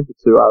room on my own for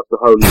 2 hours to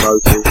Holy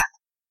Motives.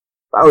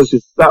 That was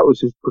just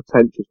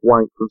pretentious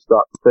wank from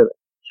start to finish.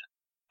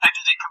 How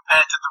did it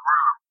compare to The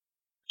Room,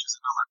 which is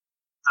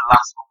the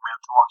last one we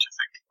had to watch, I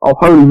think? Oh,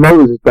 Holy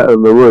Motives is better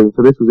than The Room,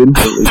 so this was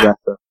infinitely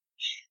better. Yeah.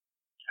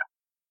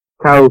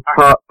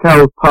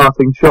 Carol's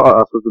parting shot at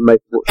us was to make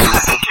us watch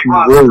The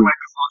Room.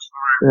 Make us watch The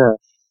Room. Yeah.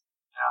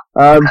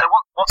 So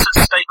what's at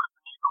stake with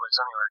the new quiz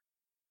anyway?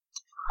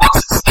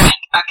 What's at stake?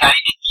 Okay,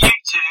 if you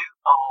two,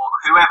 or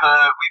whoever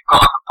we've got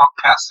on the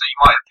podcast, so you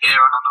might appear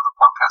on another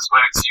podcast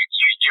where it's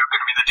you're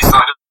going to be the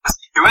decider,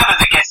 whoever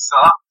the guests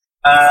are,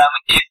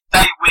 if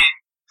they win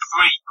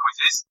 3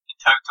 quizzes in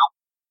total,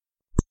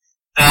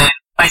 then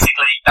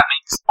basically that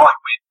means I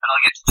win, and I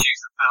get to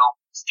choose the film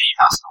Steve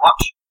has to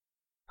watch.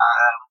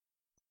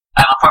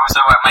 And I promise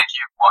I won't make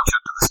you watch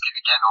Under the Skin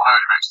again or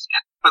Holy Motives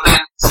again. But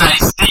then, say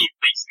Steve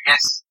beats the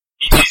guest,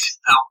 he chooses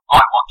the film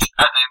I watch,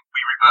 and then we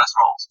reverse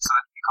roles, so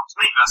then it becomes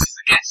me versus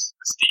the guest,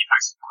 with Steve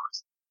hosting the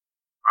quiz.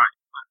 Right.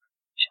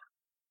 Yeah.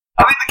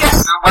 I mean, the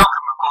guests are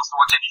welcome, of course,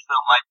 to watch any film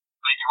they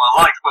believe you I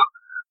like, but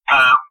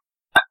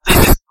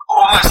this is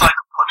almost like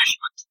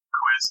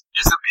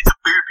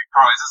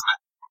doesn't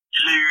it?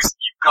 You lose,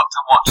 you've got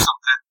to watch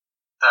something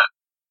that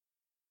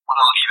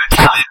will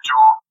either challenge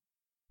or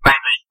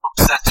mainly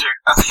upset you.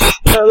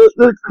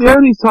 The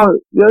only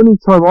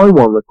time I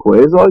won the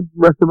quiz, I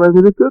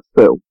recommended a good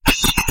film.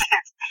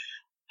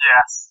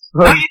 Yes.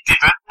 No, you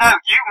didn't. No,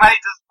 you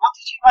made us. What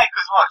did you make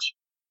us watch?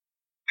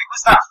 It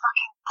was that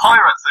fucking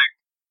pirate thing.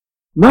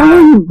 No, it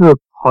wasn't the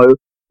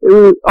pirate. It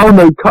was, oh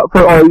no,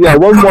 Cutthroat Island. Yeah, I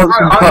won once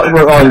in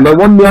Cutthroat Island. I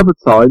won the other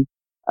time,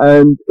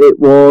 and it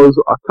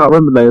was, I can't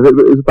remember the name of it,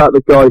 but it was about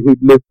the guy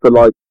who'd lived for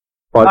like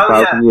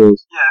 5,000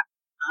 years. Yeah.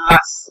 A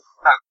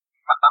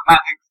man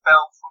who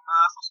fell from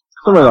Earth or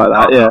something like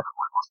that, yeah.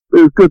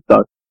 It was good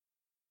though.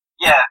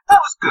 Yeah, that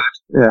was good.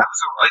 Yeah. That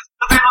was alright.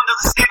 But then Under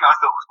the Skin I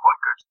thought was quite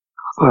good.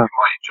 I thought you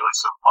might enjoy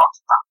some parts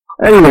of that.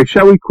 Anyway,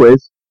 shall we quiz?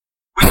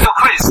 We shall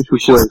quiz. We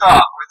shall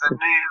start with a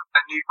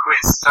new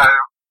quiz. So,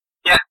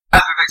 yeah,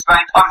 as we've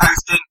explained, I'm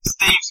hosting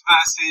Steve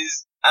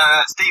versus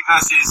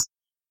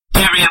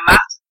Gary and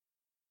Matt.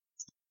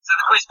 So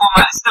the quiz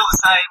format is still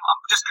the same.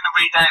 I'm just going to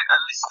read out a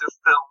list of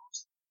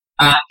films,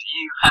 and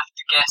you have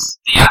to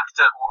guess the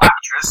actor or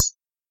actress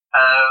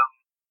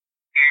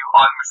who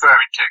I'm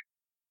referring to.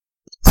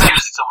 Same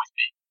as it's always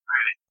been,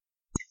 really.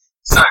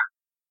 So,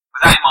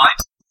 with that in mind,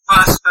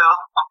 first film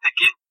I'm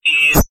picking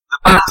is The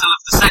Battle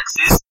of the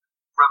Sexes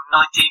from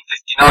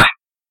 1959.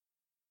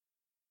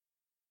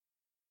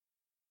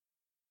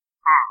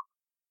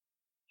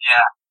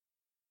 Yeah.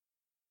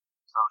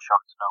 So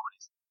shocked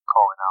nobody's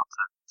calling out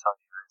to tell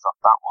you it's off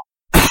that one.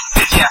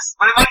 Yes,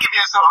 but it might give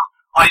you a sort of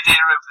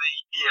idea of the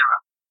era.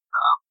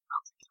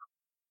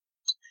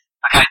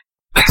 Okay,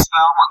 next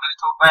film I'm going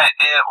to talk about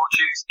here or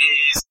choose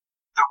is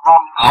The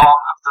Wrong Arm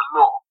of the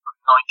Law from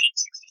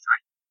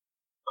 1963.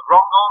 The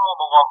wrong arm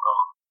or the long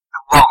arm?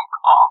 The wrong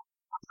arm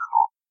of the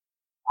law.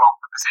 Wrong,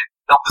 as in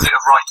the opposite of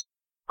right.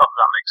 Not that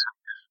that makes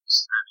any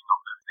difference. Really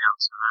not knowing the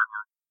answer there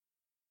anyway.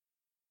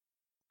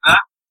 No?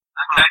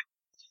 Okay.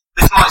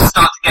 This might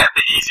start to get a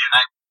bit easier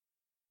now.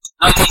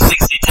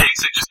 1962,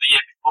 so just the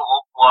year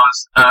before,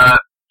 was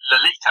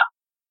Lolita.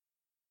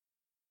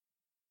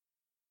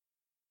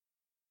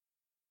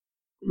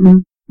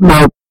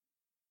 No.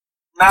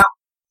 No?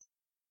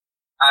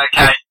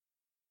 Okay.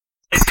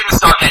 It's going to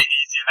start getting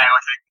easier now, I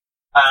think.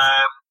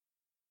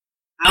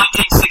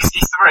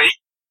 1963,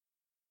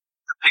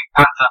 The Pink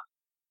Panther.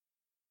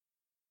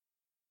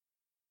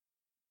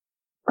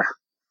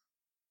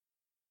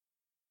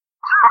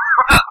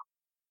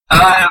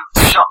 I am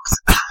shocked.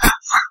 I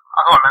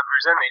can't remember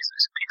his name. Is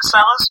it Peter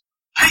Sellers?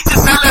 Peter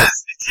Sellers!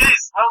 It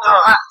is! Well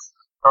done, Matt.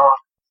 Oh,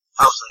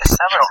 Peter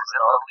Sellers is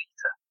in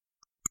Lolita.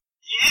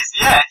 He is,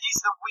 yeah. He's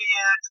the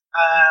weird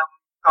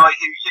guy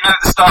who, you know,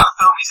 at the start of the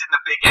film, he's in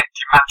the big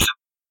empty mansion.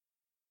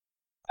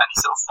 And he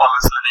sort of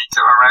follows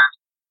Lolita around.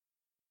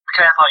 Be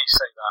careful how you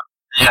say that.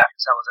 Yeah.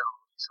 Peter Sellers in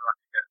Lolita, so that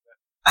can get a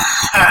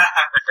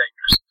bit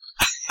dangerous.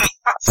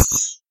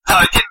 No,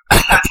 I didn't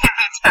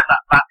intend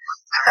that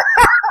backwards.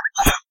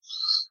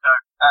 No.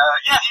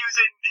 Yeah, he was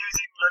in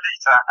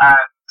Lolita,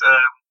 and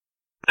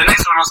the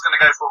next one I was going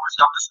to go for was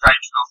Doctor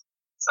Strangelove.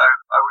 So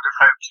I would have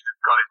hoped you'd have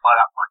got it by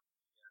that point.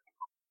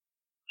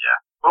 Yeah.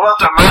 Well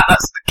done, Matt.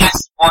 That's the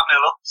guess 1-0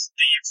 up.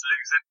 Steve's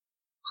losing.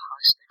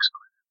 High stakes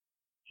quiz.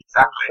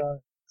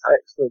 Exactly.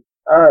 Excellent.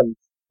 And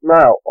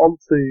now on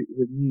to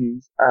the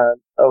news, and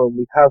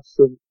we have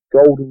some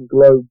Golden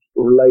Globes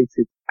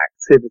related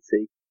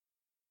activity.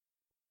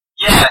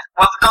 Yeah.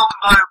 Well, the Golden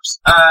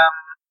Globes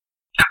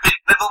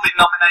they've all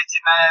been nominated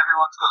now.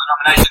 Everyone's got the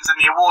nominations,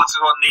 and the awards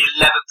are on the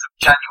 11th of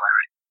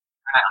January.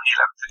 On the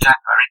 11th of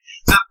January.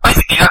 So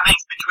basically, that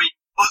means between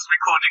us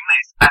recording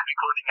this and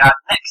recording our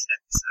next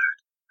episode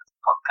of the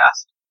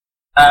podcast,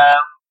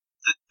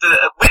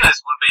 the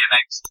winners will be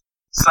announced.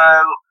 So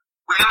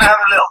we're going to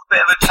have a little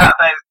bit of a chat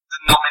about the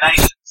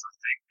nominations, I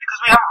think, because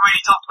we haven't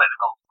really talked about the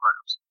Golden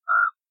Globes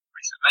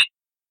recently,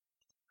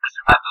 because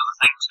we've had other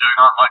things going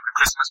on, like the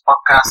Christmas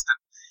podcast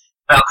and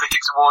Bell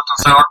Critics Awards and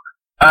so on.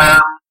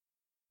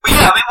 But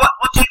yeah, I mean,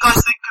 what do you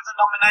guys think of the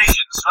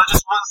nominations? Shall I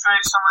just run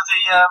through some of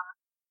the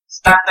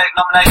standout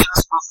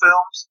nominations for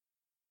films?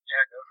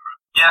 Yeah, go for it.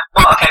 Yeah,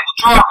 well, okay,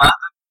 well, drama,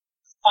 the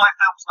 5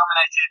 films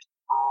nominated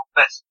for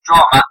Best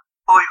Drama: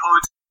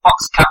 Boyhood,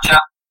 Foxcatcher,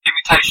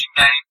 Imitation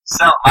Game,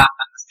 Selma,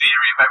 and The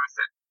Theory of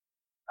Everything.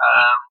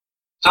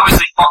 So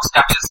obviously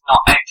Foxcatcher's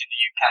not out in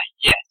the UK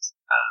yet.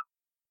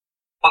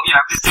 But, you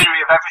know, The Theory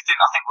of Everything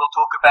I think we'll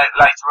talk about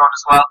later on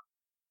as well.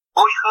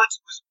 Boyhood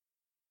was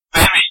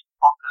very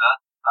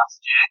popular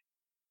last year.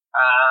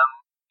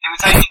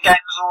 Imitation Game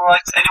was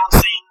alright. Anyone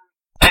seen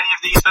any of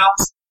these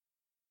films?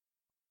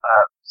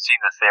 Seen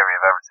The Theory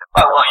of Everything.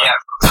 Oh, well, yeah, of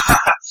course.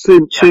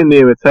 Seen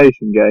the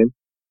Imitation Game.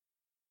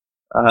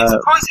 It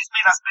surprises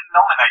me that's been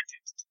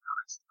nominated, to be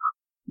honest.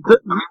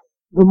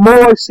 The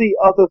more I see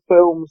other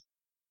films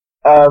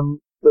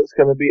that's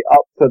going to be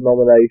up for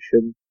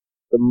nomination,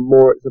 the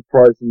more it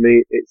surprises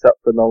me it's up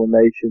for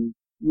nomination.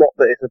 Not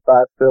that it's a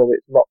bad film,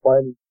 it's not by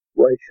any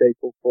way, shape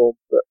or form,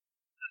 but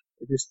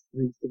it just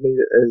seems to me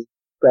that there's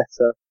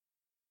better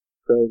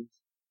films.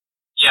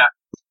 Yeah.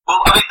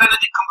 Well, I mean,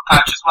 Benedict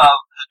Cumberbatch as well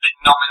has been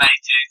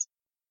nominated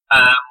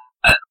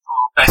for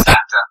Best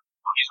Actor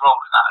for his role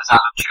in that as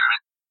Alan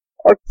Turing.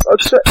 I'd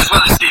say, As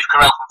well as Steve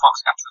Carell from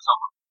Foxcatcher as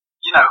well.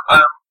 You know,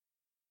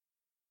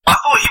 I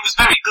thought he was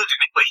very good in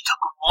it, but he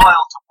took a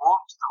while to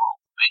warm to the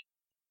role for me.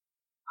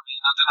 I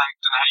mean, I don't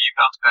know how you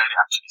felt about it,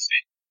 actually,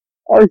 Steve.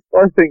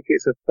 I think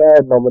it's a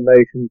fair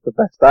nomination for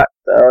Best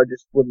Actor. I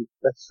just wouldn't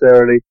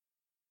necessarily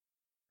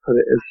put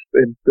it as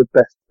in the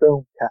Best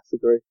Film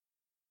category.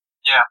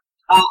 Yeah.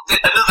 Well,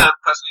 another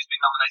person who's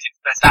been nominated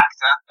for Best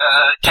Actor,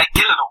 Jake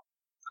Gyllenhaal,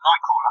 for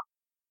Nightcrawler,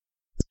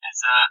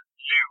 is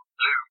Lou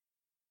Bloom.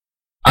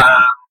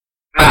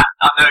 Matt,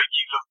 I know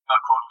you love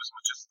Nightcrawler as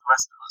much as the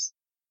rest of us.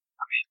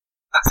 I mean,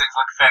 that seems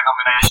like a fair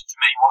nomination to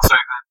me, more so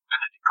than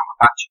Benedict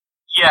Cumberbatch.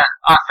 Yeah,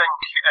 I think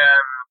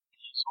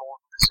he's more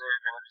than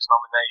deserving of his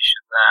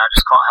nomination there. I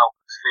just can't help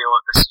but feel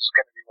that this is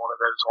going to be one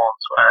of those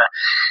ones where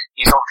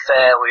he's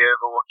unfairly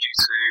overlooked due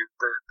to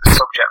the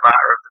subject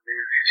matter of the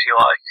movie, if you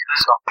like.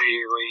 It's not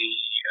really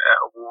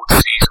award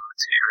season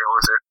material,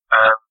 is it?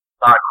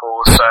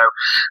 Nightcrawler, so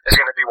it's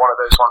going to be one of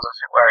those ones, I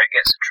think, where it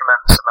gets a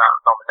tremendous amount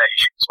of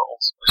nominations, but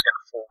also it's going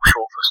to fall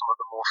short for some of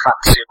the more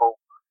fanciable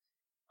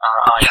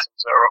items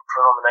that are up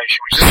for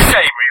nomination, which is a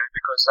shame, really,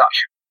 because that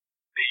should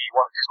be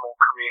one of his more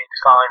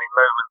career-defining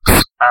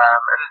moments,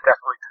 and it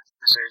definitely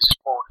deserves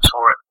applause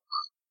for it.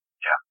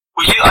 Yeah.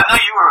 Well, I know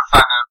you were a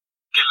fan of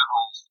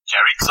Gyllenhaal's,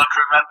 Jerry, because I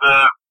can remember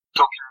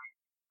talking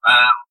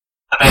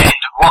about End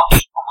of Watch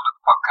on one of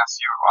the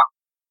podcasts you were on,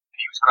 and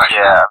he was great.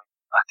 Yeah.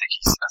 I think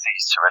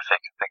he's terrific.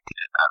 I think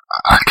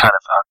I kind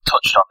of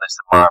touched on this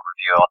in my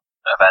review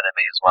of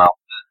Enemy as well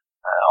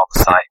on the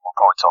site. We'll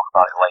probably talk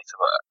about it later,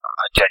 but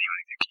I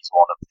genuinely think he's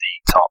one of the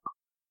top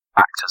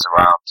actors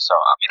around. So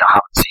I mean, I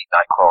haven't seen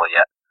Nightcrawler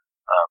yet.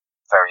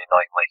 Very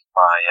annoyingly,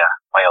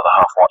 my other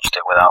half watched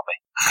it without me.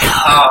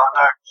 Oh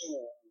no!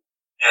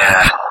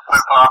 Yeah.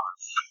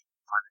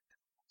 Finding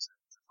it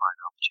difficult to find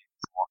an opportunity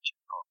to watch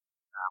it, but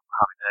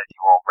having heard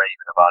you all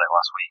raving about it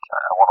last week,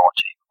 I want to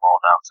watch it even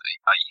more now. So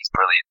he's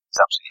brilliant. He's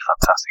absolutely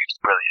fantastic.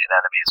 He's brilliant in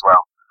Enemy as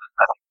well.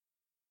 I think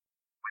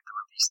with the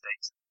release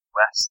dates in the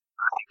US,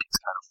 I think it's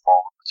kind of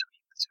fallen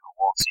between the two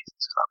award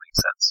seasons, if that makes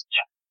sense.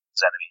 Yeah.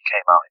 Because Enemy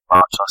came out in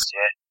March last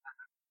year,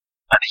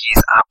 and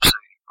he's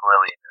absolutely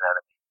brilliant in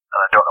Enemy. And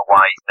I don't know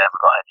why he's never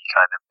got any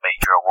kind of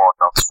major award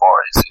nods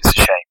for it. It's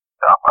a shame.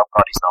 But I'm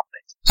glad he's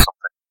nominated for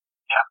something.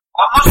 Yeah.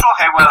 Well, I'm not sure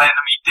how well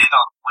Enemy did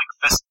on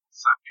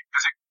festivals,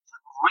 because it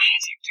didn't really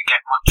seem to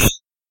get much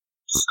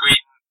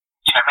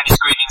many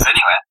screenings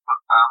anywhere. But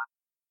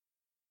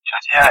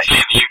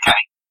particularly in the UK.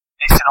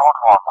 It's an odd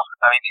one.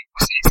 I mean,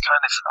 it's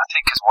kind of, I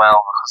think as well,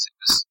 because it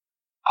was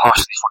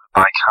partially funded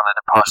by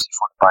Canada, partially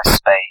funded by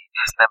Spain.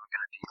 It's never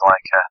going to be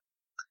like a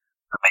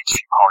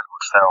mainstream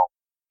Hollywood film.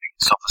 I think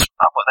it suffers from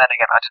that. But then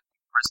again, I didn't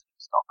think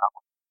Prisoners got that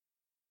much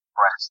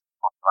press and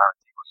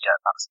popularity. But yeah,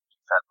 that's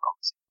fair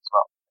obviously as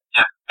well.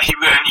 Yeah,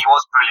 he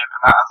was brilliant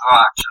in that as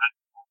well, actually.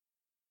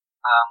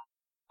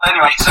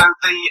 Anyway, so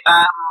the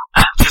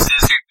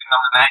actresses who've been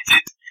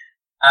nominated,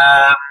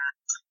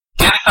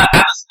 Jennifer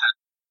Aniston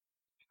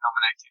has been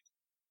nominated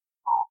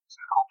for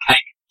something called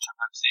Cake, which I've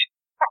never seen.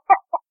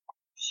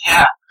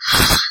 Yeah.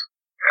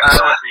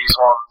 Some of these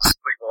ones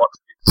leave a lot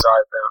to be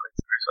desired, don't they,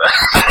 to be fair.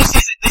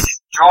 This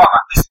is drama.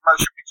 This is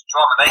motion picture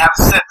drama. They have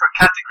a separate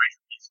category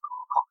for musical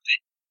or comedy.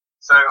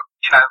 So,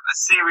 a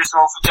serious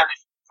role for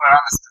Jennifer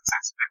Aniston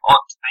sounds a bit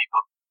odd to me,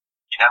 but,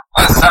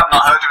 as I say, I've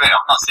not heard of it.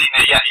 I've not seen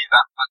it yet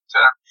either, but,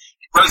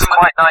 it's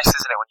quite nice,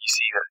 isn't it, when you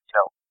see that,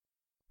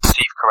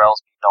 Steve Carell's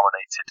been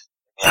nominated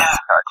in the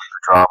actor category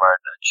for drama,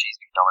 and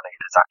she's been nominated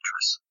as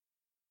actress.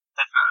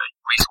 Definitely.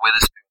 Reese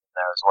Witherspoon in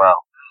there as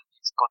well.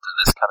 It's good that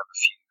there's kind of a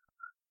few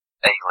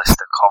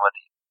A-lister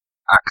comedy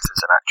actors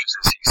and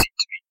actresses who seem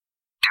to be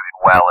doing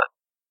well at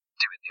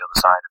doing the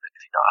other side of it,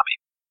 if you know what I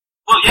mean.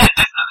 Well, yeah,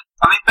 definitely.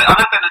 I mean, I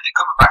know Benedict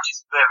Cumberbatch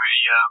is very,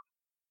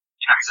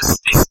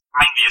 he's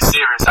mainly a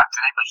serious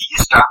actor, but he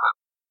used to have a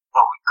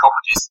role in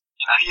comedies.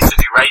 He used to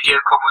do radio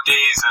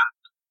comedies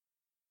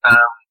and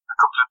a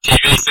couple of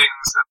TV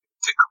things, a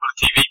couple of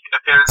TV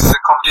appearances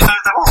and comedies. So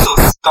they've all sort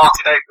of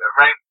started out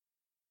around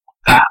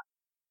that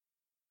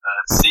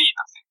scene,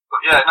 I think.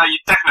 But yeah, no,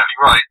 you're definitely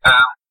right.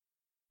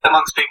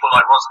 Amongst people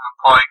like Rosamund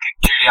Pike and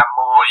Julianne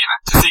Moore,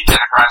 to see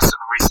Jennifer Aniston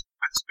and Reese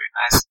Witherspoon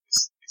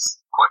is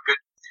quite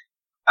good.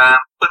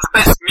 But the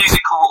best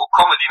musical or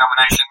comedy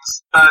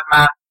nominations: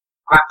 Birdman,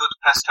 Grand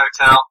Budapest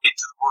Hotel,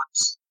 Into the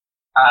Woods,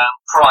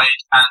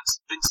 Pride, and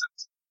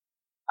Vincent.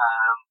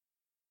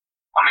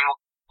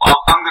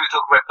 I'm going to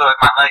talk about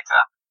Birdman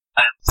later.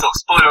 So,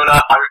 spoiler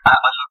alert, I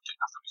loved it.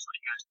 I thought it was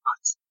really good.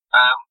 But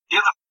the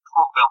other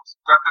four films,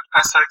 Grand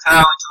Budapest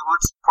Hotel, Into the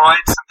Woods,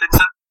 Pride, and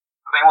Vincent.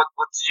 I mean,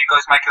 what did you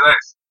guys make of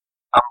those?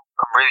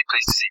 I'm really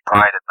pleased to see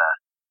Pride in there.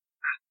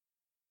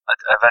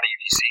 Have any of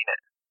you seen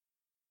it?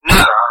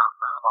 No.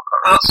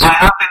 I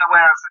have been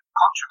aware of the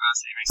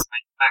controversy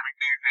recently about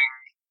removing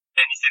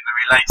anything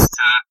that relates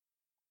to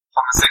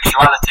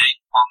homosexuality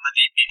on the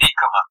DVD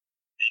cover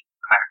in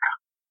America.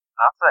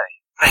 Have they?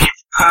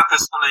 They've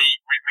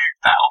purposefully removed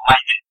that or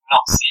made it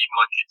not seem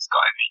like it's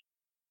got any.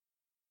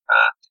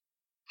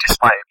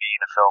 Despite it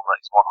being a film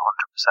that is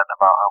 100%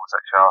 about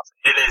homosexuality.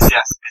 It is,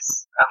 yes.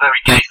 It's a very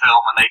gay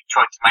film, and they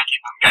tried to make it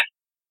ungay.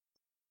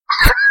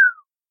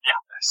 Yeah.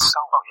 It's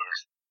so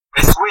weird.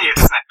 It's weird,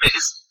 isn't it? It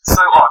is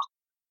so odd.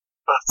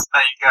 But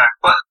there you go.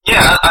 But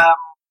yeah,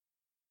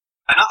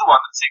 another one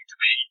that seemed to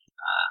be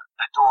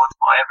adored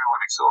by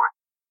everyone who saw it.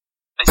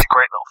 It's a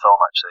great little film,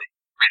 actually.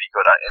 Really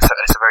good.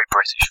 It's a very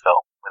British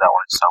film, without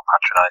wanting to sound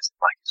patronising.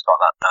 Like, it's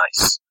got that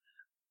nice,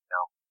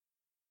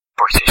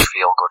 British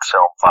feel-good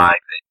film vibe.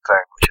 It's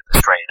very much in the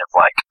strain of,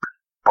 like,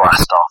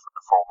 Blast Off and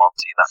The Full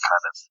Monty and that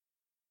kind of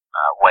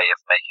way of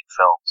making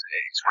films.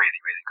 It's really,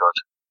 really good.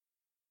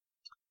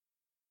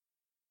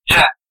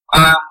 Yeah.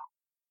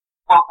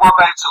 Well, what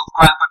about sort of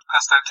Grand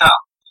Budapest Hotel?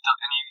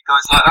 Any of you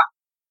guys like that?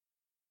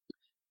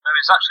 No,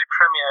 it's actually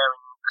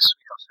premiering this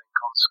week, I think,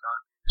 on Sky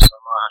News, so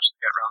I might actually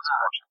get round to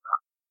watching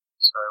that.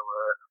 So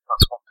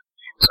that's one for the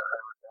viewers at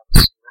home if they haven't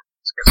seen it,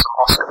 to get some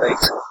Oscar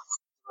bait.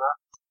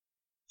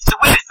 It's a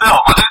weird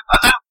film.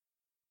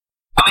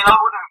 I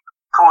wouldn't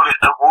call it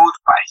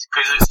award-based,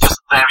 because it's just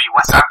very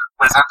Wes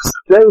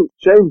Anderson.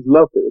 James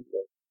loved it, didn't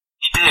he?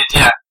 He did,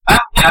 yeah.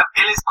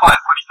 It is quite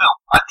a funny film.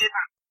 I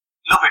didn't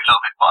love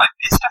it, but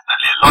it's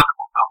definitely a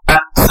likeable film.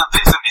 And St.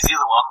 Vincent is the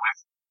other one with,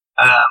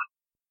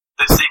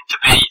 that seemed to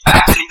be,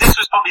 actually this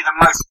was probably the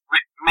most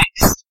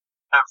mixed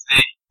of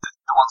the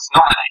ones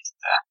nominated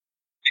there.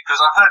 Because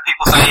I've heard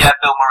people say, yeah,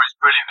 Bill Murray's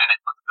brilliant in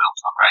it, but the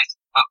film's not great.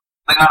 But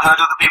then I've heard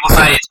other people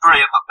say it's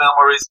brilliant, but Bill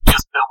Murray's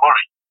just Bill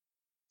Murray.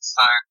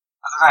 So,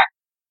 I don't know.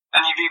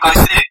 Any of you guys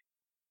see it?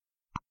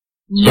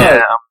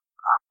 Yeah,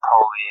 I'm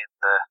probably in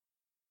the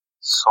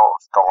sort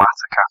of the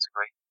latter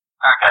category.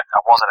 Okay.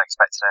 I wasn't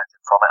expecting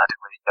anything from it. I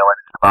didn't really know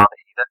anything about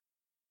it either.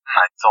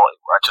 I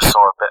just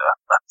saw a bit of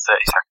a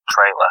 30-second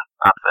trailer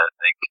advert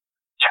thing.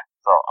 Yeah.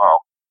 Thought, oh,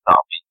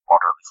 that'll be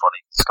moderately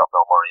funny. It's got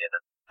Bill Murray in,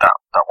 and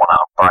that one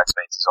out of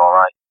Bridesmaids is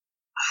alright.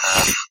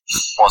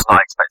 Was not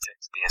expecting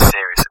it to be as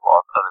serious as it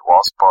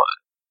was, but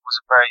it was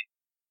a very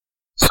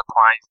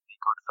surprisingly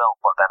good film.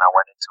 But then I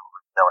went into it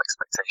with no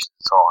expectations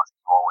at all. I think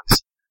you always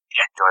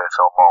enjoy a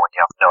film more when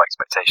you have no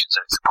expectations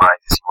and it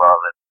surprises you rather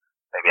than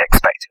maybe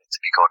expecting it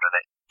to be good and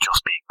it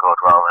just being good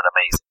rather than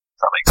amazing.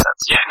 Does that make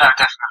sense? Yeah, no,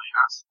 definitely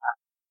does.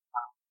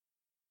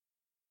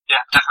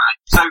 Yeah, definitely.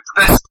 So the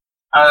best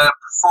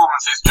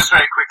performances, just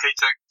very quickly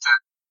to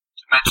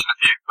mention a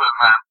few from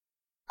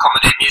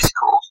comedy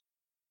musicals.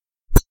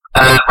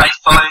 Ralph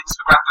Fiennes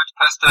for Grand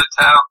Budapest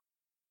Hotel,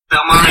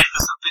 Bill Murray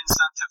for St.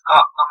 Vincent have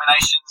got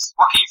nominations.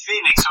 Joaquin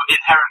Phoenix for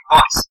Inherent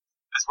Vice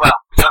as well,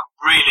 which I'm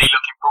really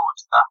looking forward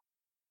to that.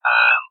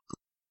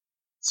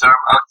 So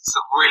I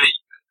sort of really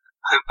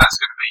hope that's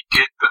going to be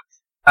good. But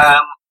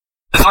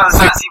as well as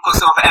that, you've got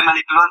sort of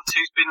Emily Blunt,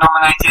 who's been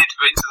nominated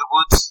for Into the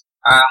Woods,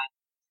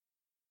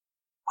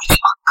 which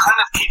I kind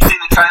of keep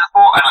seeing the trailer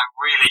for, and I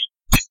really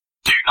just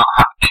do not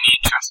have any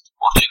interest in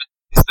watching it.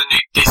 It's the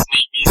new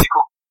Disney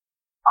musical.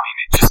 I mean,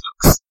 it just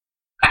looks...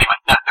 Anyway,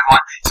 no, never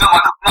mind. It's not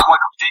my cup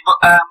of tea, but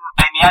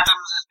Amy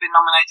Adams has been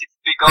nominated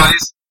for Big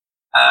Eyes,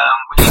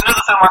 which is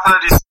another film I've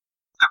heard is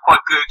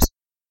quite good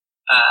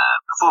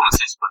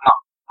performances, but not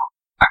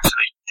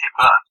actually Tim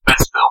Burton's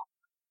best film.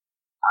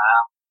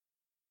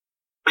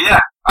 But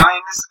yeah, I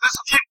mean, there's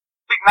a few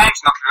big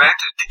names knocking around.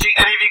 Did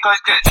any of you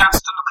guys get a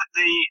chance to look at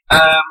the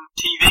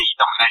TV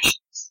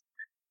nominations?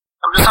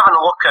 I'm just having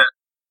a look at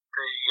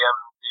the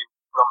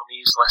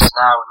nominees list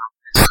now, and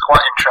it's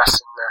quite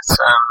interesting that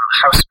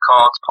House of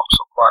Cards pops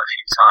up quite a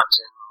few times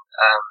in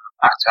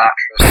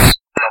actor-actress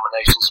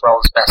nominations as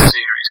well as Best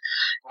Series.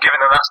 And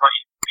given that that's not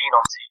even been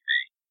on TV,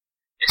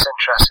 it's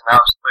interesting how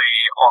the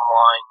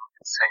online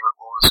entertainment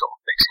world is sort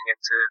of mixing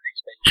into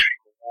these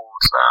mainstream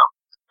awards now,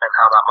 and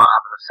how that might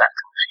have an effect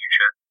in the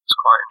future. It's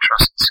quite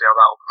interesting to see how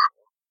that will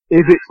perform.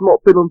 If it's not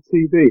been on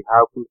TV,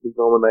 how can it be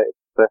nominated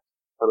for Best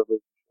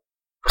Television?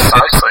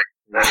 Precisely.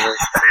 But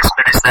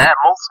it's there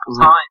multiple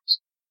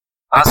times.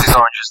 As is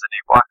Orange is the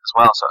New Black as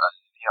well, so,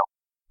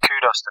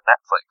 kudos to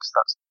Netflix.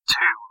 That's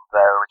two of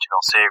their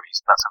original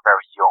series, and that's a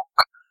very young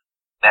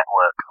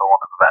network, for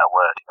want of a better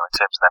word, in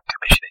terms of them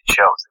commissioning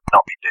shows. They've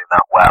not been doing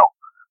that well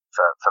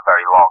for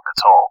very long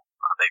at all,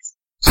 and they've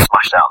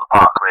smashed it out of the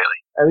park, really.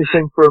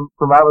 Anything from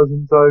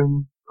Amazon's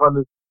own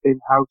kind of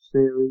in-house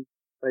series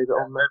made it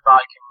on No there?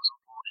 Vikings,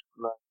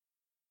 unfortunately. No.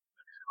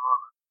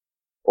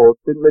 Or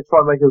didn't they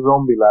try and make a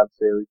Zombieland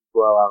series as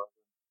well, Alan?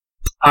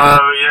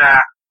 Oh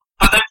yeah,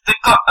 but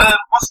they've got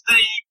what's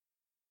the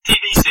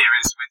TV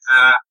series with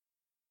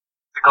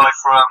the guy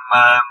from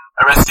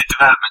Arrested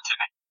Development in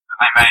it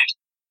that they made,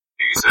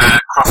 who's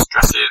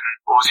cross-dressing,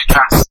 or was he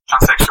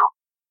transsexual?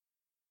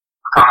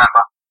 I can't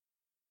remember.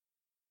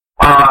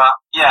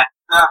 Yeah,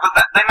 no, but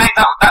they made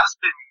that's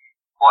been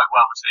quite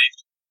well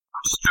received.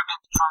 I'm just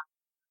struggling to try and...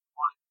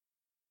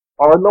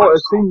 Oh, no,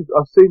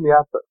 I've seen the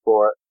advert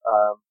for it.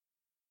 I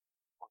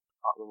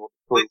can't remember what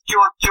it's called. With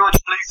George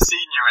Bluth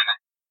Sr. in it.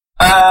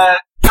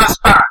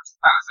 Transparent,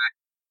 that was it.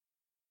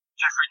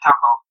 Jeffrey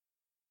Tambor.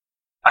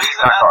 I think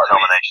that got a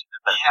nomination,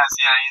 didn't it? He has,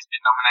 yeah, he's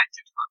been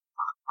nominated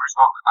for his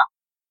role in that.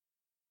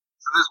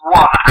 So there's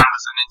one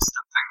Amazon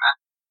Instant thing there.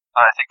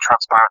 I think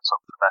Transparent's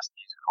up for Best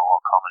Musical or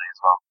Comedy as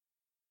well.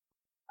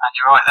 And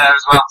you're right there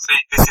as well.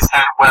 See, this is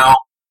how well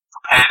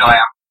prepared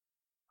I am.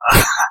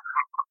 As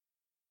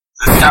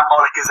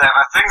shambolic as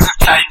ever. Things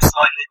have changed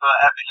slightly, but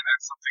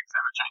some things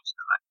never change,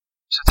 do they?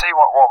 So I'll tell you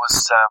what was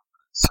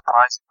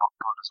surprising not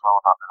good as well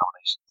about the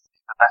nominations.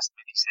 The best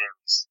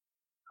miniseries,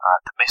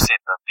 The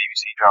Missing, the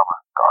BBC drama,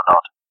 got a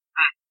nod.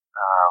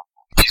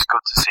 Which is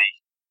good to see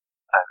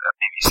a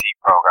BBC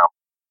programme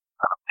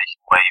kind of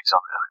making waves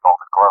on the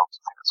Golden Globes.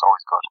 I think that's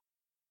always good.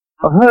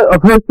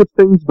 I've heard good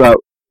things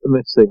about The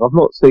Missing. I've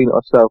not seen it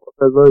myself. I've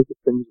heard very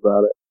good things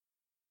about it.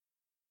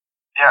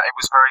 Yeah, it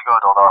was very good,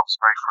 although I was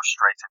very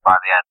frustrated by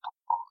the end. But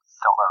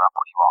don't let that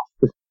put you off.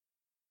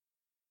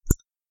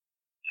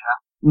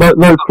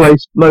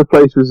 No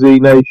place for Z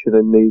Nation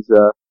in these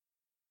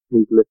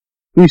lists.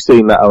 Have you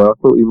seen that, Owen? I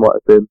thought you might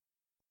have been.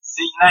 Z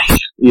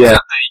Nation? Yeah. Is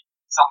that the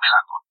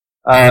Zombieland one?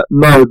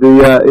 No,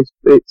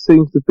 it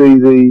seems to be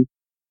the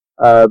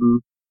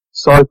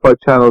Sci-Fi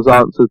Channel's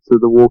answer to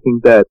The Walking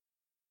Dead.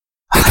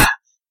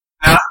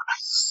 No,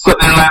 but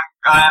then I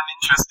am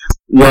interested.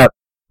 Yeah,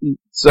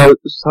 so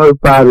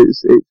bad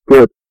it's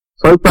good.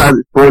 So bad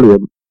it's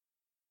brilliant.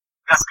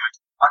 That's good.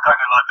 I kind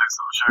of like those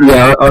sort of shows.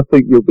 Yeah, I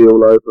think you'll be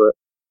all over it.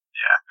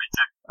 Yeah, me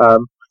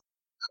too.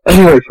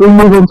 Anyway, shall we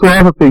move on to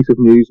another piece of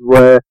news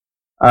where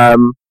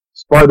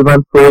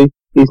Spider-Man 3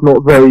 is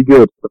not very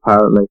good,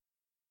 apparently.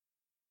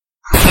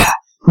 Yeah.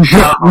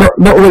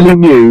 not really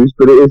news,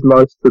 but it is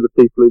nice to the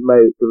people who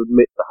made it to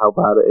admit to how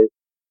bad it is.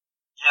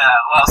 Yeah,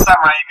 well, Sam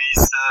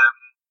Raimi's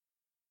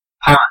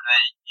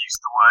apparently used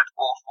the word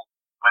awful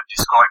when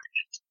describing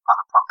it on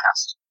a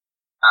podcast.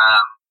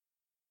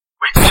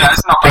 Which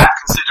is not bad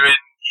considering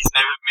he's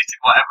now admitted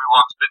what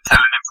everyone's been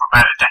telling him for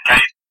about a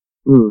decade.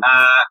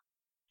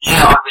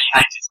 Yeah, I really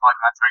hated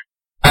Spider-Man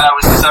 3. And I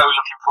was so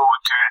looking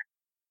forward to it.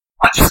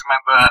 I just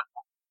remember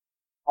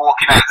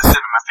walking out of the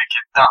cinema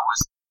thinking that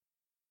was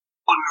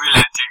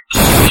unrelenting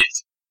shit.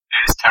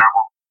 It is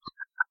terrible.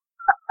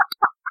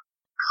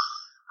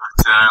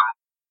 But,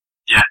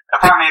 yeah,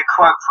 apparently a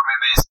quote from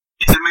him is,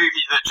 it's a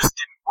movie that just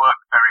didn't work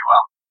very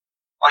well.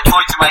 I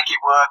tried to make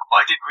it work,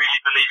 but I didn't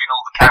really believe in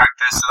all the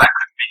characters, so that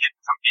couldn't be hidden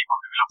from people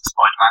who loved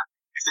Spider-Man.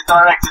 If the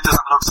director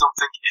doesn't love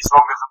something, it's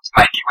wrong of them to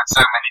make it when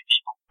so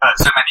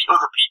many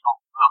other people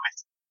love it.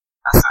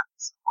 That's a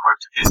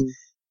quote of his.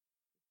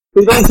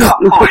 At that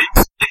point,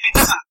 if he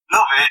doesn't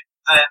love it,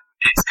 then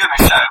it's gonna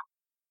show.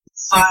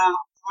 So,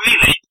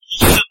 really, he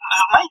shouldn't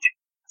have made it,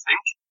 I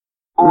think.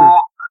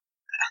 Or,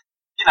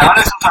 I know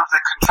sometimes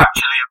they're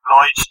contractually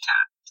obliged to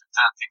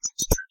turn things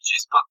into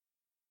trilogies, but,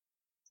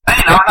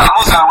 I'm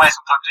also aware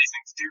sometimes these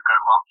things do go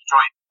wrong. You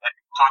try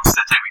to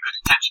set out with good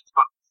intentions,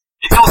 but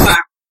it's also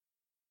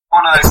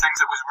one of those things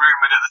that was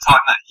rumoured at the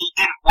time that he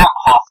didn't want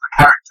half the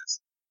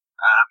characters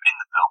in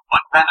the film,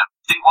 like Venom.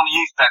 Didn't want to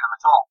use Venom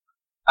at all.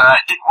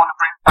 Didn't want to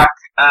bring back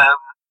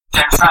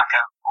James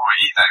Franco or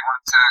either. He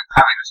wanted to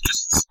have it as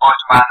just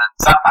Spider-Man and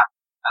Sandman.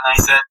 And they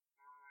said,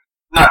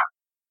 no.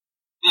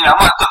 I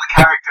might have got the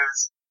characters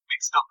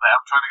mixed up there.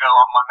 I'm trying to go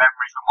on my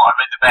memory from what I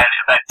read about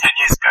it about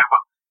 10 years ago,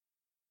 but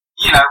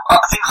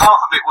I think half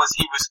of it was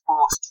he was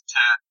forced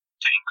to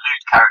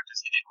include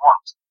characters he didn't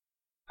want.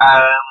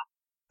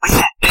 But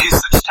yeah, it is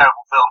such a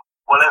terrible film.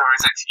 Whatever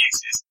his excuse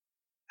is,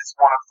 it's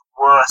one of the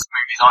worst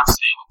movies I've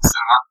seen in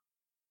cinema.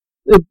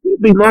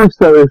 It'd be nice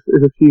though if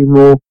a few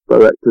more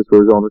directors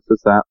were as honest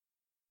as that.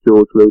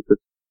 George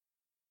Lucas.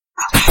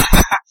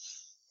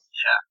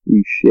 Yeah.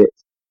 You shit.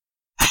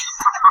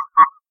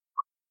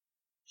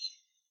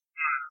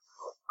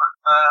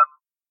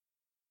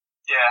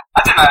 Yeah,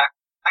 I don't know.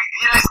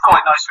 It is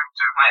quite nice for him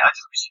to have made. I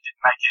just wish he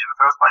didn't make it in the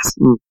first place.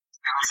 Do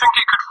you think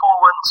it could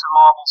fall into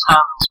Marvel's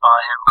hands by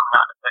him coming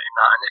out and admitting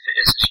that? And if it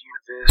is as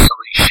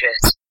universally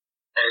shit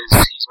as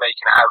he's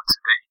making it out to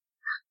be,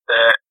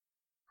 that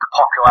the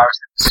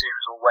popularity of the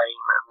series will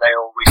wane and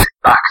they'll leave it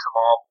back to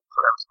Marvel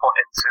for them to put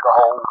into the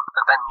whole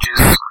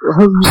Avengers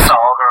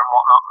saga and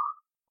whatnot?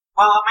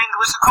 Well, I mean,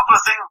 there's a couple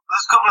of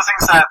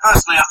things there.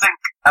 Firstly, I think,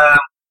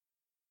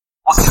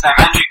 what's his name?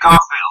 Andrew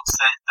Garfield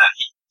said that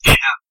he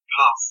didn't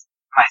love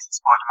Amazing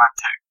Spider-Man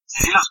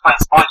 2. He loves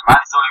playing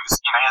Spider-Man. He thought it was,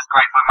 he has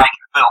great fun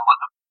making the film, but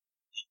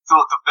he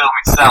thought the film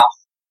itself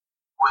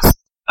was,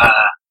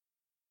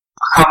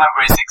 I can't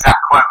remember his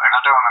exact quote, and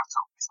I don't want to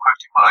misquote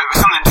him, but it was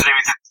something to do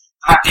with the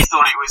fact he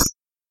thought it was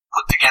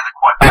put together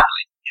quite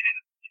badly. He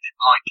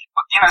didn't like it.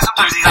 But,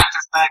 sometimes these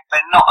actors,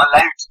 they're not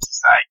allowed to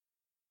say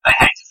they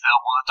hate a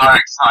film, or the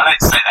director's not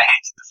allowed to say they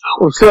hated the film.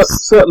 Well,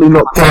 certainly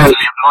not prior.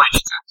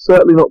 Obliged to.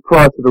 Certainly not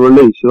prior to the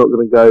release. You're not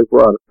going to go,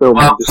 well, the film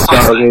is just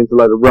starring into a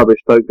load of rubbish,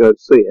 don't go and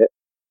see it.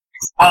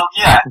 Well,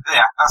 yeah,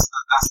 that's the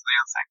other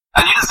thing.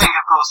 And the other thing,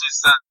 of course,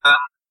 is that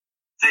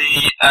the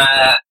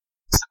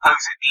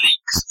supposed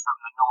leaks from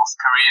the North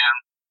Korean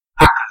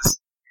hackers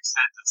who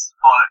said that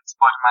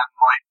Spider-Man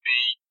might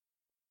be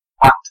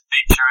planned to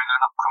feature in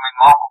an upcoming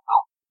Marvel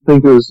film. I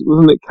think it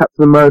wasn't it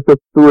Captain America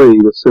 3,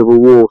 the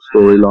Civil War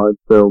storyline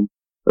film,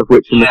 of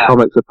which in the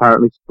comics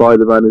apparently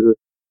Spider-Man is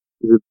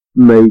a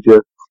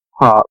major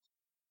part.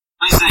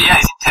 He's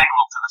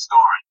integral to the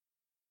story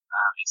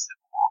in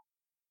Civil War.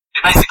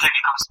 It basically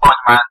becomes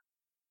Spider-Man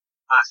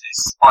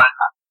versus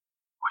Spider-Man,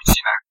 which,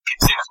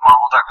 considering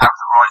Marvel don't have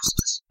the rights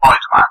to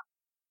Spider-Man,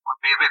 would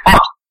be a bit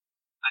odd.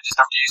 They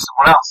just have to use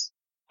someone else.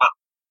 But,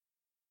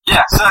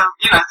 yeah, so,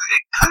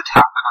 it could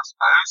happen, I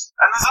suppose.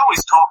 And there's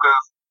always talk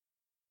of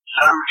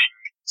loaning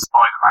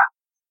Spider-Man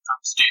from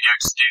studio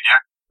to studio.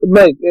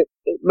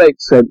 It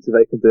makes sense if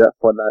they can do that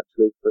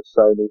financially for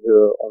Sony, who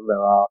are on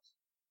their arse.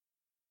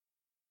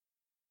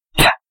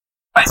 Yeah,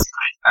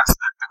 basically, that's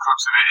the crux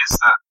of it, is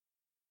that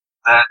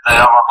they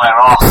are on their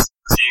arse,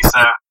 as you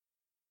so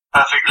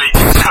perfectly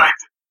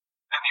described it.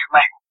 And it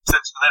would make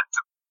sense for them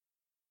to,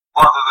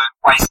 rather than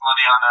waste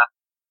money on a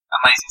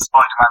Amazing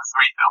Spider-Man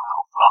 3 film that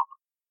will flop,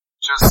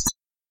 just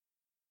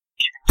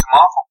give him to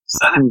Marvel,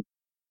 sell him.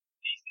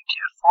 Do you think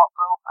he'd flop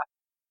though? I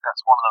think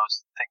that's one of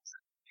those things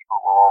that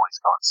people will always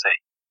go and see.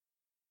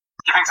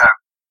 You think so?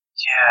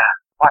 Yeah.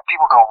 Like,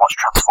 people go and watch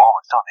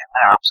Transformers, don't they? And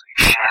they're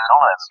absolutely shit. None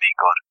of them be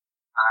good.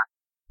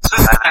 So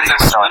it depends on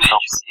how many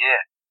films a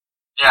year.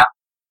 Yeah.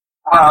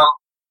 Well,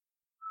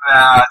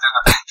 I don't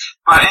know.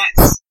 But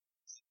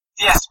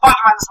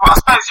Spider-Man's, I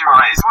suppose you're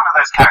right, it's one of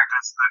those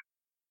characters that...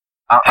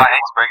 I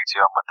hate to bring it to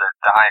you, but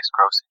the highest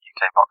grossing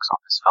UK box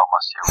office film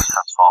last year was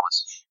Transformers.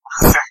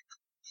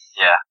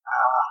 Yeah.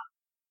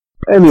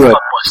 Anyway,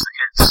 Bless the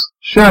kids.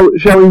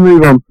 shall we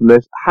move on from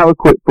this, have a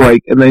quick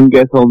break, and then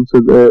get on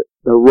to the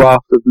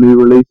raft of new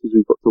releases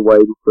we've got to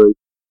wade through.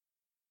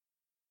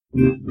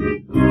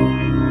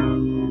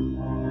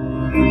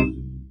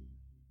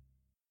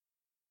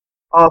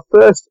 Our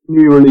first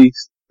new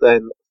release,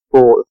 then,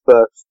 for the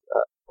first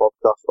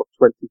podcast of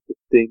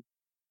 2015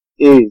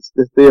 is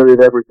The Theory of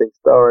Everything,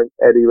 starring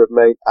Eddie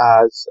Redmayne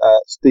as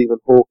Stephen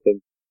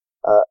Hawking.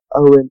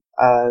 Owen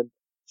and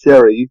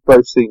Jerry, you've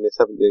both seen this,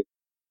 haven't you?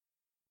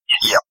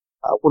 Yes. Yep.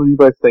 What do you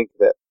both think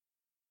of it?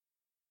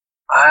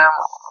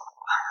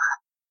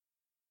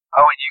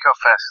 Owen, you go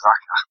first,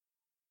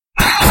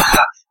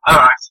 because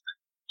Alright.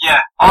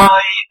 Yeah,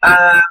 I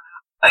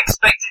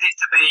expected it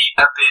to be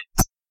a bit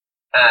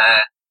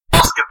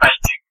Oscar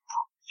baiting,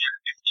 for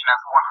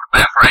want of a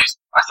better phrase.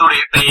 I thought it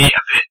would be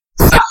a bit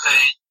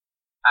sappy.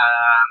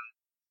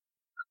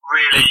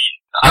 Really,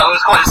 I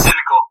was quite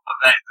cynical of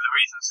the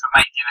reasons for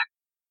making it.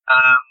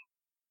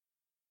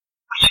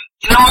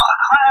 But what?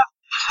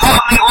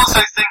 Part of me also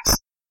thinks,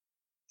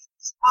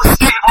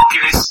 Stephen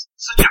Hawking is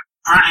such a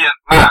brilliant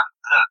man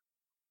that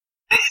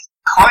it's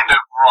kind of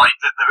right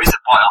that there is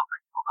a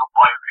biopic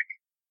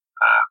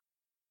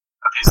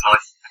of his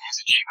life and his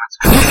achievements,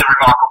 because he's a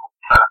remarkable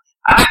fellow.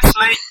 And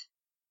actually,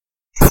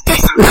 it's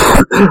decent.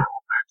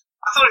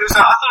 I thought it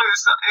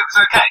was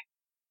okay.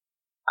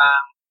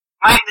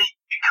 Mainly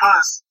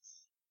because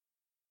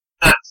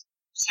that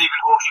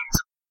Stephen Hawking's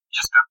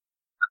just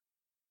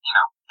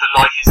the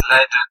life he's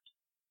led, and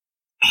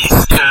he's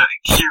such a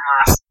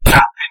humorous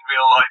chap in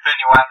real life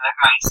anyway, and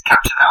they've managed to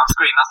capture that on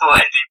screen. I thought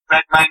Eddie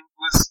Redmayne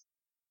was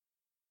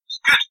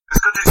good, as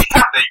good as he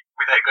can be,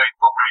 without going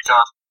full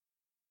retard.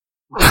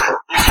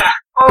 Yeah.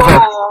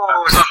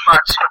 Oh, not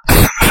much.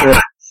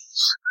 Yeah.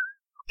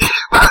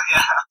 Well,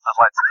 yeah. I'd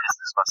like to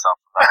distance myself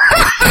from that.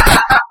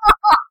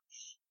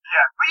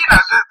 Yeah, but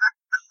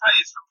the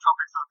phrase from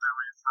Tropic Thunder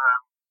with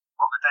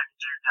Robert Downey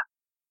Jr.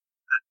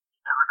 that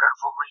you never go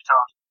full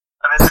retard.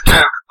 And it's a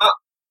joke, but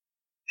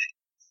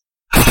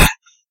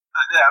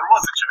yeah, it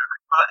was a joke.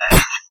 But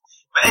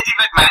Eddie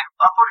Redmayne,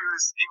 I thought he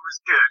was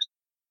good.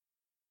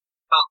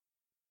 But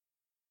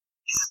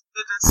he's as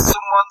good as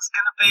someone's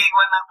gonna be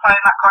when they're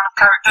playing that kind of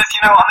character, if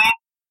you know what I mean?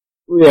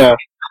 Yeah.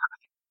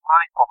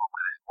 My problem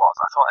with it was,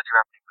 I thought Eddie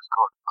Redmayne was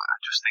good, but I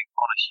just think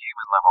on a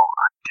human level,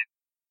 I didn't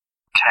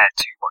care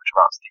too much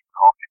about Stephen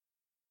Hawking.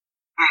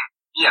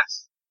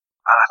 Yes.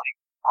 And I think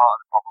part of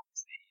the problem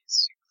is that he's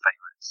super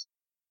famous.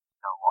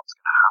 You know what's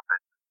going to happen.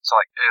 So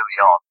early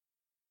on,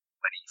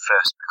 when he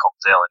first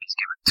becomes ill and he's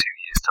given 2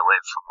 years to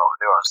live from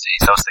motor neuron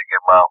disease, I was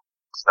thinking, well,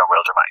 there's no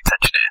real dramatic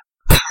tension here.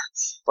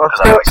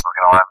 Because I know he's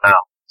fucking alive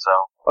now. So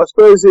I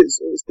suppose it's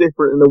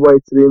different in a way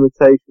to the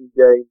Imitation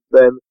Game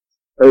then,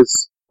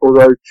 as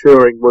although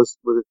Turing was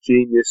a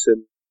genius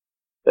and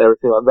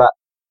everything like that,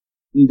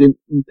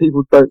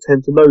 people don't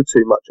tend to know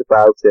too much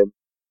about him.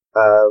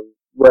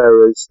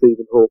 Whereas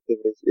Stephen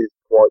Hawking is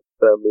quite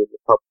firmly in the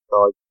public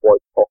eye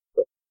quite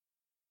often.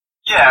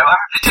 Yeah,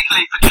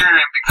 particularly for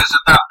Turing because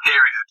of that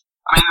period.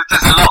 I mean,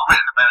 there's a lot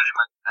written about him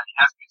and he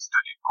has been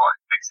studied quite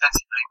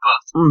extensively,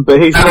 But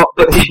he's not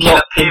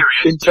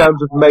in terms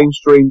of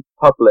mainstream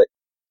public.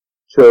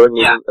 Turing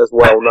isn't as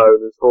well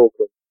known as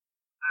Hawking.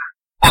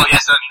 Well,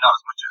 yes, certainly not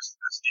as much as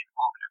Stephen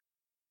Hawking.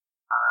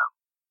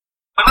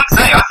 But like I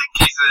say, I think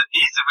he's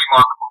a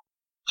remarkable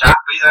chap.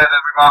 He's had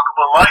a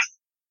remarkable life.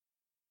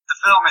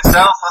 The film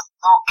itself, I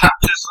thought,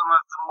 captures some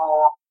of the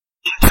more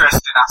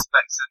interesting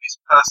aspects of his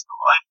personal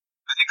life,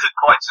 because it could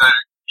quite so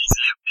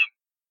easily have been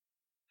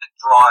a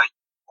dry,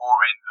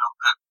 boring look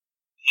at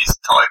his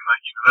time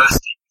at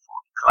university before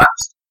he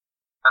collapsed,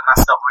 and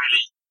that's not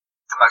really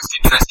the most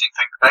interesting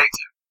thing about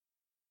him.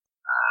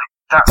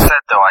 that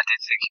said, though, I did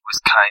think it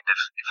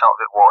felt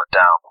a bit watered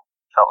down,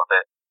 felt a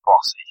bit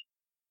glossy.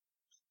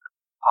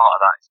 Part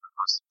of that is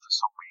because for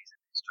some reason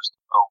it's just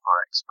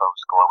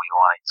overexposed glowy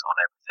lights on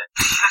everything.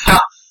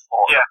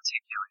 Or Yeah.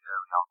 particularly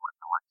early on when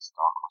the lights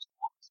start across the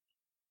woods.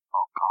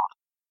 Oh god.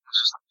 It's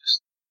just like, just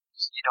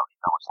you don't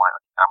need that much light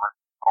on your camera.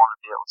 I want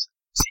to be able to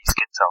see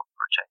skin tone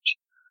for a change.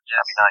 Yeah.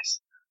 That'd be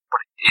nice.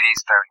 But it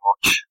is very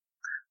much,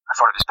 I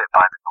thought it was a bit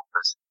by the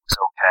numbers. It was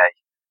okay.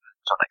 It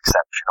was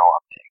unexceptional.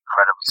 I'm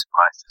incredibly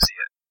surprised to see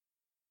it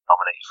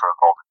nominated for a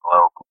Golden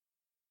Globe.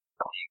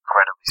 I'm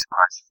incredibly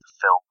surprised if the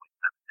film with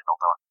them,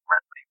 although I think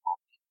Red Bay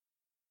will be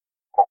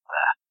up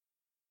there.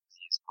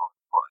 He is good,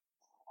 but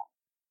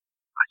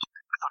I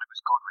thought it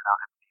was good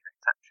without him being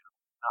exceptional.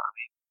 You know what I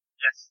mean?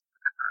 Yes.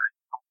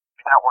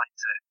 Without wanting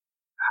to,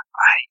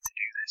 I hate to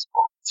do this,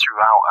 but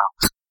throughout I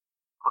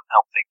couldn't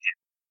help thinking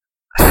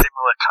a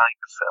similar kind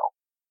of film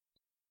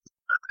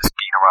that's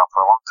been around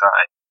for a long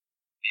time,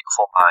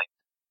 Beautiful Mind,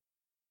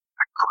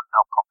 I couldn't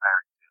help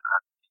comparing it,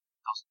 and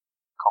it doesn't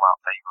come out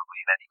favourably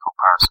in any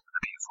comparison with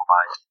The Beautiful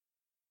Mind.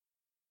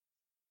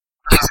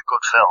 It is a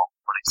good film,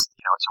 but it's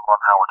a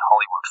Ron Howard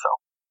Hollywood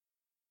film.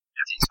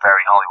 It's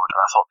very Hollywood,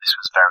 and I thought this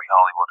was very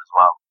Hollywood as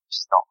well.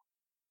 It's not.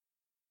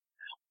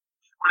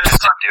 Well, it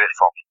just didn't do it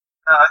for me.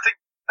 I think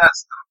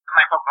that's the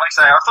main problem. Like I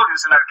say, I thought it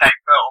was an okay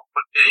film,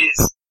 but it is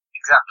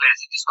exactly as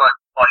you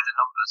described by the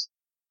numbers.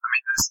 I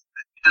mean,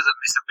 it doesn't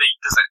miss a beat,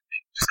 does it?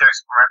 It just goes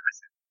for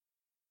everything.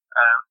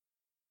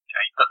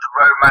 You've got the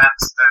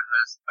romance, then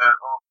there's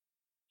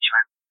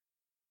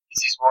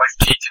is his wife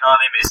cheating on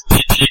him?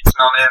 Isn't she cheating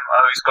on him?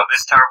 Oh, he's got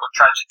this terrible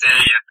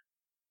tragedy, and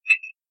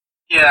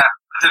I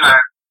don't know.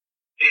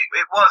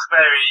 It was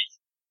very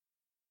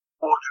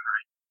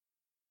ordinary,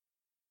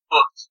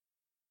 but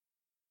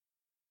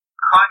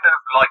kind of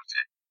liked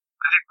it.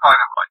 I did kind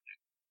of like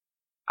it.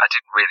 I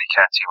didn't really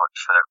care too much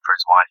for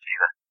his wife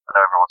either. I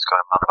know everyone's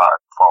going mad about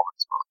her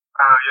performance, but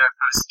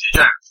Felicity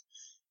Jones.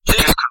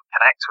 She just couldn't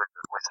connect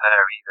with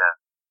her either.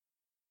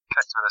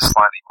 Connected with her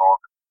slightly more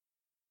than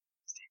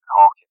Stephen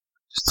Hawking.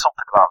 Just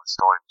something about the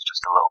story was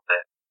just a little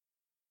bit.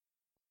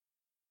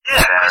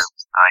 Yeah, it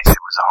was nice. It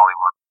was a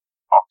Hollywood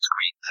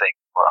on-screen thing,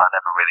 but I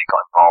never really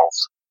got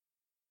involved.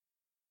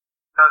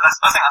 No, I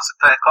think that's a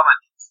fair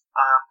comment.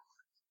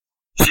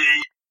 She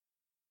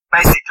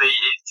basically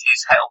is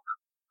his help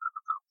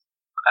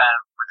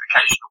with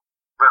occasional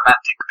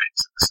romantic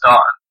bits at the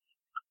start.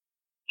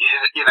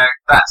 And,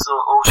 that's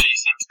all she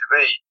seems to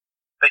be.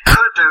 They do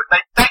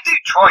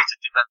try to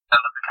develop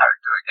the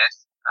character, I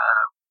guess.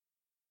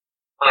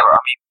 But I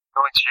mean,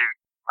 going through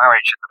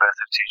marriage and the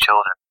birth of two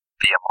children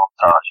via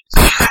montage is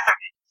the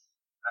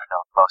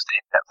most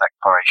in-depth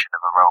exploration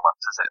of a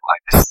romance, is it?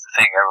 Like, this is the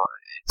thing,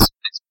 it's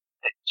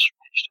pitched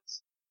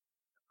as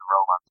the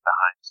romance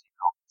behind Stephen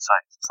Hawking's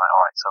science. It's like,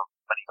 alright, so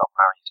when he got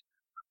married,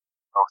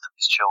 both of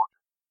his children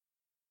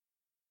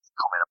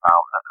coming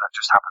about, and that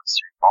just happens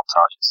through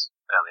montages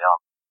early on,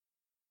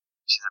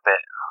 which is a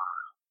bit,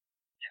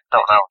 I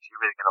don't know, if you're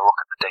really going to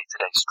look at the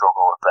day-to-day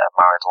struggle of their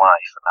married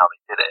life and how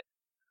they did it,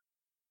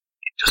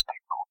 it just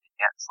picked up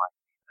vignettes like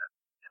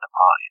in a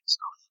party and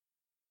stuff.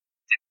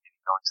 It didn't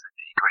really go into the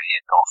nitty-gritty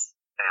enough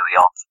early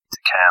on for me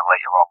to care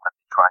later on when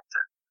they tried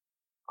to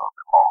go a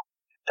bit more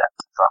in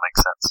depth, if that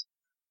makes sense.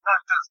 No,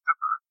 it does,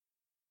 definitely.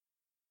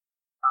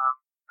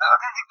 I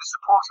don't think the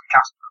supporting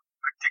cast was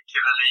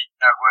particularly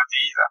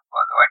noteworthy either,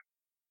 by the way.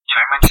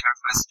 Mentioning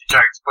Felicity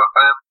Jones, but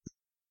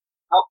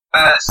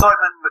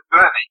Simon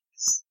McBurney,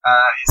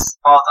 his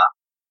father,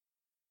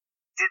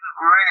 didn't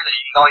really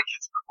like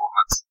his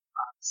performance,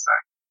 I have to say.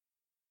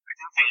 I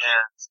didn't think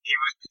he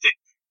was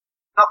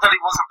not that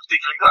he wasn't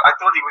particularly good, I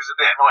thought he was a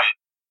bit annoying.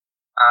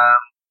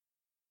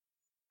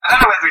 I don't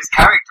know whether his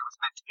character was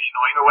meant to be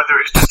annoying or whether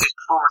it was just his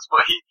performance,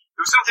 but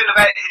there was something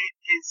about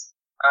his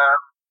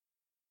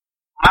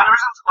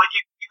mannerisms, like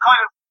you kind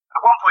of,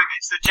 at one point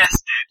it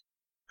suggested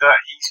that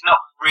he's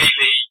not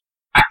really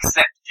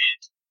accepted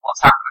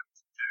what's happened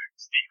to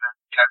Stephen,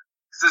 because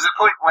there's a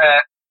point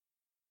where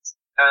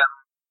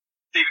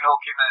Stephen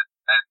Hawking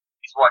and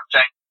his wife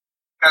Jane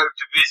go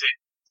to visit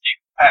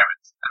Stephen's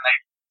parents, and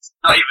they've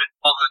not even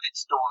bothered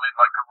installing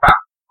like a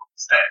ramp up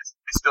the stairs.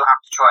 They still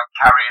have to try and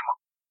carry him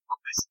up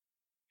these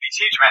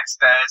huge amount of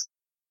stairs,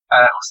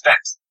 or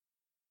steps.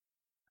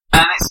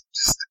 And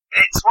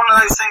it's one of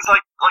those things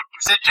like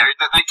you said, Jerry,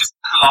 that they just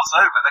gloss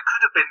over. There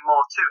could have been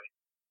more to it.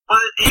 But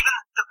even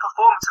the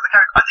performance of the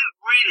character, I think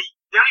really,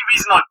 the only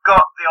reason I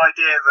got the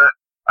idea that,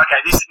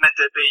 okay, this is meant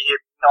to be him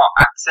not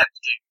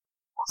accepting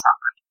what's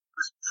happened,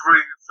 was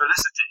through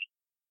Felicity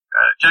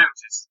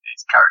Jones's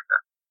character,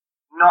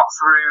 not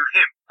through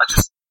him.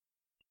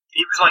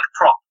 He was like a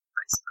prop,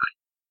 basically.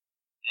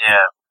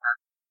 Yeah.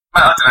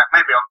 I don't know,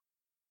 maybe I'm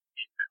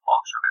being a bit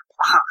harsh on him.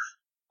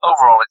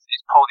 Overall,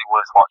 it's probably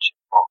worth watching,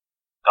 but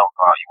don't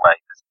go out your way.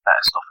 There's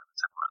better stuff in the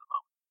cinema at the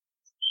moment.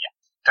 Yeah,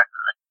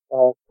 definitely.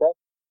 Okay.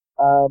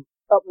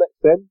 Up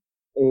next then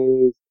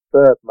is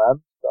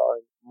Birdman,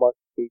 starring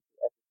Michael Keaton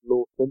and Edward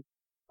Norton.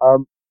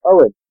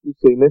 Owen,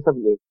 you've seen this,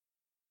 haven't you?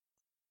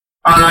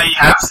 I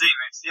have seen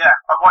this, yeah.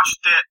 I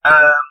watched it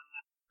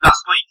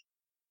last week.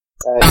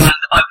 And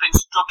I've been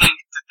struggling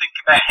to think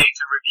about how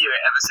to review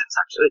it ever since,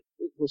 actually.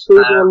 It's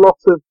receiving a lot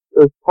of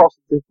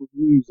positive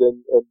reviews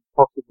and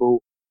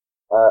possible,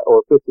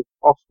 or a bit of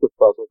Oscar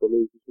buzz, I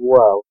believe, as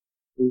well.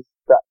 is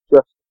that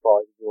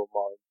justified in your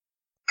mind?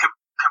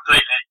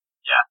 Completely,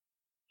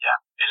 yeah,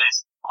 it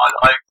is. I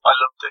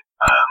loved it.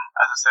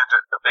 As I said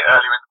a bit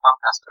earlier in the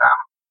podcast.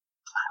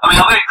 I mean,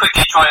 I'll very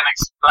quickly try and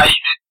explain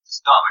it to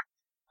start with.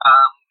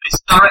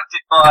 It's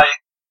directed by.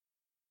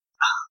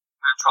 I'm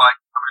going to try.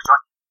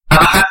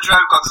 Alejandro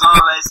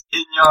González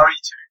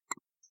Iñárritu.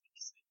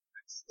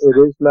 It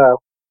is now.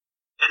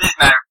 It is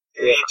now.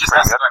 Yeah, he just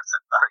has to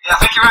accept that. Yeah,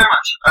 thank you very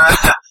much.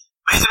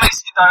 But he's a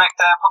Mexican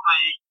director,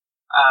 probably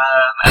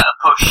at a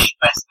push,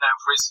 best known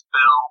for his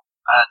film,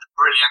 the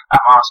brilliant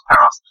Amores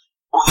Perros.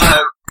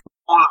 Although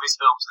all of his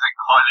films, I think,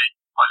 are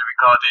highly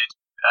regarded.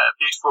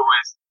 Beautiful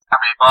with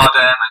Javier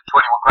Bardem and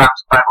 21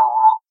 Grams of Babel.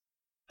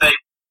 They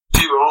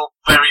are all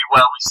very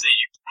well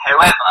received.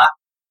 However,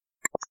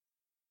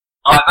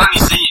 I've only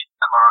seen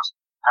Amores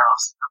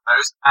Perros of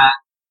those, and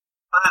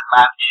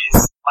Birdman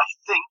is, I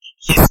think,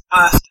 his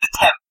first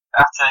attempt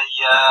at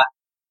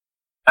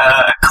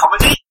a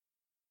comedy.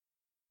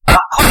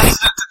 I'm quite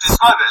hesitant to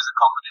describe it as a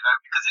comedy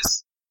though, because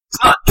it's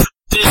not a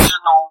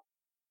traditional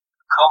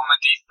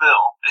comedy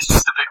film. It's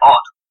just a bit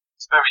odd.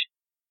 It's very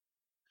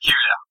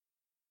peculiar.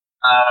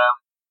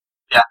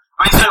 Yeah.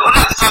 I mean, so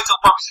although the title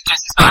probably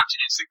suggests it's not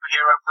actually a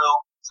superhero film,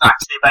 it's not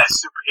actually about a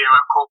superhero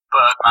called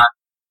Birdman.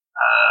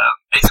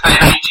 It's about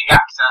an aging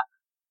actor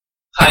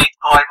played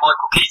by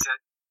Michael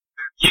Keaton,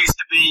 who used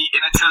to be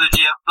in a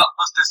trilogy of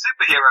blockbuster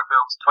superhero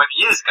films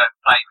 20 years ago,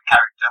 playing the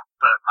character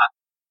Birdman.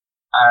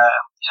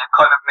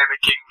 Kind of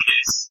mimicking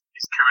his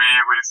career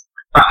with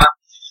Batman.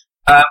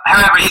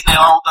 However, he's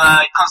now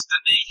older, he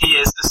constantly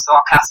hears the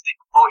sarcastic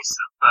voice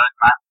of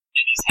Birdman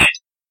in his head,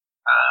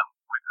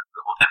 with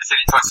everything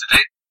he tries to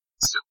do,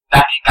 sort of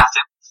nagging at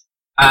him,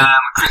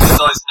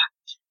 criticising him.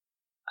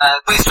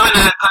 But he's trying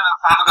to kind of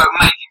have a go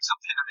at making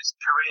something of his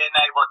career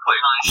now by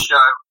putting on a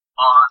show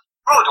on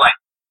Broadway.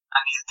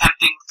 And he's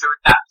attempting to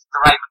adapt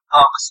the Raymond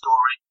Carver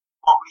story,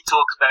 what we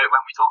talk about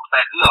when we talk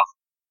about love.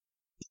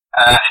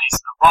 And he's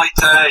the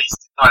writer, he's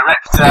the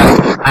director,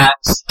 and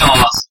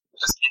stars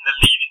just in the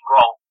leading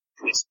role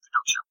in this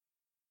production.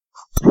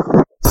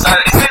 So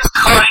it sounds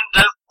kind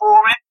of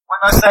boring when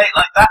I say it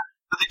like that,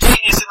 but the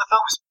genius in the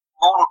film is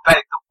more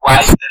about the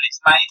way that it's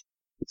made.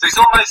 So it's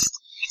almost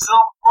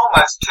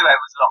 2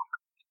 hours long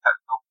in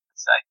total, I'd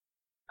say.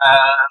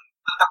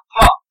 But the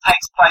plot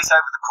takes place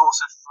over the course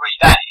of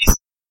 3 days.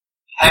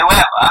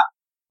 However,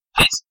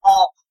 it's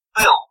all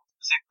filmed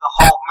as if the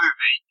whole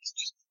movie is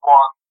just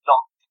one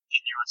long,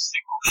 continuous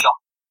single shot.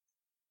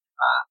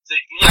 So,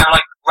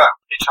 like Rope,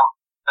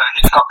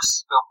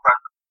 Hitchcock's film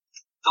Rope.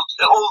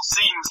 It all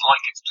seems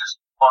like it's just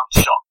one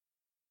shot.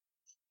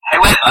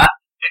 However,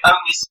 it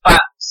only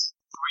spans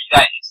 3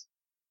 days.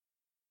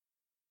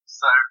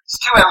 So, it's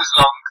 2 hours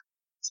long,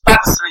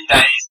 spans 3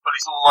 days, but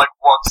it's all like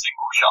one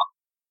single shot.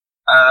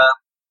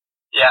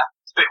 Yeah,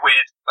 it's a bit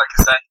weird, like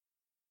I say.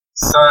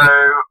 So,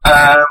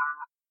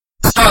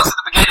 starts at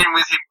the beginning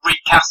with him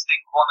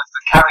recasting one of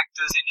the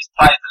characters in his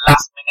play at the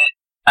last minute,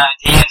 and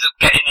he ends up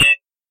getting in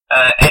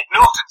Ed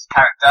Norton's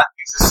character,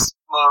 who's a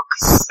smug,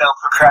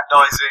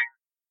 self-aggrandizing,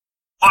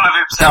 full of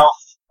himself,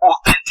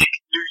 authentic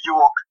New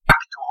York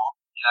actor,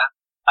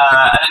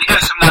 and then he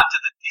goes from that to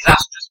the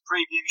disastrous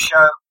preview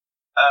show,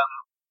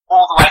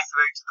 all the way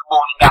through to the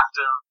morning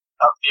after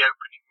of the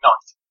opening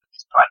night of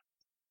his play.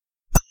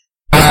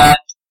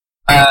 And,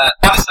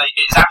 honestly,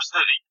 it's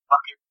absolutely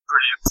fucking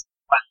brilliant.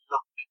 I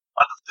loved it.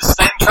 I loved the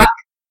soundtrack,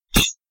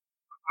 which is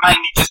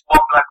mainly just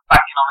one bloke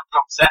banging on a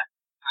drum set,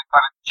 and a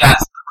kind of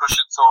jazz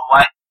percussion sort of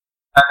way.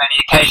 And then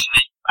he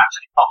occasionally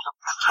actually pops up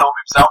and film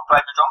himself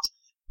playing the drums.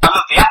 I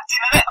love the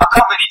acting in it. I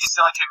can't really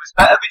decide who was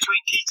better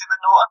between Keaton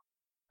and Norton.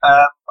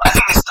 I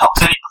think this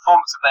tops any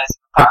performance of theirs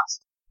in the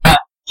past.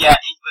 Yeah,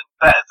 even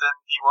better than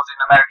he was in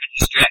American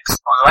History X,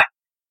 by the way.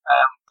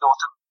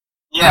 Norton.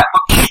 Yeah,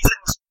 but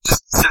Keaton's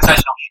just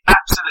sensational. He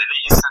absolutely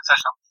is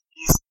sensational.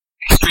 He's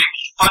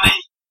extremely funny.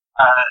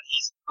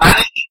 He's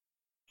manic.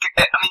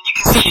 I mean, you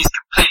can see he's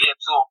completely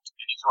absorbed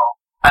in his role.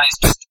 And it's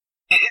just,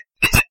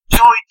 it's a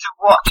joy to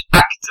watch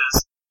actors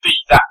be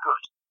that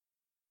good.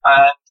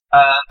 And,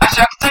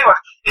 actually I can tell you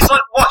what, it's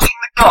like watching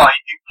the guy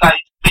who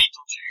played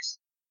Beetlejuice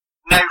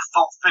now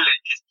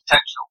fulfilling his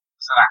potential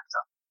as an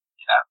actor,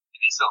 in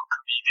his sort of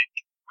comedic,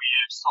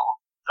 weird sort of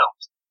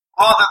films.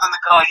 Rather than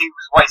the guy who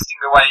was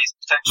wasting away his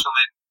potential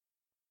in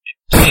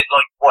shit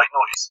like White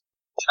Noise,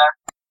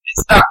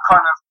 It's that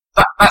kind of,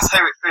 that's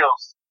how it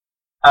feels.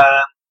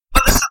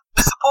 But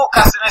the support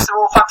cast in this are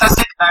all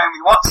fantastic.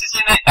 Naomi Watts is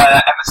in it,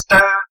 Emma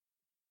Stone,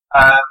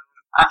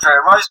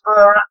 Andrea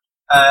Riseborough,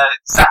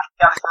 Zach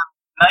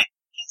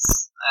Galifianakis.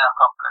 I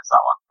can't pronounce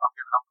that one. I'm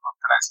giving up on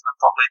pronouncing them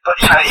properly. But,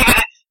 even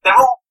they're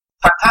all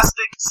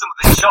fantastic. Some of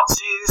the shots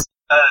used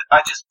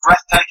are just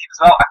breathtaking as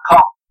well. I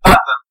can't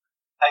fathom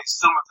how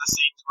some of the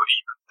scenes were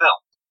even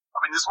filmed. I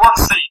mean, there's one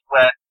scene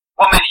where,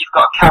 one minute you've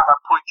got a camera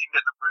pointing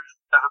at the roof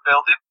of a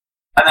building,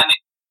 and then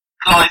it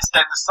glides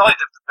down the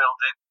side of the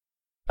building,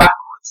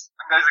 backwards,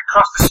 and goes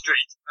across the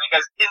street, and it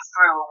goes in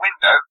through a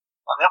window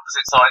on the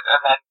opposite side,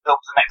 and then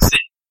films the next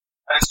scene.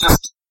 And it's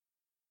just,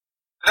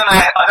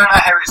 I don't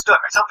know how it's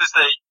done. It's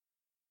obviously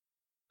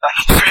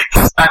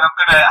tricks, and I'm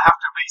going to have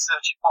to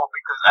research it more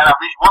and I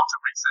really want to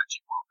research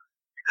it more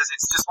because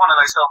it's just one of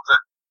those films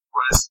that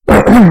was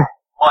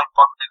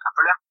mind-boggling and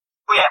brilliant.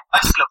 But yeah, I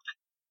just loved it.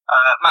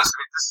 Most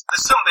of it.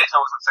 There's some bits I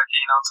wasn't so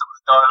keen on, some of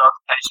the dialogue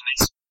occasionally.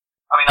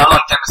 I mean, I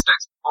liked Emma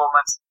Stone's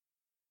performance,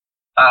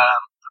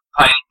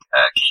 playing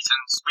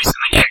Keaton's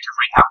recently out of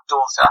rehab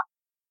daughter.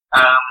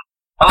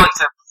 I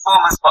liked her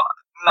performance, but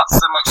not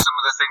so much some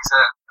of the things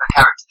that the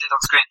character did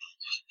on screen.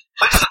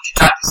 But it doesn't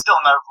detract, it's still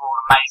an overall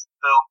amazing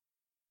film.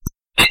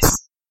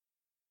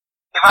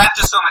 If I had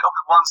to sum it up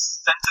in one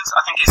sentence,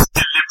 I think it's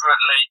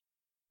deliberately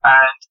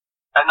and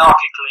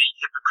anarchically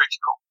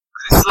hypocritical.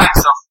 Because it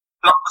slags off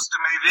blockbuster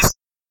movies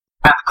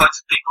and the kinds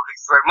of people who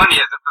throw money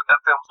at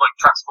films like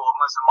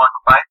Transformers and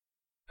Michael Bay.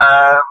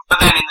 But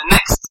then in the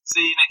next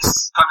scene,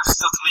 it's kind of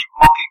subtly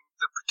mocking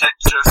the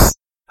pretentious,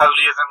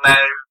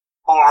 holier-than-thou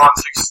morons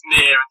who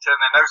sneer and turn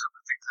their nose up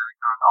at things that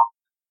are going on.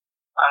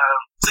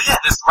 So yeah,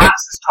 there's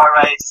rants, there's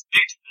tirades,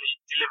 beautifully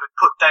delivered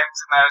put-downs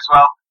in there as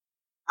well.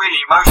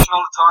 Really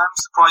emotional at times,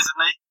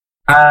 surprisingly.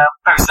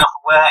 Very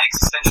self-aware,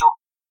 existential.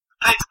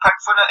 Prepared to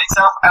poke fun at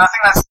itself, and I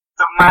think that's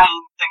the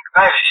main thing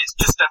about it. It's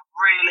just a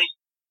really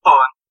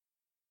fun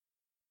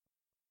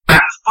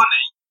and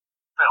funny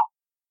film.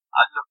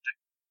 I loved it.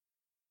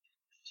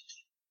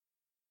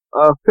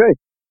 Okay.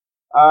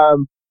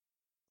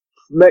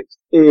 Next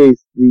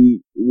is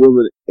The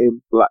Woman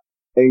in Black,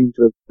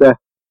 Angel of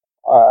Death,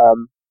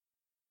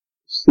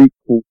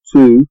 sequel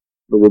to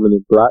The Woman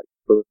in Black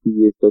from a few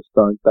years ago,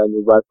 starring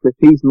Daniel Radcliffe.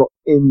 He's not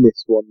in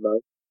this one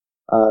though.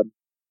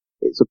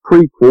 It's a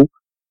prequel.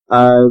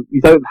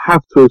 You don't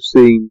have to have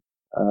seen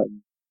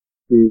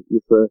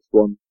the first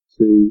one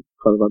to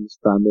kind of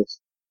understand this.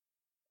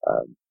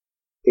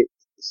 It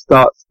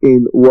starts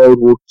in World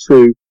War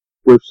II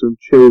with some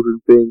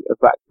children being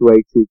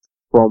evacuated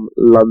from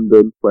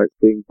London, where it's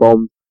being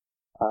bombed,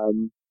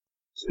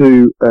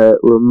 to a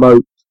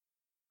remote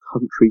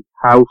country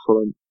house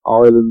on an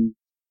island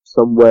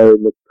somewhere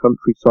in the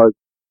countryside,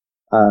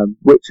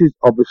 which is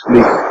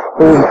obviously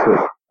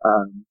haunted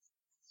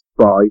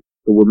by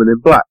the Woman in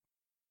Black.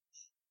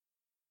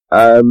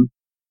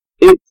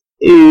 It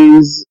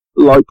is,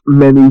 like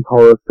many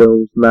horror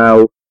films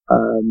now,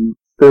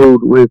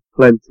 filled with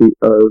plenty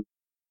of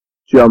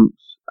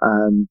jumps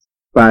and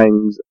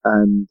bangs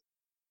and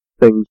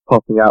things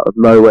popping out of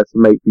nowhere to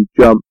make you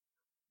jump,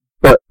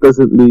 but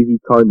doesn't leave you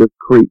kind of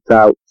creeped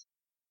out.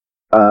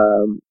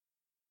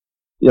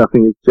 I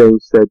think as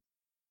James said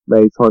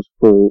many times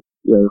before,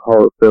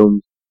 horror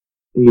films,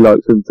 he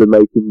likes them to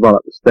make him run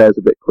up the stairs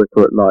a bit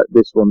quicker at night.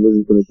 This one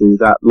isn't going to do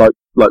that. Like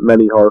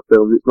many horror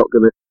films, it's not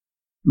going to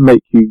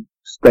make you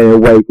stay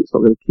awake. It's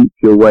not going to keep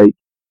you awake.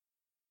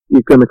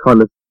 You're going to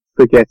kind of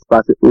forget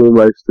about it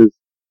almost as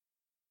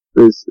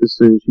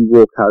soon as you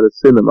walk out of the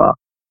cinema.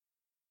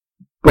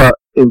 But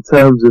in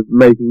terms of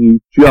making you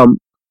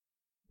jump,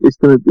 it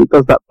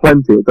does that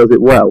plenty. It does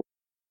it well,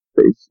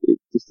 but it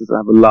just doesn't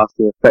have a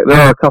lasting effect. There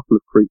are a couple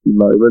of creepy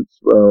moments,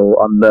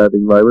 or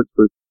unnerving moments,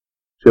 with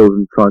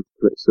children trying to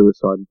commit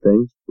suicide and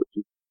things, which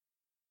is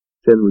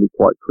generally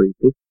quite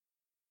creepy.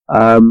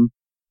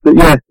 But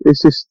yeah,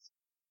 it's just,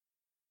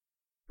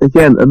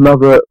 again,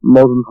 another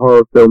modern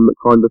horror film that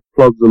kind of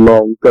plods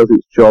along, does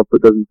its job,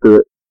 but doesn't do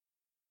it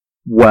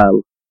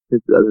well.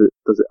 It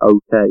does it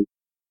okay.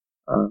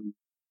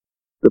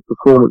 The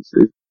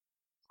performances.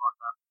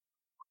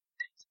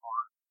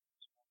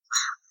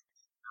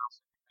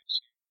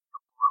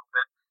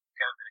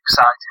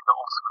 Excited, but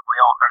ultimately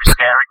aren't very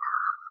scary.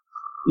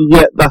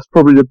 Yeah, that's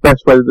probably the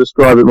best way to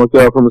describe it. My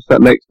girlfriend was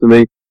sat next to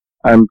me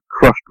and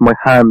crushed my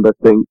hand, I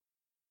think,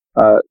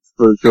 for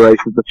the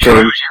duration of the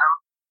film.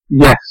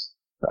 Yes.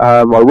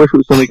 I wish it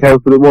was something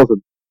else, but it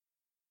wasn't.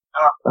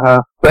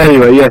 But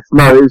anyway, yes,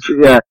 no,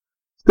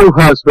 still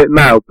hurts a bit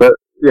now, but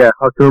yeah,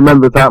 I can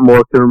remember that more.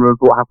 I can remember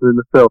what happened in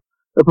the film.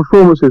 The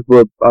performances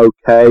were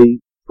okay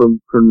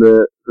from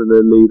the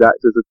lead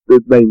actors.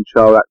 The main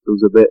child actor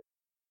was a bit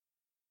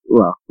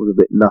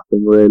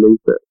nothing really,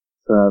 but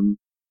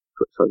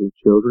criticizing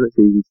children, it's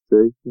easy to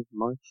do. Never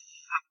mind.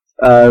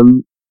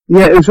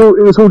 Yeah, it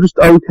was all just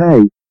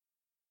okay.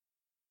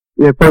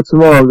 Yeah, by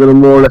tomorrow I'm going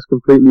to more or less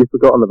completely have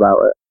forgotten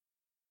about it.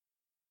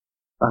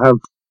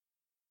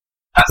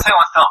 That's how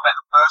I felt about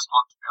the first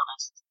one, to be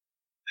honest.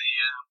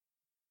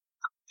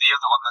 The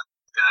other one,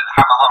 the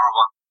Hammer horror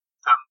one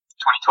from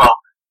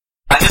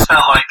 2012. I just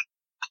felt like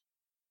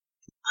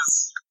it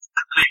was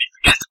completely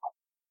forgettable.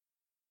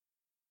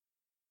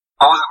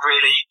 I wasn't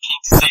really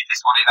keen to see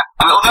this one either.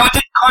 I mean, although I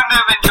did kind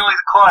of enjoy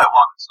the Quiet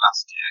Ones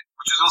last year,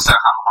 which was also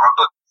Hammer horror,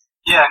 but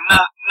yeah,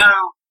 no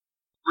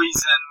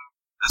reason,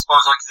 as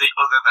far as I can see,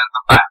 other than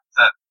the fact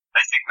that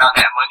they think they'll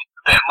get a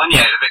bit of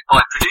money out of it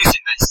by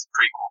producing this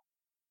prequel.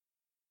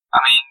 I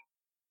mean,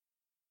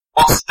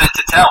 what's there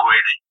to tell,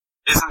 really?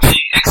 Isn't she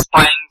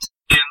explained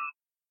in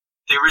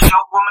the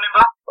original Woman in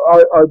Black?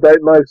 I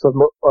don't know, because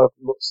I've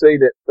not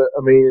seen it, but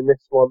I mean, in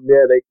this one,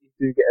 yeah, you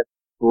do get a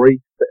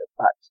brief bit of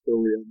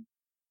backstory on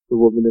the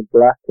Woman in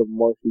Black and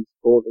why she's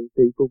haunting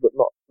people, but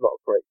not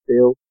a great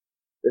deal.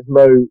 There's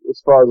no,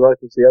 as far as I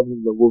can see, other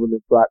than the Woman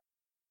in Black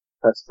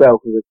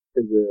herself as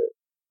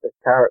a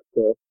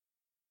character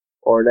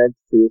or an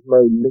entity. There's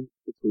no link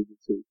between the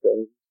two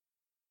films.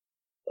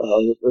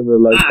 And the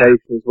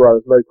location as well.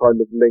 There's no kind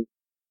of link,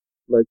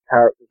 no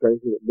characters or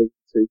anything that link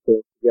the two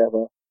films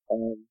together.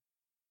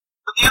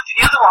 But the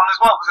other one as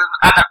well was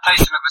an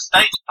adaptation of a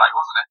stage play,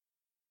 wasn't it?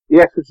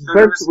 Yes,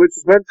 which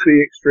is meant to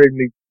be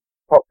extremely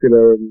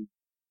popular and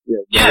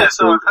yeah,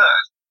 so I've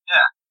heard.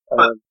 Yeah,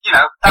 but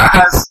that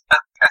has a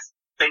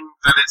thing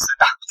that it's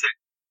adapted.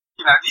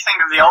 If you think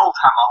of the old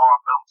Hammer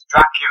horror films,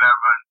 Dracula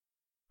and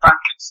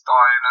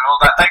Frankenstein and all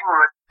that, they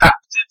were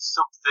adapted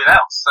something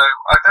else. So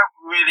I don't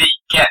really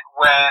get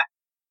where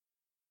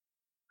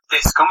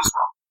this comes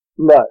from.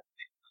 No.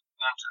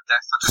 Angel of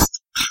Death.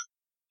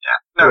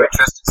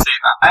 Interest in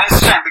seeing that. And it's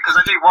a shame because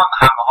I do want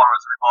Hammer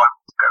Horror's revival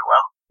to go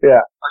well.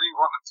 Yeah. I do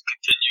want them to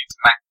continue to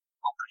make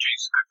or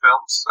produce good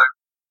films. So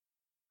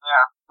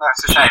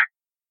it's a shame.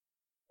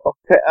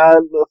 Okay,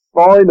 and the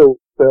final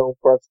film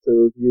for us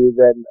to review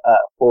then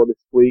for this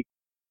week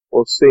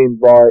was seen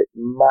by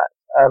Matt,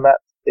 and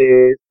that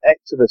is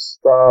Exodus,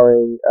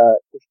 starring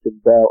Christian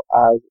Bale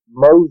as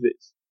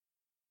Moses.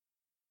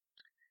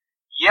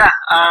 Yeah,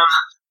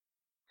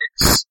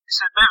 it's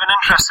a bit of an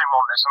interesting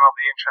one, this, and I'll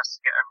be interested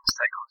to get Owen's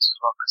take on this as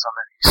well, because I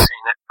know he's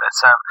seen it. But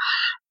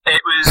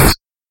it was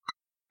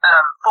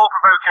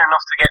thought-provoking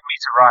enough to get me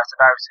to write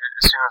about it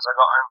as soon as I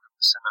got home from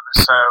the cinema.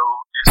 So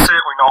it's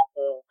certainly not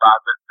all bad,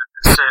 but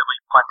there's certainly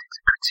plenty to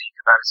critique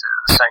about it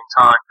at the same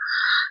time.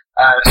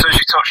 So as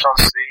you touched on,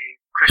 Steve,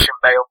 Christian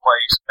Bale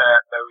plays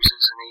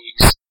Moses, and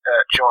he's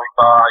joined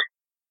by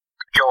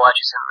Joel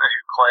Edgerton, who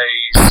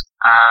plays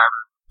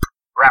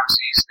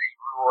Ramses, the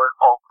ruler,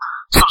 or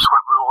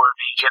subsequent ruler of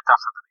Egypt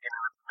after the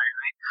beginning of the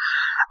movie.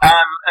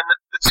 And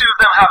the two of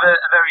them have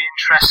a very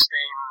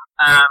interesting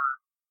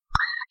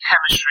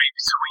chemistry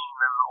between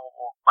them,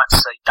 or let's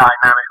say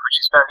dynamic,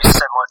 which is very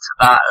similar to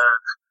that of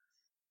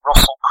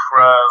Russell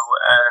Crowe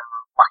and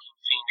Joaquin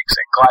Phoenix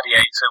in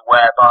Gladiator,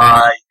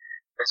 whereby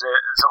there's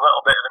a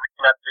little bit of an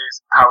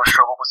inadvertent power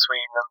struggle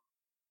between them.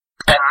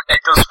 And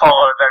it does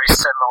follow a very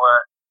similar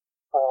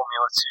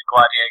formula to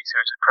Gladiator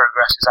as it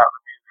progresses out of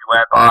the movie,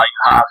 whereby you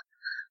have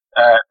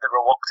the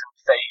reluctant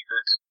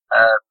favoured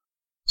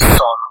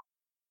son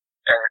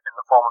in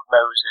the form of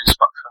Moses,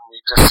 but from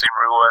the existing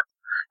ruler,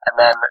 and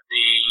then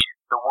the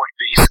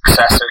would-be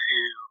successor,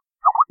 who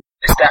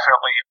is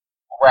definitely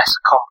less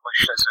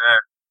accomplished as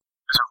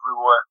a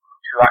ruler,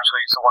 who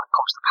actually is the one who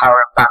comes to power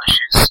and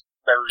banishes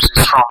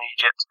Moses from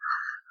Egypt.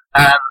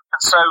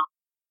 And so,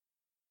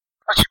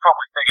 as you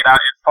probably figured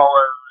out, it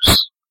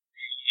follows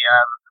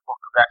the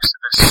book of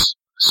Exodus,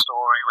 the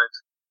story with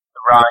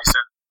the rise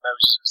of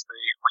Moses as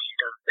the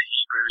leader of the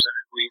Hebrews, and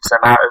who leads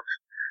them out of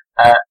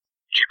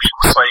Egyptian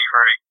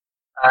slavery.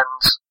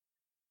 And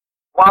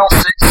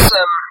whilst it's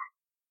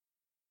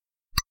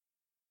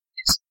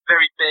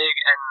very big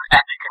and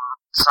epic in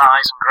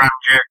size and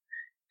grandeur,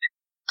 it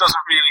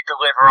doesn't really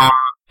deliver on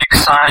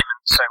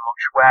excitement so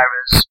much,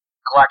 whereas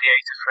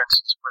Gladiator, for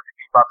instance, with it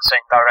being by the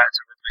same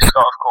director, Ridley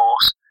Scott, of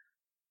course,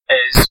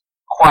 is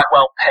quite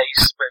well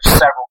paced with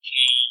several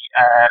key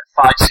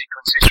fight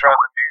sequences throughout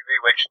the movie,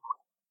 which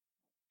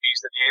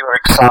leaves the viewer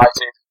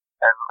excited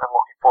and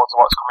looking forward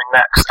to what's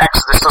coming next.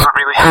 Exodus doesn't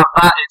really have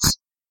that. Its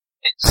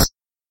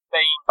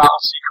main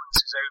battle sequence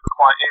is over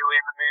quite early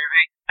in the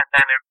movie, and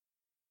then it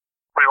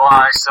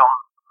relies on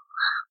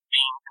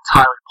being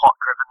entirely plot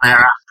driven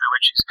thereafter,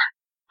 which is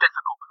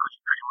difficult because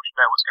you pretty much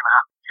know what's going to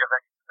happen if you have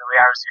any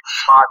familiarity with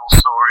the Bible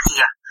story.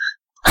 Yeah.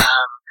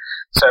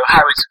 So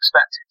how it's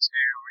expected to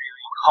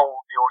really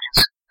hold the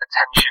audience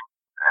attention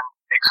and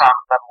the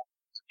excitement level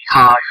to be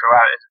high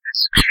throughout is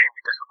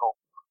extremely difficult.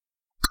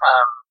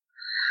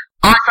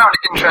 I found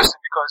it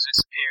interesting because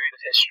it's a period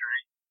of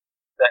history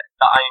that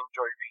I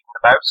enjoy reading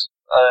about,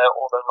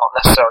 although not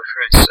necessarily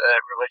for its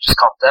religious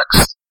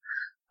context.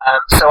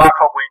 So I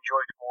probably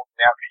enjoyed it more than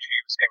the average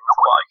viewer was going to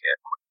like it.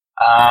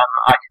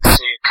 I could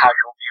see a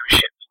casual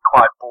viewership being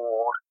quite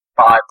bored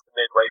by the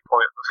midway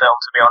point of the film,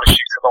 to be honest,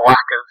 due to the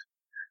lack of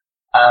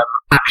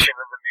action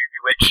in the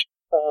movie, which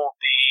all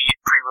the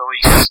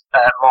pre-release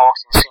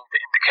marketing seemed to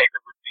indicate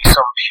there would be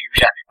some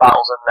huge epic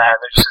battles in there,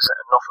 and there just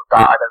isn't enough of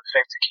that, I don't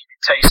think, to keep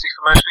it tasty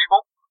for most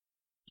people.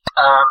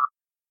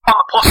 On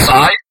the plus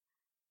side,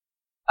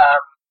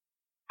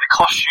 the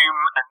costume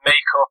and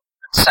makeup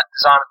and set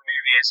design of the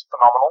movie is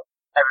phenomenal.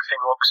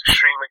 Everything looks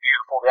extremely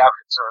beautiful, the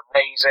outfits are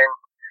amazing,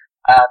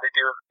 they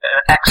do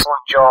an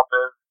excellent job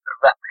of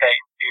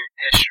replicating period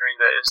history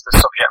that is the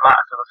subject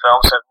matter for the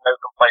film, so no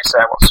complaints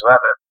there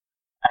whatsoever.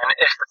 And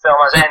if the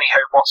film has any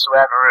hope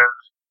whatsoever of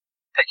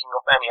picking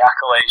up any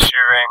accolades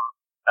during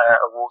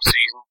award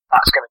season,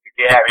 that's going to be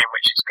the area in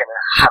which it's going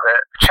to have a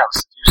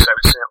chance to do so.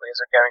 It certainly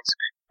isn't going to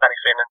be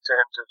anything in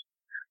terms of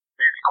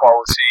movie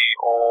quality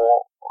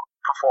or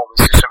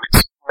performances from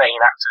its main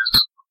actors.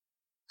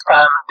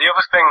 The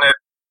other thing that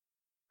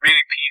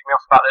really peeved me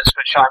off about this,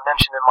 which I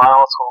mentioned in my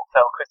article at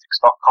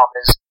filmcritics.com,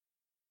 is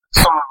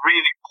some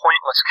really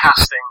pointless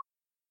casting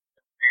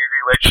in the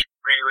movie, which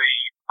really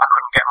I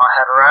couldn't get my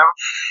head around.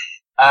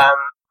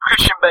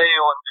 Christian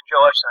Bale and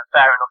Joel Edgerton are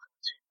fair enough in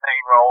the two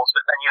main roles,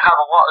 but then you have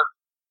a lot of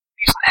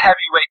decent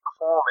heavyweight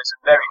performers in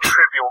very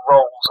trivial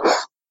roles.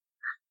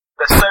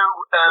 They're so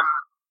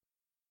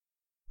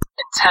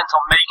intent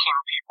on making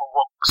people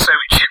look so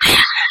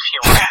Egyptian, if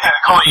you will.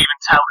 You can't even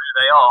tell who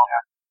they are.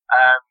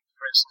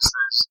 For instance,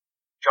 there's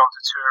John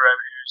Turturro,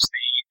 who's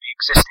the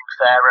existing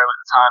pharaoh at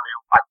the time, who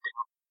I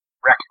didn't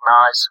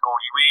recognise.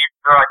 Sigourney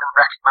Weaver, I didn't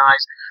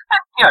recognise.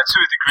 And, you know, to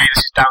a degree,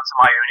 this is down to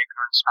my own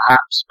ignorance,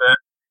 perhaps,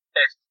 but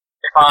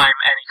if I'm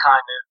any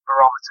kind of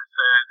barometer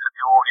for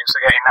the audience,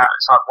 they're getting that,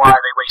 it's like, why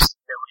are they wasting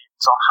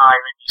millions on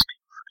hiring these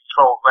people for these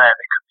roles there?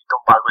 They could be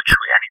done by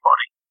literally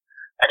anybody,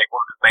 and it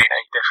wouldn't have made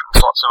any difference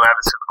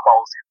whatsoever to the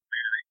quality of the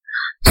movie.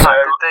 So,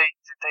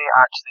 did they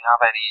actually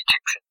have any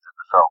Egyptians in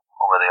the film,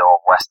 or were they all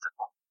Western?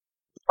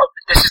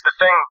 This is the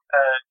thing,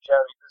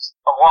 Jerry. There's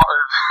a lot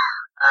of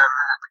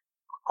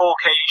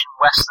Caucasian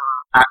Western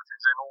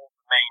actors in all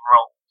the main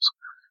roles.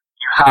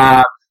 You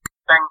have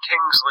Ben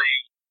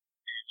Kingsley,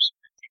 who's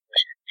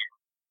English Indian,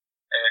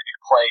 who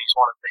plays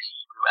one of the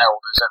Hebrew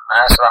elders in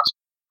there, so that's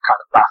kind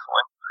of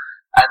baffling.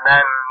 And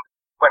then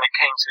when it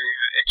came to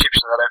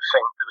Egyptians, I don't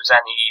think there was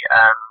any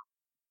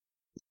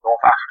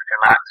North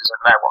African actors in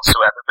there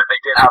whatsoever, but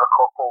they did have a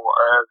couple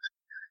of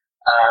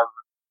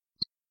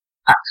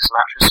actors and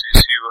actresses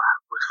who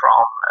were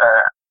from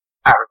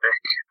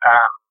Arabic,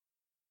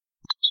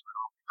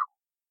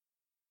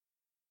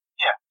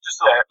 just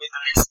sort of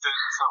Middle Eastern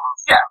sort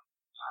of...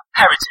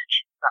 heritage.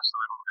 That's the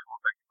word I'm looking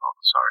for, beg your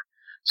pardon, sorry.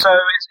 So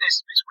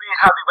it's weird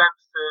how they went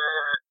for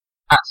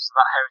actors of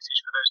that heritage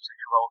for those two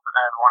roles, but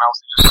then everyone else,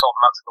 they just sold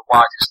them out to the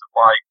whitest of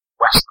white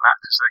Western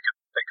actors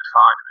they could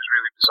find. It was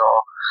really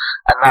bizarre.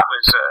 And that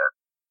was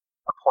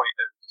a point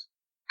of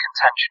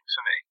contention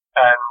for me.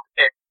 And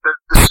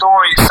the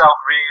story itself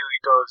really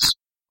does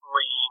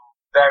lean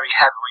very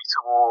heavily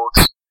towards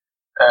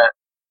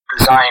the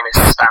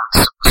Zionist stance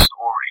of the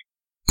story.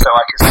 So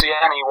I can see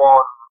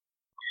anyone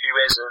who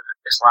is of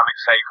Islamic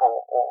faith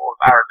or of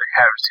Arabic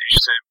heritage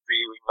to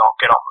really not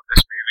get on with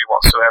this movie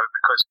whatsoever,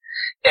 because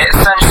it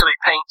essentially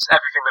paints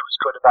everything that was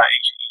good about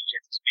ancient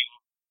Egypt as being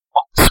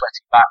off the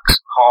sweaty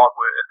backs and hard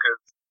work of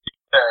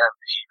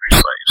Hebrew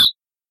slaves,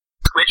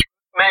 which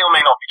may or may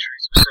not be true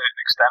to a certain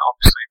extent.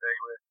 Obviously, they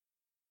were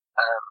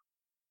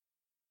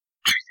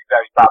treated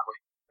very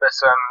badly, but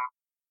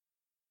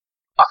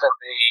I think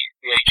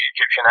the ancient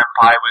Egyptian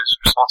empire was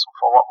responsible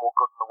for a lot more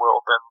good in the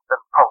world than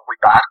probably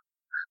bad.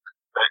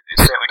 But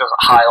it certainly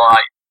doesn't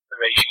highlight the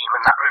regime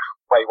in that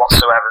way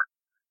whatsoever.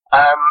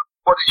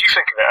 What did you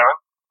think of it, Aaron?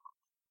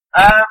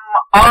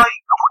 I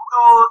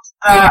thought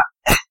that...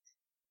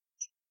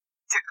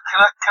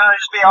 Can I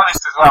just be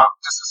honest as well,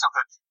 just for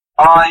something?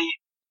 I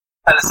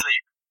fell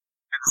asleep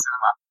in the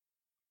cinema.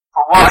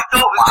 For what I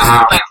thought was just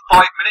about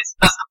 5 minutes.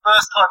 That's the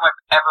first time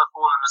I've ever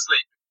fallen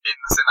asleep in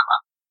the cinema.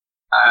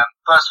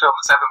 First film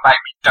that's ever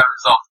made me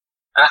doze off.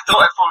 And I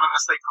thought I'd fallen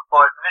asleep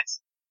for 5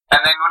 minutes. And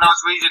then when I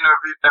was reading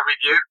a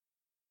review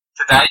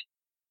today,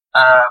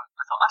 I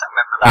thought, I don't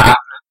remember that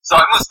happening. So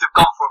I must have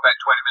gone for about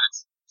 20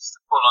 minutes. Just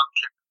a full on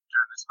kick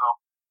during this film.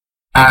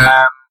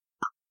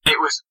 It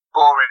was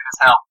boring as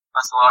hell.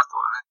 That's what I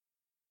thought of it.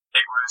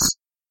 It was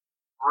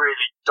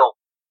really dull.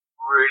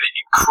 Really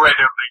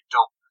incredibly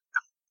dull.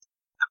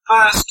 The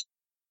first,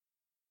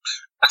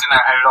 I don't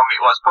know how long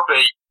it was,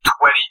 probably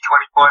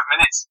 20-25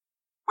 minutes,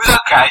 was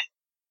okay.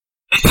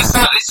 It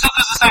suffers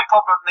the same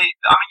problem.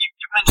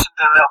 You mentioned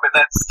a little bit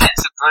there, the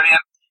sets are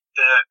brilliant,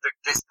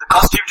 the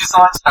costume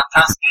design's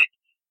fantastic.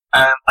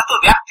 I thought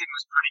the acting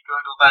was pretty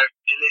good, although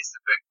it is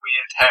a bit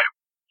weird how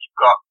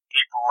you've got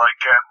people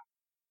like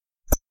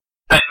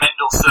Ben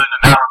Mendelsohn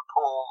and Aaron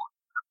Paul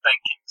and Ben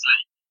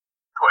Kingsley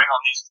putting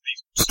on these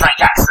strange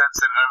accents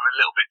and are a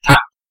little bit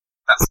tapped.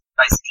 That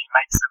basically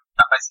makes them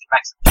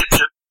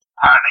Egyptian,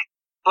 apparently.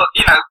 But,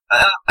 you know,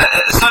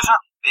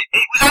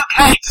 it was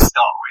okay to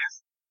start with.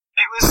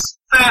 It was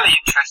fairly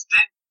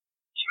interesting.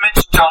 You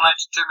mentioned John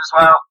Edgerton as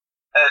well,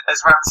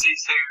 as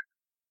Ramses,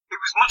 who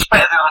was much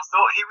better than I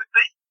thought he would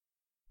be.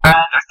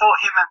 And I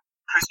thought him and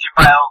Christian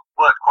Bale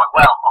worked quite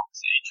well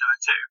opposite each other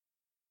too.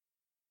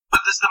 But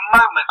there's the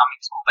moment, I mean,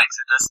 it's called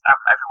Exodus,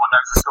 everyone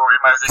knows the story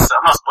of Moses, so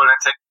I'm not spoiling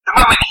anything. The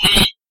moment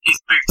he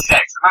is booted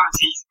out, the moment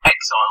he's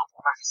exiled,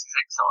 Moses is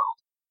exiled,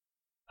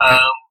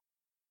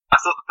 I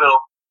thought the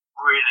film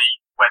really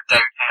went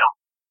downhill.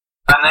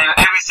 And then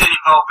everything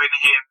involving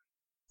him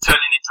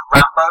turning into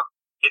Rambo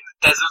in the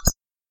desert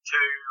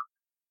to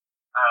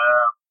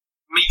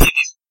meeting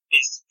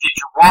his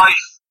future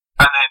wife,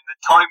 and then the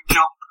time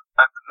jump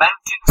and the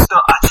mountain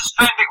stuff, I just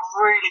found it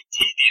really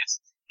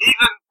tedious.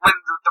 Even when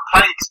the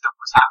plague stuff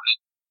was happening.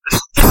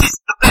 This is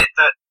the bit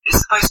that is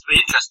supposed to be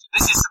interesting.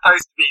 This is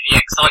supposed to be the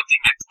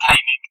exciting,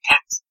 entertaining,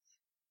 intense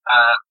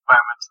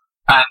moment.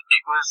 And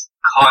it was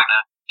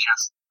kinda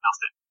just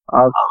nothing.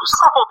 There was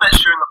a couple of bits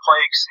during the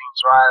plague scenes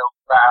where I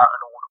let out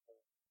an audible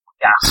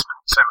gasp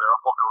and said I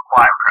thought they were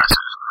quite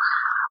impressive.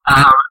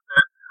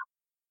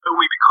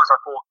 Only because I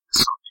thought there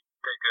was something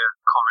bigger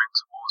coming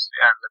towards the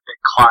end, a big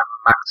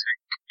climactic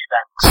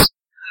event.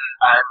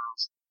 And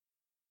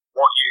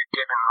what you're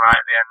given right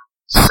at the end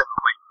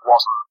simply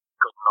wasn't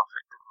good enough.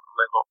 It didn't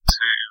live up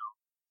to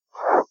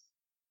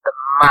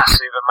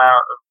massive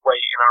amount of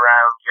waiting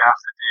around. You have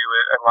to do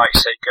it, and like you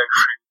say, go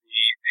through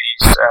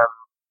these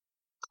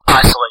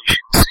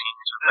isolation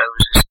scenes with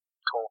Moses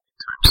talking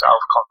to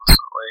himself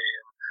constantly,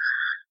 and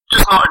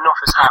just not enough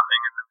is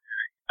happening in the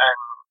movie.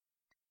 And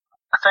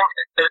I think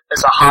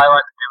as a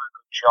highlight, they do a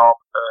good job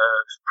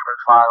of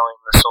profiling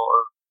the sort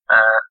of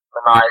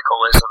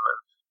maniacalism of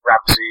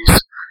Ramses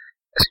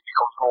as he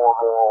becomes more and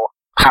more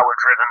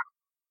power-driven,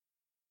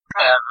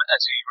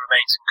 as he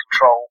remains in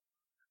control,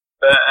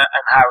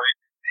 and how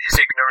his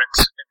ignorance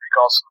in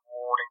regards to the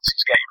warnings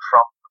he's getting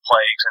from the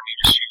plagues, and he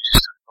just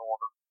chooses to ignore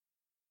them.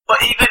 But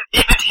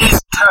even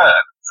his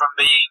turn from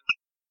being,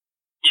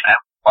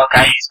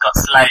 okay, he's got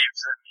slaves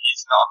and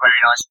he's not a very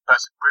nice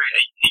person,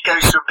 really. He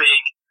goes from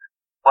being,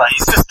 well,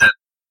 he's just a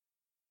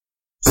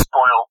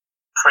spoiled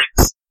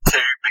prince to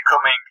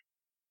becoming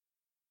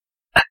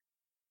a,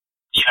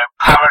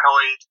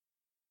 paranoid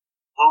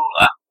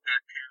ruler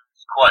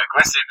who's quite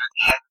aggressive at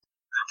the end,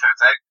 as it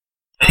turns out.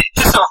 It's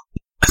just sort of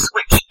a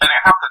switch and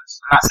it happens,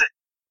 and that's it.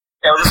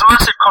 Yeah, well, there's a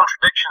massive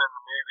contradiction in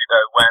the movie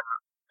though when,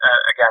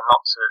 again,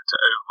 not to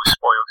overly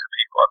spoil for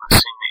people who haven't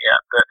seen it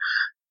yet, but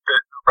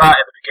right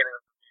at the beginning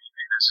of the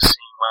movie there's a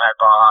scene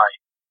whereby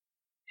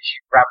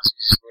Ramses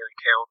is nearly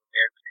killed in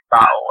the opening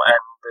battle,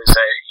 and there's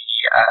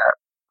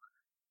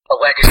a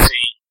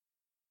legacy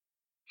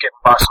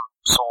given by some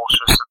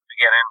sorceress at the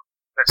beginning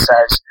that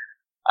says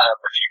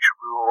the future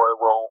ruler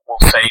will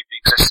save the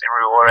existing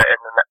ruler in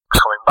the next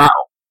coming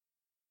battle.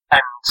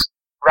 And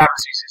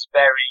Ramses is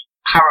very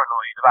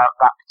paranoid about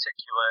that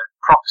particular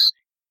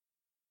prophecy.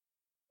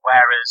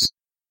 Whereas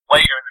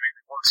later in the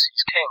movie, once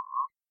he's king,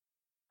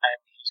 and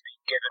he's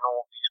been given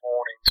all these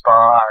warnings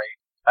by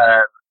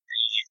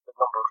the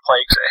number of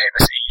plagues that hit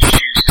us, he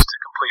chooses to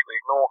completely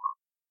ignore them.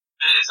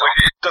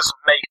 It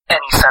doesn't make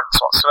any sense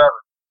whatsoever.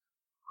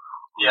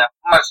 Yeah,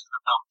 most of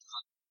the film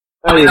doesn't.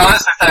 I mean, I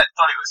also thought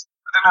it was,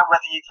 I don't know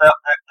whether you felt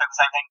the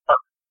same thing,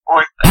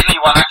 or if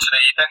anyone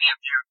actually, if any of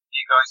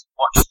you guys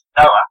watched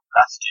Noah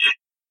last year,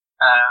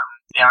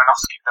 the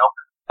Aronofsky film,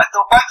 I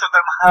thought both of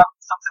them have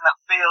something that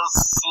feels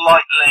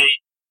slightly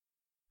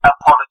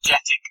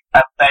apologetic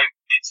about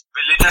its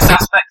religious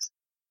aspect.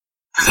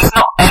 Because it's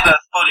not ever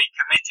fully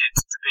committed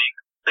to being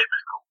a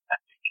biblical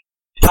epic.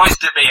 It tries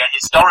to be a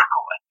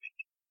historical epic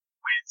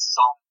with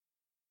some,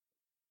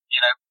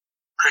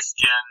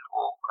 Christian,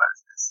 or as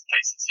this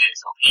case is here,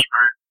 sort of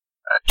Hebrew,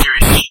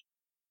 Jewish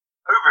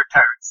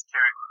overtones to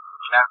it.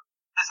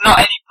 There's not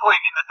any point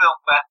in the film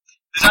where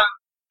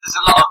there's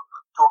a lot of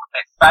talk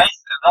about faith,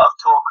 a lot of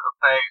talk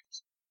about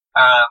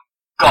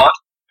God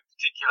in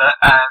particular,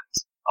 and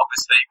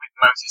obviously with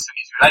Moses and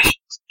his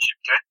relationship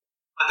to it.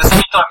 But at the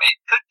same time, it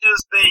could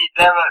just be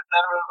there are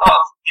a lot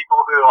of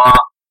people who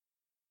are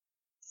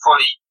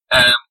fully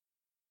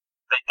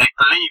they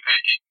believe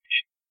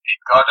in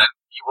God, and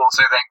you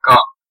also then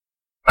got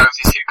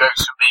Moses who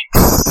goes from being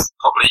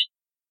probably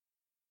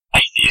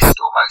atheist,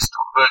 almost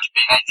on the verge of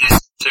being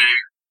atheist, to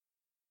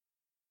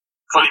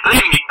fully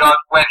believing in God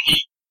when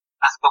he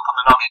has a book on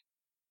the noggin,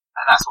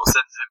 and that's what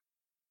sends him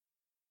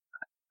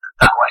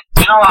that way.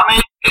 Do you know what I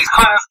mean? It's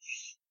kind of,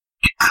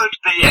 it could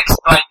be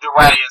explained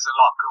away as a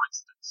lot of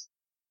coincidence.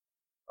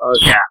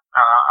 Yeah,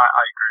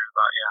 I agree with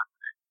that, yeah.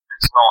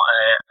 It's not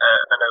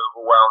an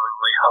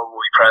overwhelmingly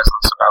holy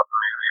presence about the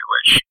movie,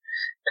 which,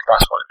 if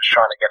that's what it was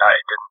trying to get at,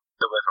 it didn't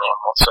deliver on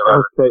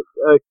whatsoever. Okay,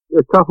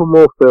 a couple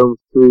more films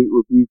to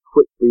review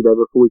quickly there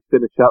before we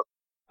finish up.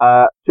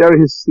 Jerry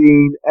has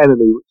seen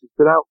Enemy, which has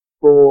been out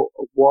for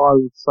a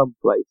while in some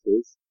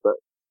places, but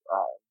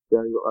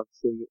Jerry got around to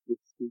seeing it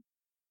this week.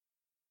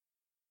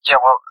 Yeah,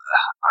 well,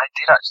 I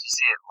did actually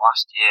see it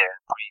last year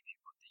in preview,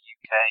 but the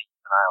UK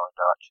and Ireland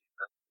are actually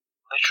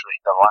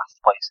literally the last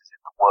places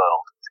in the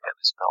world to get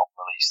this film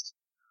released.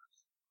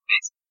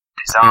 It's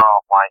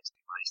bizarre why it's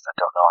been released, I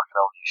don't know. I can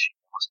only assume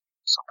there must be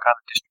some kind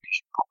of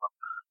distribution problem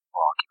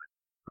or argument.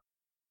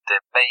 The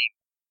main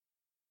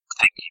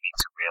thing you need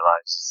to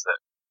realise is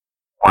that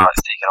while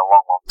it's taken a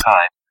long, long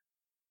time,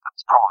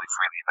 it's probably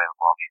freely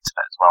available on the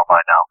internet as well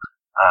by now,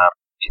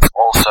 it's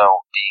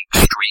also being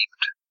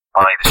streamed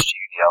by the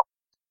studio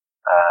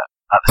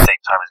at the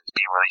same time as it's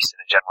being released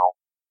in a general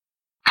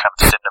kind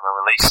of cinema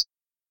release,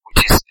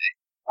 which is,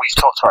 we've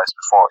talked about this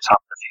before, it's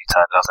happened a few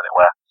times, hasn't it,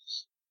 where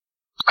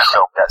a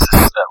film gets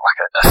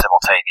a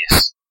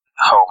simultaneous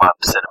home and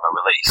cinema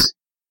release.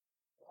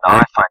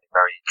 Now I find it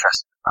very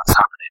interesting that that's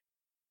happening.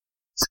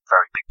 It's a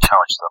very big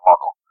challenge to the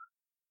model.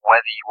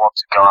 Whether you want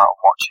to go out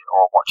and watch it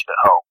or watch it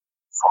at home,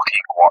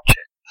 fucking watch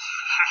it.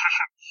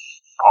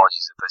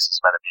 Apologies if this is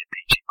meant to be a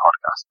PG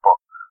podcast, but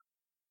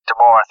the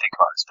more I think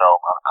about this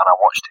film, and I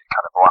watched it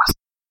kind of last,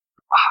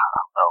 I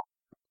don't know,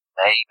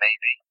 May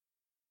maybe,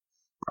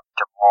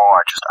 the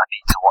more I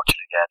need to watch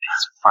it again.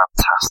 It's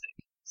fantastic.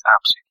 It's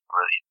absolutely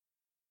brilliant.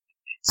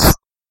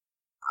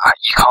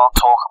 You can't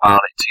talk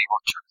about it too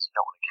much because you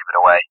don't want to give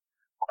it away.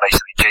 But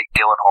basically, Jake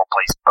Gyllenhaal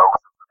plays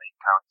both of the main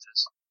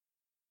characters,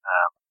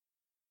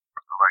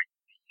 where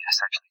he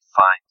essentially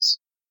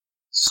finds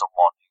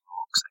someone who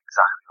looks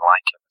exactly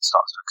like him and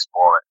starts to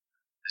explore it.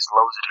 There's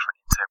loads of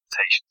different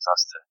interpretations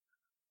as to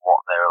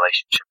what their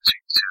relationship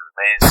between the two of them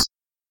is,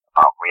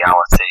 about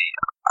reality.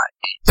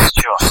 It's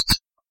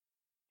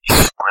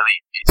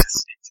brilliant.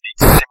 It's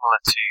similar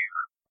to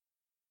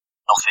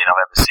nothing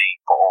I've ever seen,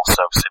 but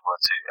also similar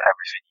to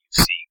everything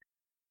you've seen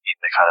in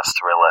the kind of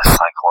thriller,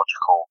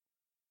 psychological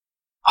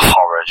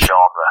horror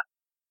genre.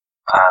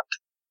 And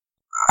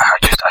I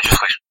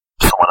just wish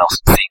someone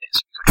else had seen it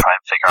so we could try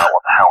and figure out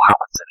what the hell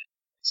happens in it.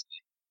 It's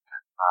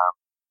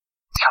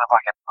kind of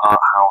like an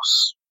art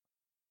house,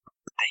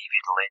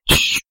 David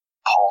Lynch,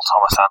 Paul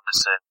Thomas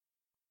Anderson,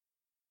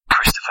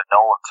 Christopher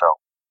Nolan film.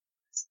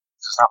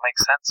 Does that make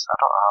sense? I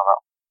don't know how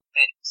that...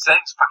 It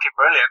sounds fucking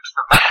brilliant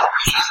from me.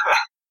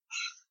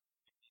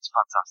 It's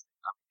fantastic.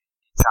 I mean,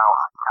 it's out.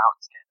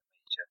 It's getting a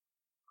major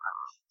kind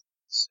of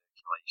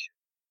circulation.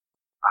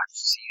 I've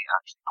seen it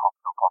actually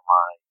popping up on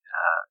my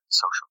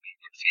social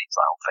media feeds,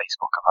 like on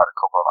Facebook. I've had a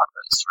couple of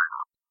adverts through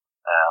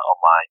on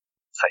my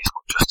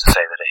Facebook just to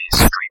say that it is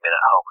streaming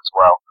at home as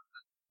well.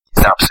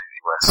 It's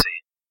absolutely worth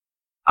seeing.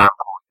 I'm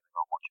probably going to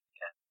go watch it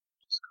again,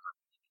 just because I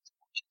think you need to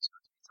watch it 2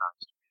 or 3 times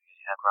to really get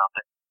your head around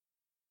it.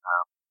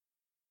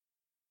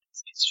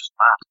 It's just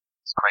mad.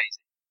 It's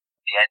crazy.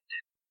 The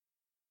ending,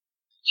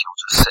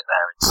 you'll just sit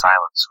there in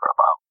silence for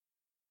about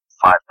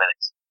 5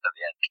 minutes at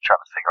the end,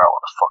 trying to figure out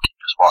what the fuck you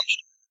just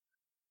watched.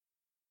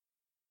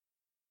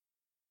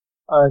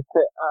 And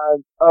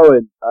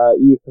Owen,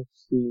 you have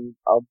seen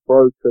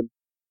Unbroken,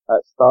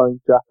 starring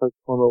Jack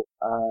O'Connell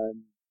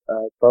and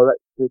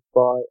directed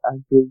by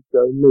Andrew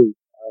Jolie.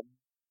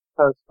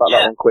 Tell us about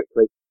that one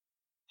quickly.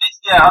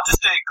 I'll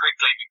just do it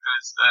quickly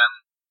because,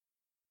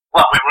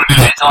 we're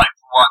running out of time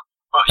for one.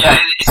 But yeah,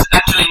 it's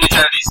Angelina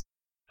Jolie's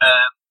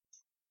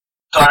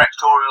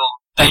directorial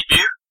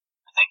debut,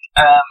 I think.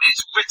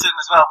 It's written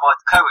as well by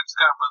the Coen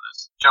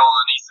brothers, Joel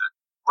and Ethan,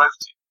 wrote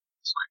the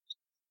script,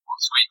 or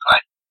the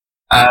screenplay.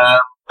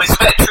 But it's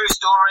a very true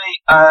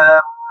story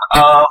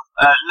of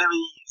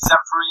Louis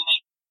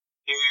Zamperini,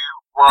 who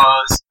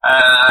was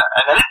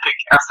an Olympic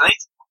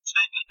athlete.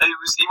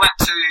 He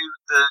went to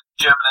the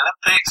German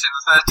Olympics in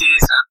the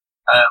 30s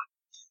and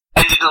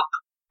ended up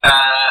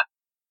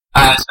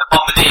as a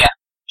bombardier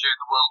during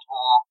the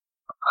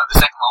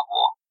Second World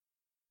War.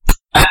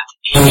 And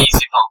he's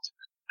involved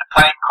in a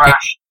plane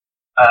crash.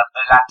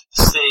 They land at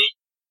the sea.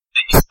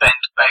 Then you spend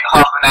about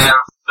half an hour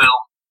of the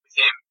film with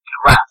him in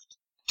a raft,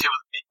 2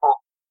 other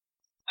people.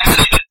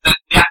 Actually,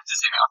 the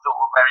actors in it I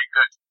thought were very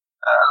good,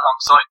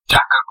 alongside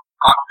Jack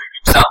O'Connell, who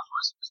himself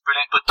was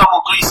brilliant. But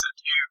Donald Gleeson,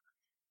 who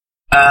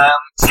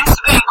seems to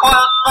be in quite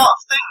a lot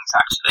of things,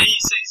 actually. He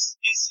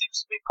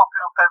seems to be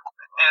popping up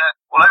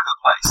all over the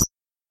place.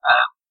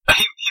 But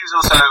he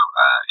was also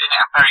in it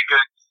and very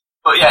good.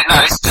 But yeah,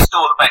 no, it's just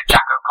all about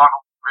Jack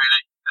O'Connell,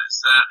 really,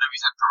 as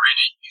Louis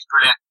Zamperini. He's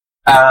brilliant.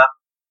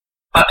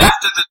 But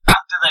after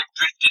they've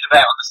drifted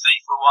about on the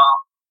sea for a while,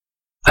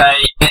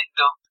 they end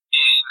up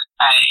in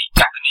a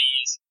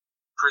Japanese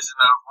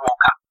prisoner of war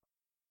camp.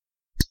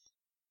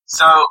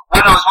 So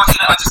when I was watching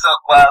it, I just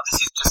thought, well,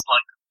 this is just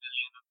like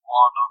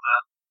 1,000,001 other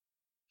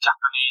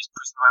Japanese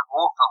prisoner of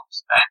war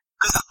films.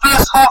 Because the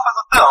first half of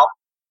the film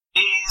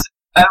is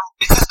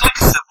it's just like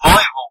a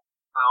survival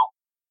film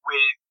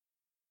with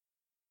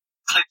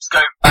clips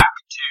going back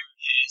to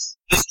his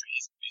history,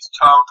 his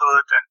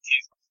childhood and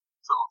his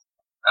sort of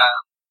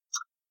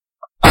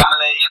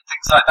family and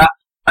things like that.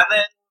 And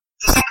then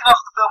the second half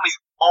of the film is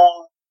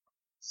all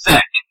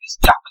set in this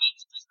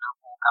Japanese prisoner of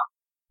war camp.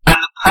 And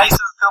the pace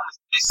of the film is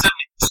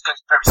suddenly just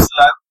goes very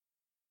slow.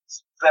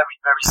 It's very,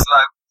 very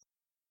slow.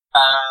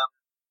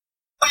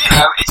 But you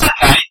know, it's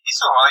okay.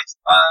 It's alright.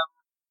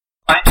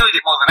 I enjoyed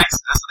it more than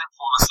Exodus. I didn't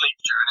fall asleep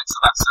during it, so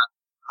that's a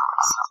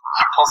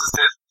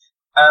positive.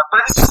 But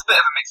it was just a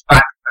bit of a mixed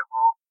bag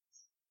overall.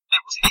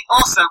 It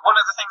also, one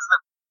of the things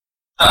that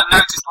I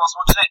noticed whilst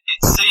watching it,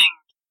 it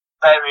seemed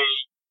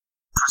very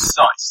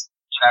precise.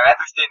 You know,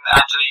 everything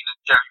that Angelina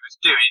Jolie was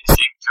doing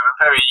seemed to a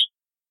very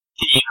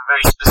keen and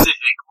very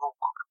specific rule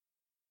book.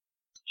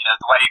 You know,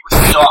 the way it was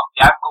shot,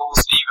 the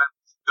angles even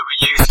that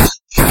were used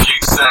to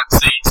shoot certain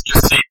scenes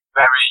just seemed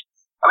very,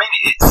 I mean,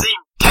 it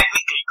seemed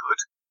technically good.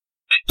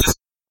 It just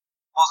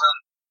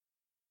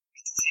it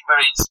didn't seem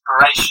very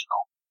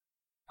inspirational.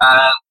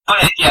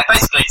 But yeah,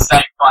 basically it's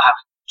saved by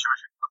having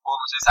terrific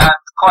performances and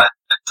quite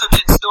a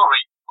touching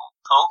story, all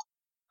told.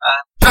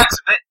 Drags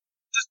a bit,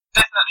 just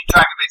definitely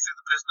drag a bit through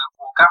the prisoner of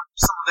war camp.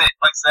 Some of it,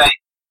 like I say,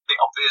 a bit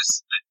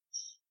obvious,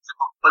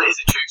 but it is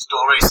a true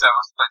story, so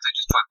I suppose they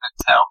just tried to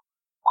tell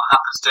what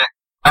happens to it.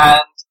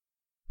 And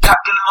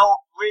Jack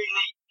Gyllenhaal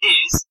really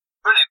is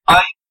brilliant.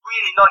 I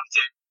really liked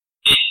him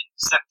in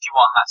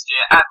 71 last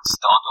year and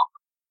Stardust.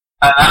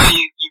 And I know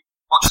you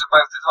watched them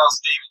both as well,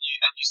 Steve,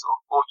 and you sort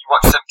of, or you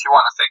watched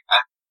 71, I think.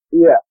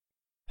 Yeah.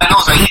 And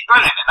also, he's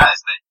brilliant in that,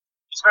 isn't he?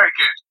 He's very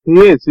good.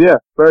 He is, yeah,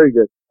 very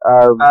good.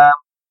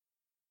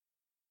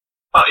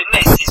 But in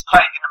this, he's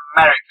playing an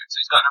American, so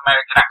he's got an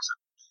American accent,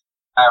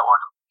 or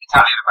an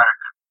Italian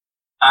American.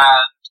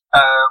 And,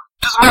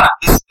 doesn't matter,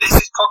 this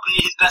is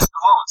probably his best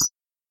performance.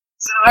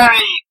 It's a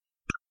very,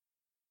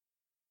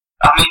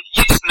 I mean,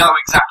 you just know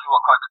exactly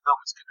what kind of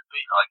film it's going to be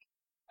like.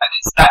 And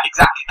it's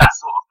exactly that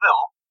sort of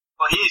film,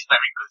 but he is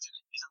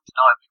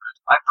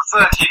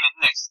prefer him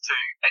in this to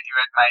Eddie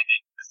Redmayne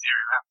in The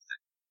Theory of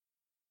Everything.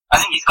 I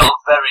think he's got a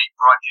very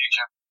bright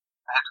future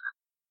ahead of him.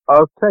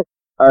 Okay,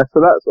 so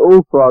that's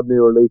all for our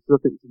new releases.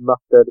 I think it's enough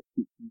there to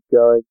keep you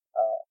going,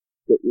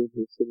 get you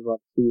into the cinema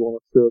to see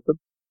one or two of them.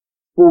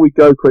 Before we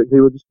go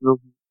quickly, we're just going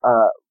to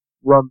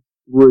run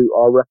through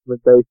our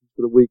recommendations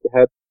for the week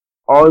ahead.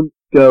 I'm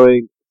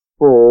going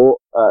for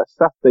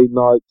Saturday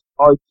night,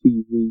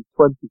 ITV,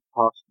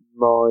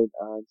 9:20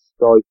 and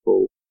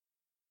Skyfall.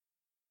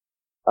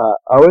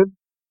 Owen?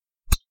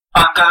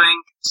 I'm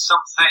going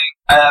something,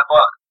 let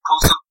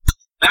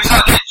me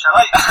start again, shall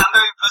I? I'm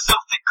going for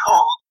something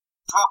called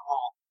Drug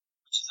War,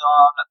 which is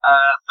on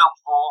Film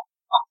 4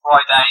 on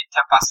Friday,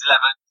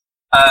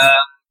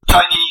 11:10.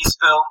 Chinese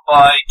film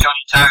by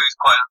Johnny To, who's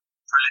quite a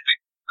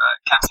prolific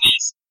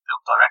Cantonese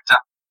film director.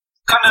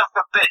 Kind of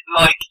a bit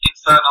like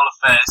Infernal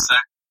Affairs, so,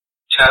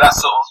 that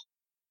sort of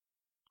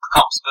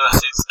cops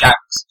versus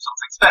gangs sort of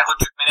thing. It's about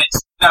 100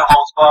 minutes, no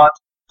holds barred,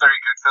 very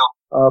good film.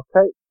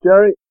 Okay,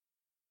 Jerry?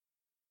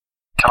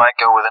 Can I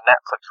go with a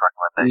Netflix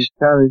recommendation? You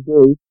can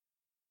indeed.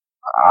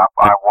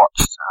 I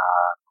watched,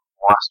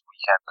 last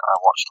weekend,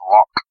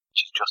 Lock,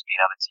 which has just been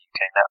added to UK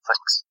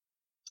Netflix.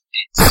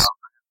 It's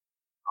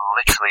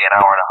literally an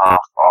hour and a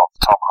half of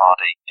Tom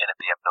Hardy in a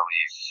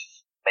BMW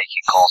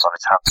making calls on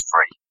his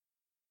hands-free.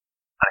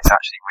 And it's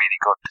actually really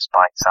good,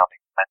 despite sounding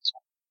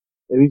mental.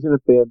 If he's in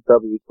a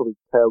BMW, he's probably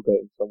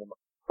tailgating someone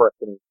like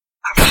frickin' him.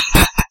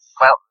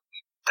 Well,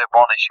 the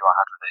one issue I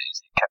had with it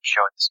is he kept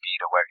showing the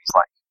speedo where he's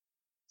like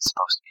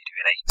supposed to be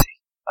doing 80,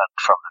 and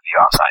from the view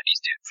outside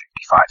he's doing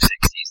 55,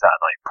 60. He's that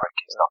annoying prick.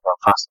 He's not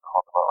going fast enough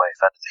on the motorway,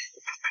 if anything.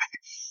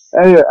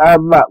 Anyway,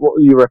 Matt, what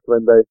are you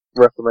recommending?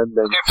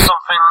 Give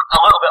something a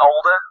little bit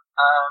older.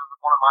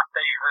 One of my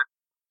favourite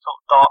sort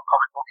of dark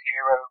comic book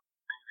hero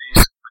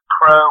movies, The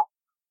Crow,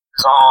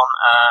 is on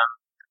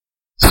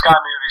Sky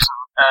Movies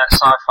and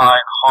Sci-Fi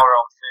and Horror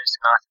on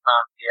Thursday night at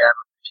 9pm.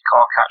 If you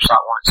can't catch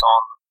that one, it's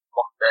on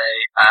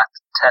Monday at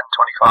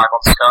 10:25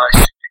 on Sky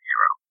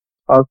Superhero.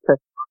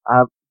 Okay.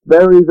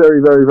 Very,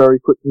 very, very,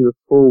 very quickly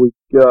before we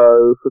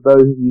go, for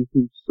those of you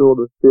who saw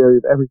The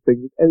Theory of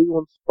Everything, did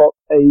anyone spot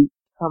a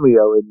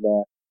cameo in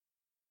there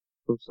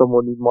from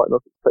someone you might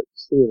not expect to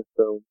see in a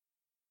film?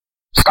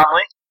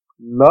 Stanley?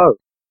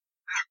 No.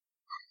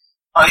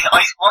 I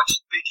watched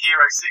Big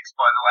Hero 6,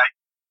 by the way.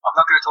 I'm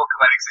not going to talk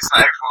about it because it's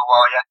not out for a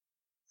while yet.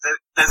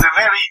 There's a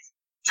very,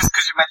 just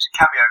because you mentioned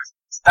cameos,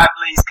 Stan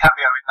Lee's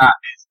cameo in that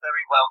is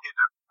very well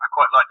hidden. I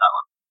quite like that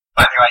one.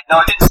 But anyway,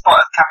 no, I didn't spot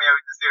a cameo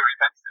in The Theory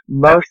of Everything.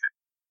 No.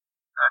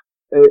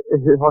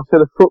 If I said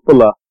a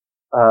footballer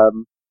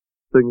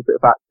doing a bit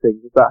of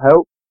acting, does that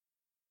help?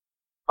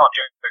 Not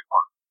Joe Big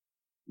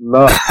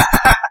No.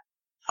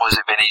 Was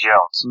it Vinnie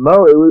Jones?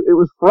 No, it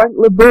was Frank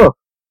LeBeouf.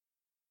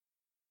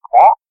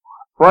 What?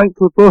 Frank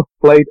LeBeouf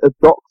played a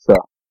doctor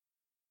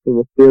in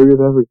The Theory of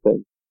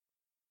Everything.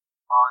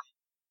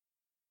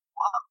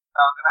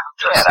 I'm going to have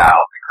to get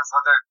out because I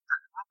don't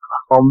remember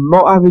that. I'm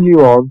not having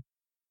you on.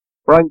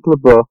 Frank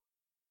LeBeouf.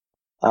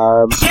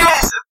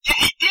 Yes! Yeah,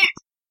 he did!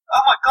 Oh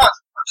my god,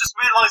 I've just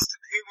realised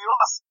who he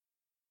was.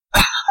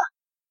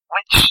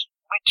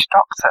 Which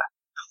doctor?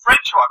 The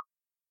French one.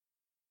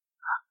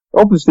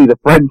 Obviously the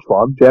French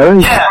one,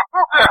 Jerry. Yeah!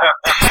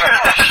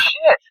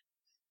 Shit!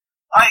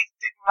 I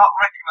did not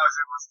recognise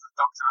him as the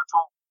doctor at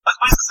all. I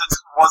suppose because I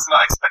just was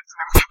not expecting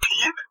him to be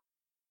in it.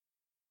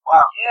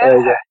 Wow.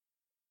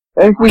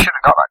 Yeah. We should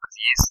have got that because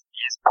he is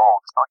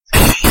bald.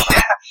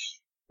 Yeah.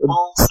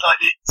 Bald,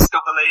 slightly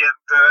stubbly and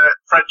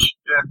French.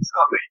 Yeah,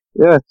 Scotty.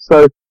 Yeah,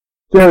 so,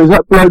 Jerry, has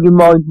that blown your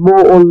mind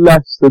more or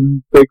less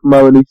than Big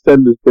Mo and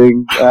EastEnders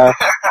being, Oh,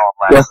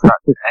 man, every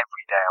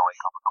day I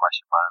wake up and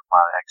question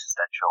my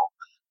existential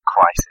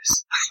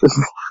crisis.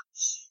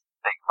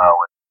 Big Mo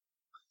and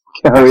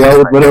Gary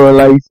Oldman are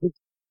related?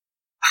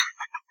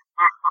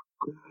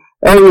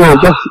 Anyway,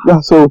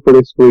 that's all for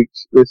this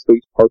week's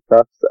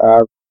podcast.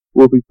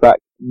 We'll be back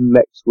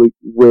next week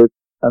with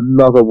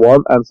another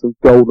one and some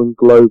Golden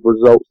Globe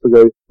results to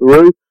go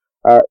through.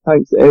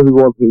 Thanks to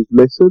everyone who's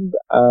listened,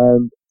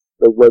 and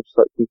the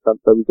website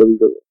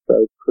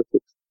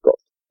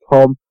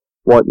www.critics.com.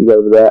 Why don't you go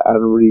over there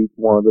and read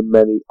one of the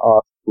many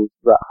articles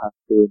that have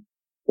been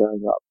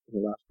going up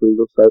in the last week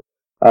or so.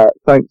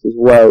 Thanks as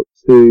well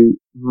to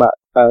Matt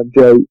and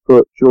Jay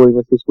for joining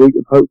us this week,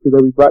 and hopefully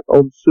they'll be back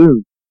on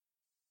soon.